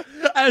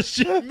 As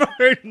she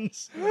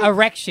moans.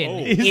 Erection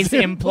is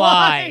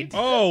implied.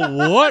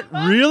 Oh, what?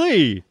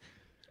 Really?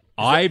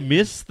 I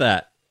missed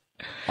that.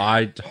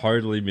 I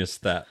totally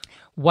missed that.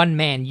 One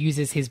man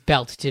uses his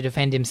belt to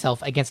defend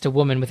himself against a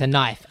woman with a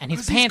knife, and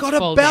his pants He's got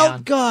fall a belt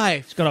down, guy.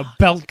 He's got a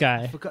belt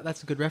guy. Forgot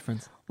that's a good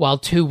reference. while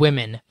two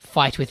women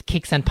fight with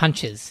kicks and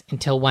punches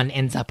until one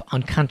ends up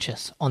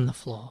unconscious on the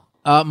floor.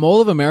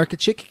 Mall of America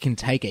chick can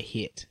take a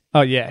hit.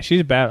 Oh, yeah,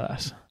 she's a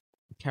badass.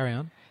 Carry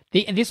on.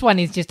 This one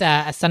is just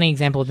a stunning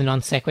example of the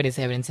non sequiturs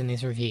evidence in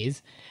these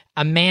reviews.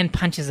 A man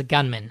punches a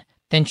gunman,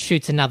 then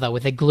shoots another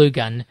with a glue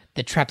gun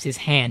that traps his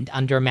hand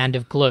under a mound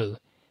of glue.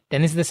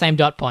 Then this is the same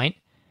dot point.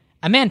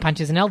 A man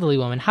punches an elderly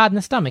woman hard in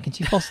the stomach and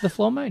she falls to the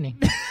floor moaning.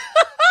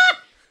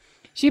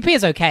 She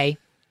appears okay,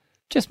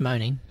 just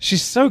moaning.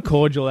 She's so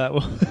cordial, that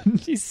woman.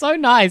 She's so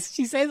nice.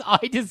 She says, I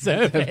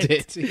deserve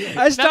it.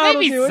 I That startled made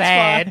me you, it's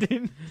sad.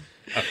 fine.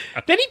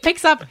 Then he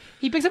picks up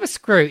a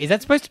screw. Is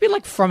that supposed to be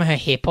like from her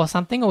hip or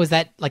something, or was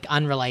that like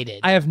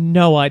unrelated? I have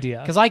no idea.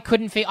 Because I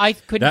couldn't figure.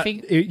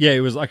 Yeah, it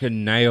was like a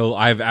nail.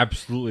 I have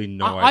absolutely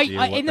no idea.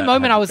 What in the that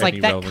moment, had I was like,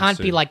 any that relevance can't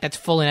to. be like that's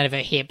fallen out of her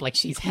hip. Like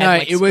she's had. No,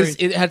 like, it was.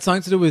 screws. It had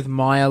something to do with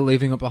Maya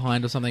leaving it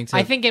behind or something.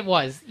 I think it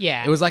was.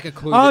 Yeah. it was like a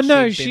clue. Oh that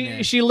no, she'd been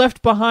there. she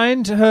left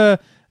behind her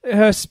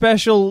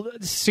special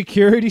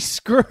security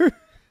screw.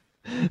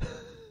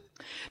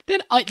 Then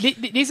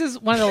this is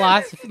one of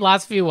the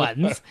last few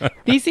ones.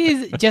 This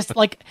is just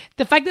like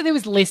the fact that it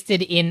was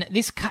listed in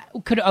this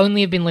could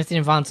only have been listed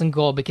in Violence and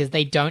Gore because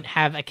they don't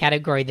have a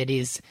category that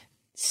is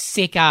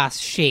sick ass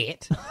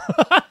shit.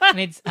 And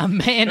it's a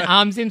man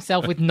arms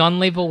himself with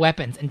non-lethal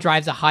weapons and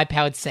drives a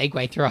high-powered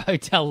Segway through a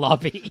hotel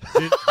lobby.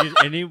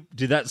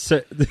 Did that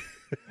say...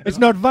 It's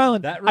not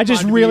violent. That I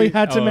just reminded really me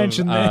had to of,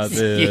 mention this.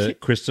 the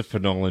Christopher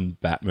Nolan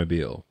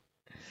Batmobile.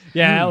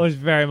 Yeah, it was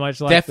very much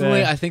like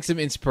Definitely, the- I think some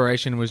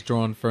inspiration was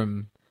drawn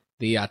from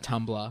the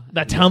Tumblr.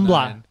 The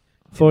Tumblr,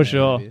 for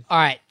sure. All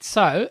right,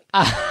 so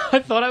I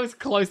thought I was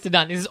close to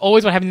done. This is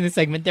always what happens in this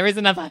segment. There is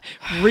another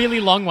really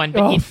long one,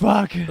 but Oh,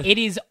 fuck. it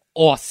is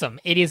awesome.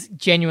 It is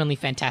genuinely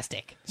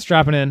fantastic.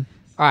 Strapping in.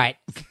 All right,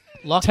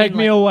 Take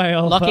me away,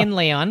 Oliver. Lock in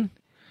Leon.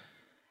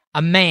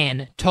 A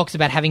man talks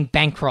about having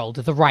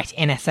bankrolled the right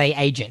NSA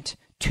agent.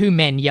 Two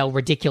men yell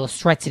ridiculous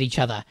threats at each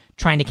other,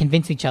 trying to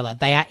convince each other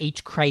they are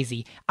each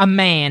crazy. A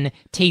man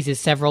teases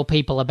several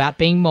people about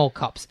being mall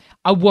cops.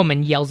 A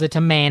woman yells at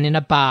a man in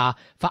a bar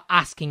for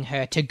asking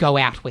her to go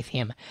out with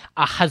him.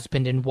 A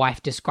husband and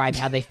wife describe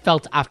how they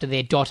felt after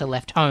their daughter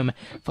left home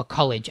for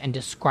college and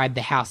describe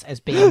the house as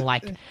being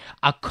like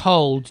a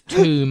cold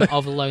tomb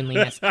of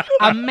loneliness.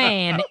 A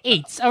man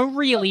eats a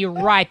really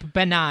ripe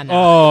banana.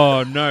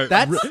 Oh no!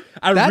 That's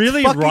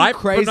really fucking ripe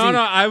crazy. banana.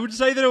 I would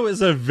say that it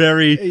was a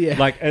very Yeah.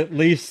 like at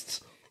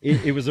least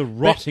it was a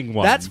rotting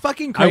one. that's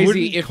fucking I crazy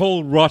wouldn't if-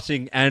 call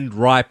rotting and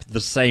ripe the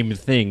same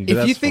thing. But If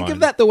you that's think fine. of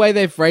that the way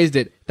they've phrased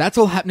it, that's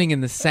all happening in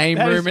the same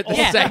That room is at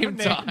the all same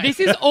time. This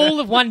is all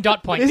of one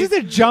dot point. This is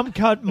a jump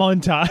cut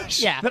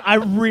montage Yeah. that I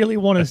really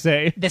want to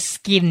see. The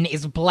skin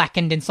is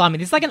blackened and slimy.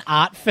 This is like an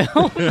art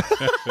film.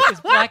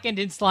 It's blackened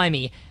and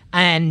slimy.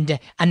 And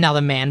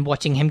another man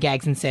watching him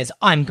gags and says,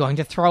 I'm going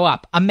to throw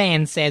up. A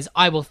man says,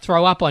 I will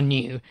throw up on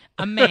you.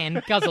 A man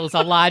guzzles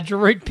a large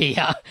root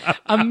beer.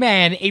 A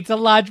man eats a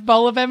large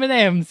bowl of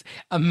M&Ms.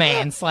 A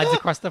man slides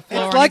across the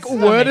floor. It's on like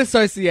his word stomach.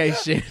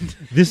 association.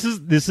 this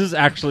is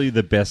actually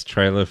the best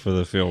trailer for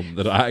the film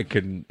that I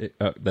can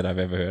that I've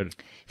ever heard.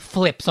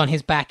 Flips on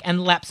his back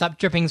and laps up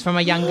drippings from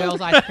a young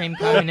girl's ice cream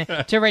cone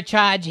to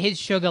recharge his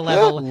sugar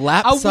level.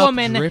 Laps a up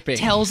woman drippings.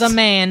 tells a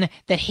man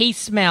that he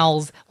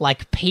smells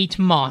like peat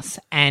moss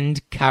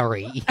and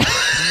curry.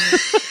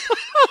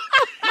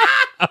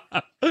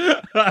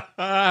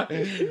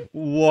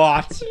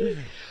 What?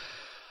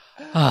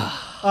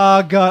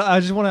 Oh, God, I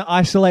just want to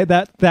isolate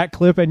that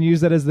clip and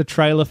use that as the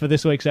trailer for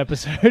this week's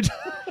episode.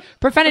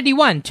 Profanity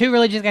 1, 2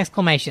 religious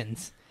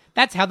exclamations.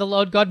 That's how the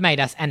Lord God made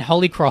us, and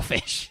holy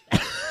crawfish.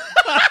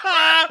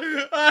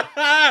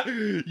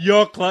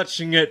 You're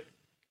clutching at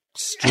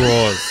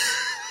straws.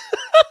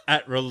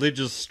 At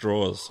religious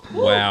straws.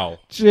 Wow.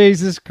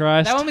 Jesus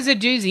Christ. That one was a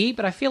doozy,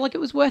 but I feel like it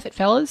was worth it,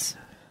 fellas.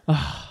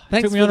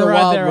 Thanks Took me for on the a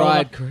ride wild there,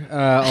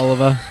 ride,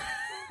 Oliver.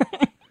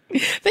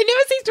 They never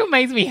seem to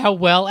amaze me how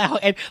well...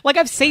 like,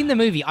 I've seen the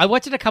movie. I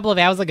watched it a couple of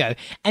hours ago,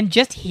 and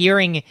just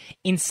hearing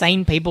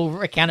insane people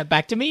recount it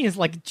back to me is,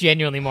 like,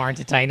 genuinely more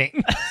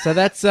entertaining. So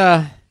that's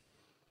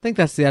think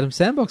that's the Adam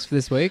Sandbox for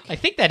this week. I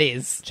think that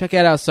is. Check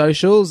out our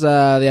socials, the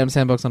Adam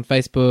Sandbox on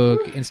Facebook,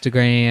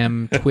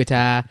 Instagram,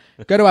 Twitter.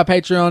 Go to our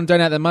Patreon,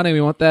 donate that money.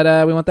 We want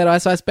that. We want that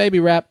Ice Ice Baby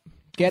wrap.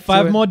 Get to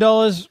 $5 it. more.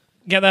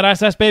 Get that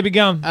Ice Ice Baby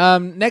gum.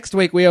 Next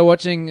week we are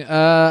watching.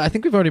 I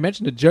think we've already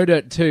mentioned it. Joe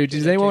Dirt 2.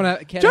 Does anyone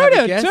want to? Joe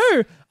Dirt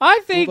 2. I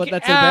think. What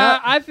that's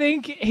about? I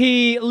think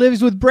he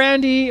lives with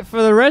Brandy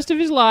for the rest of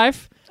his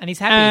life. And he's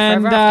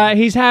happy forever after.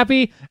 He's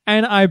happy,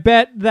 and I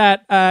bet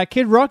that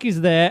Kid Rock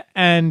is there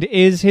and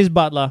is his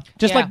butler,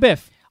 just like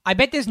Biff. I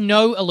bet there's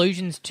no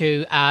allusions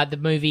to the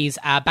movies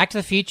Back to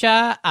the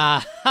Future,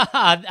 The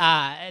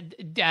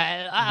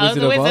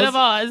Wizard of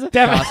Oz,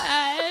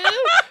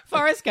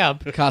 Forrest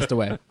Gump,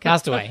 Castaway.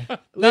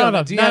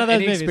 No, Do you none have of those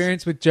any movies.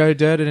 experience with Joe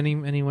Dirt in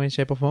any way,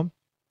 shape, or form?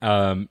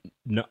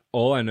 No,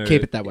 all I know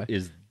Keep it that way.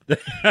 is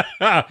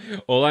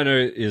all I know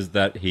is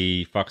that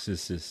he fucks his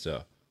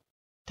sister.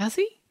 Does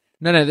he?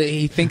 No,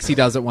 he thinks he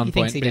does at one He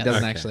point, thinks he but he does.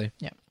 doesn't Okay. actually.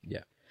 Yeah.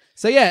 Yeah.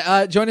 So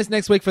yeah, join us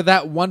next week for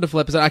that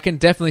wonderful episode. I can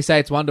definitely say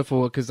it's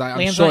wonderful because I'm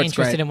Liam's sure not it's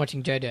interested great. in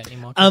watching Joe Dirt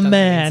anymore. 'cause it A doesn't have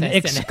man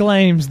incest in it.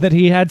 exclaims that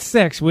he had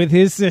sex with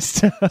his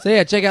sister. So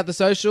yeah, check out the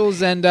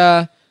socials,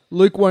 and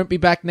Luke won't be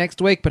back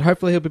next week, but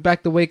hopefully he'll be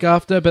back the week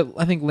after. But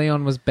I think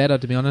Leon was better,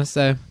 to be honest.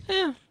 So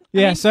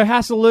Yeah, so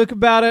hassle Luke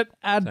about it.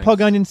 Add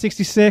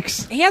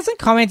Pogonion66. He hasn't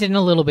commented in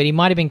a little bit. He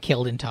might have been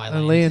killed in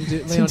Thailand. Leon, do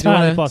you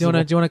entirely want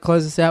to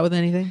close us out with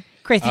anything?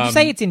 Chris, did you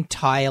say it's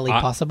entirely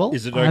possible?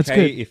 Is it that's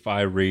okay good. if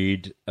I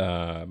read?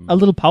 A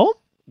little poem?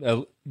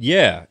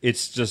 Yeah,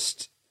 it's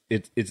just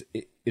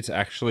it's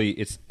actually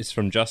it's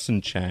from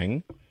Justin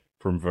Chang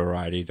from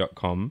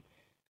Variety.com.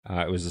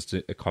 It was just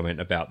a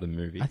comment about the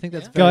movie. I think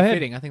that's Go very ahead.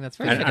 fitting. I think that's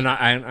very fitting. and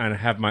I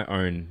have my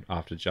own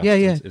after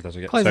Justin. Yeah. If that's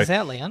okay. Close us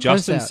out, Leon.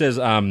 Justin Close us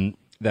says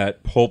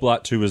that Paul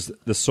Blart 2 was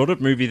the sort of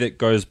movie that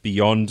goes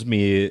beyond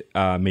mere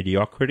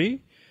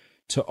mediocrity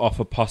to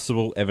offer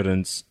possible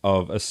evidence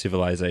of a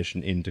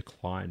civilization in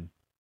decline.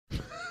 Wow.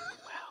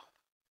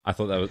 I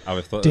thought that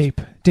was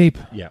Deep.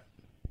 yeah.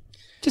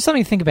 Just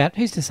something to think about.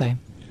 Who's to say?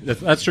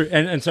 That's true.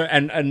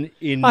 And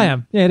in I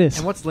am. Yeah, it is.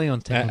 And what's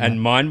Leon's take?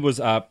 and mine was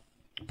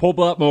Paul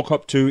Blart Mall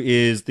Cop 2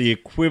 is the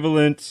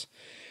equivalent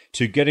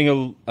to getting a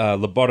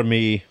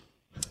lobotomy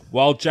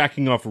while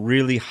jacking off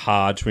really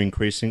hard to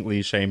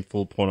increasingly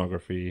shameful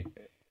pornography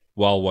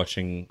while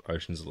watching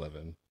Ocean's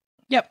 11.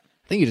 Yep.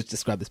 I think you just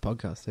described this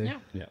podcast too. Yeah.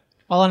 Yeah.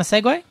 While on a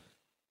Segway?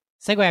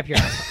 Segway up your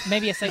ass.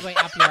 Maybe a Segway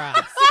up your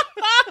ass.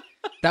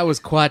 That was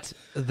quite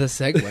the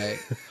segue.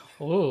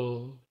 Ooh.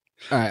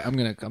 All right, I'm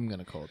gonna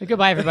call it.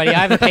 Goodbye, everybody.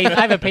 I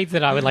have a pizza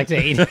that I would like to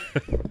eat.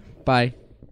 Bye.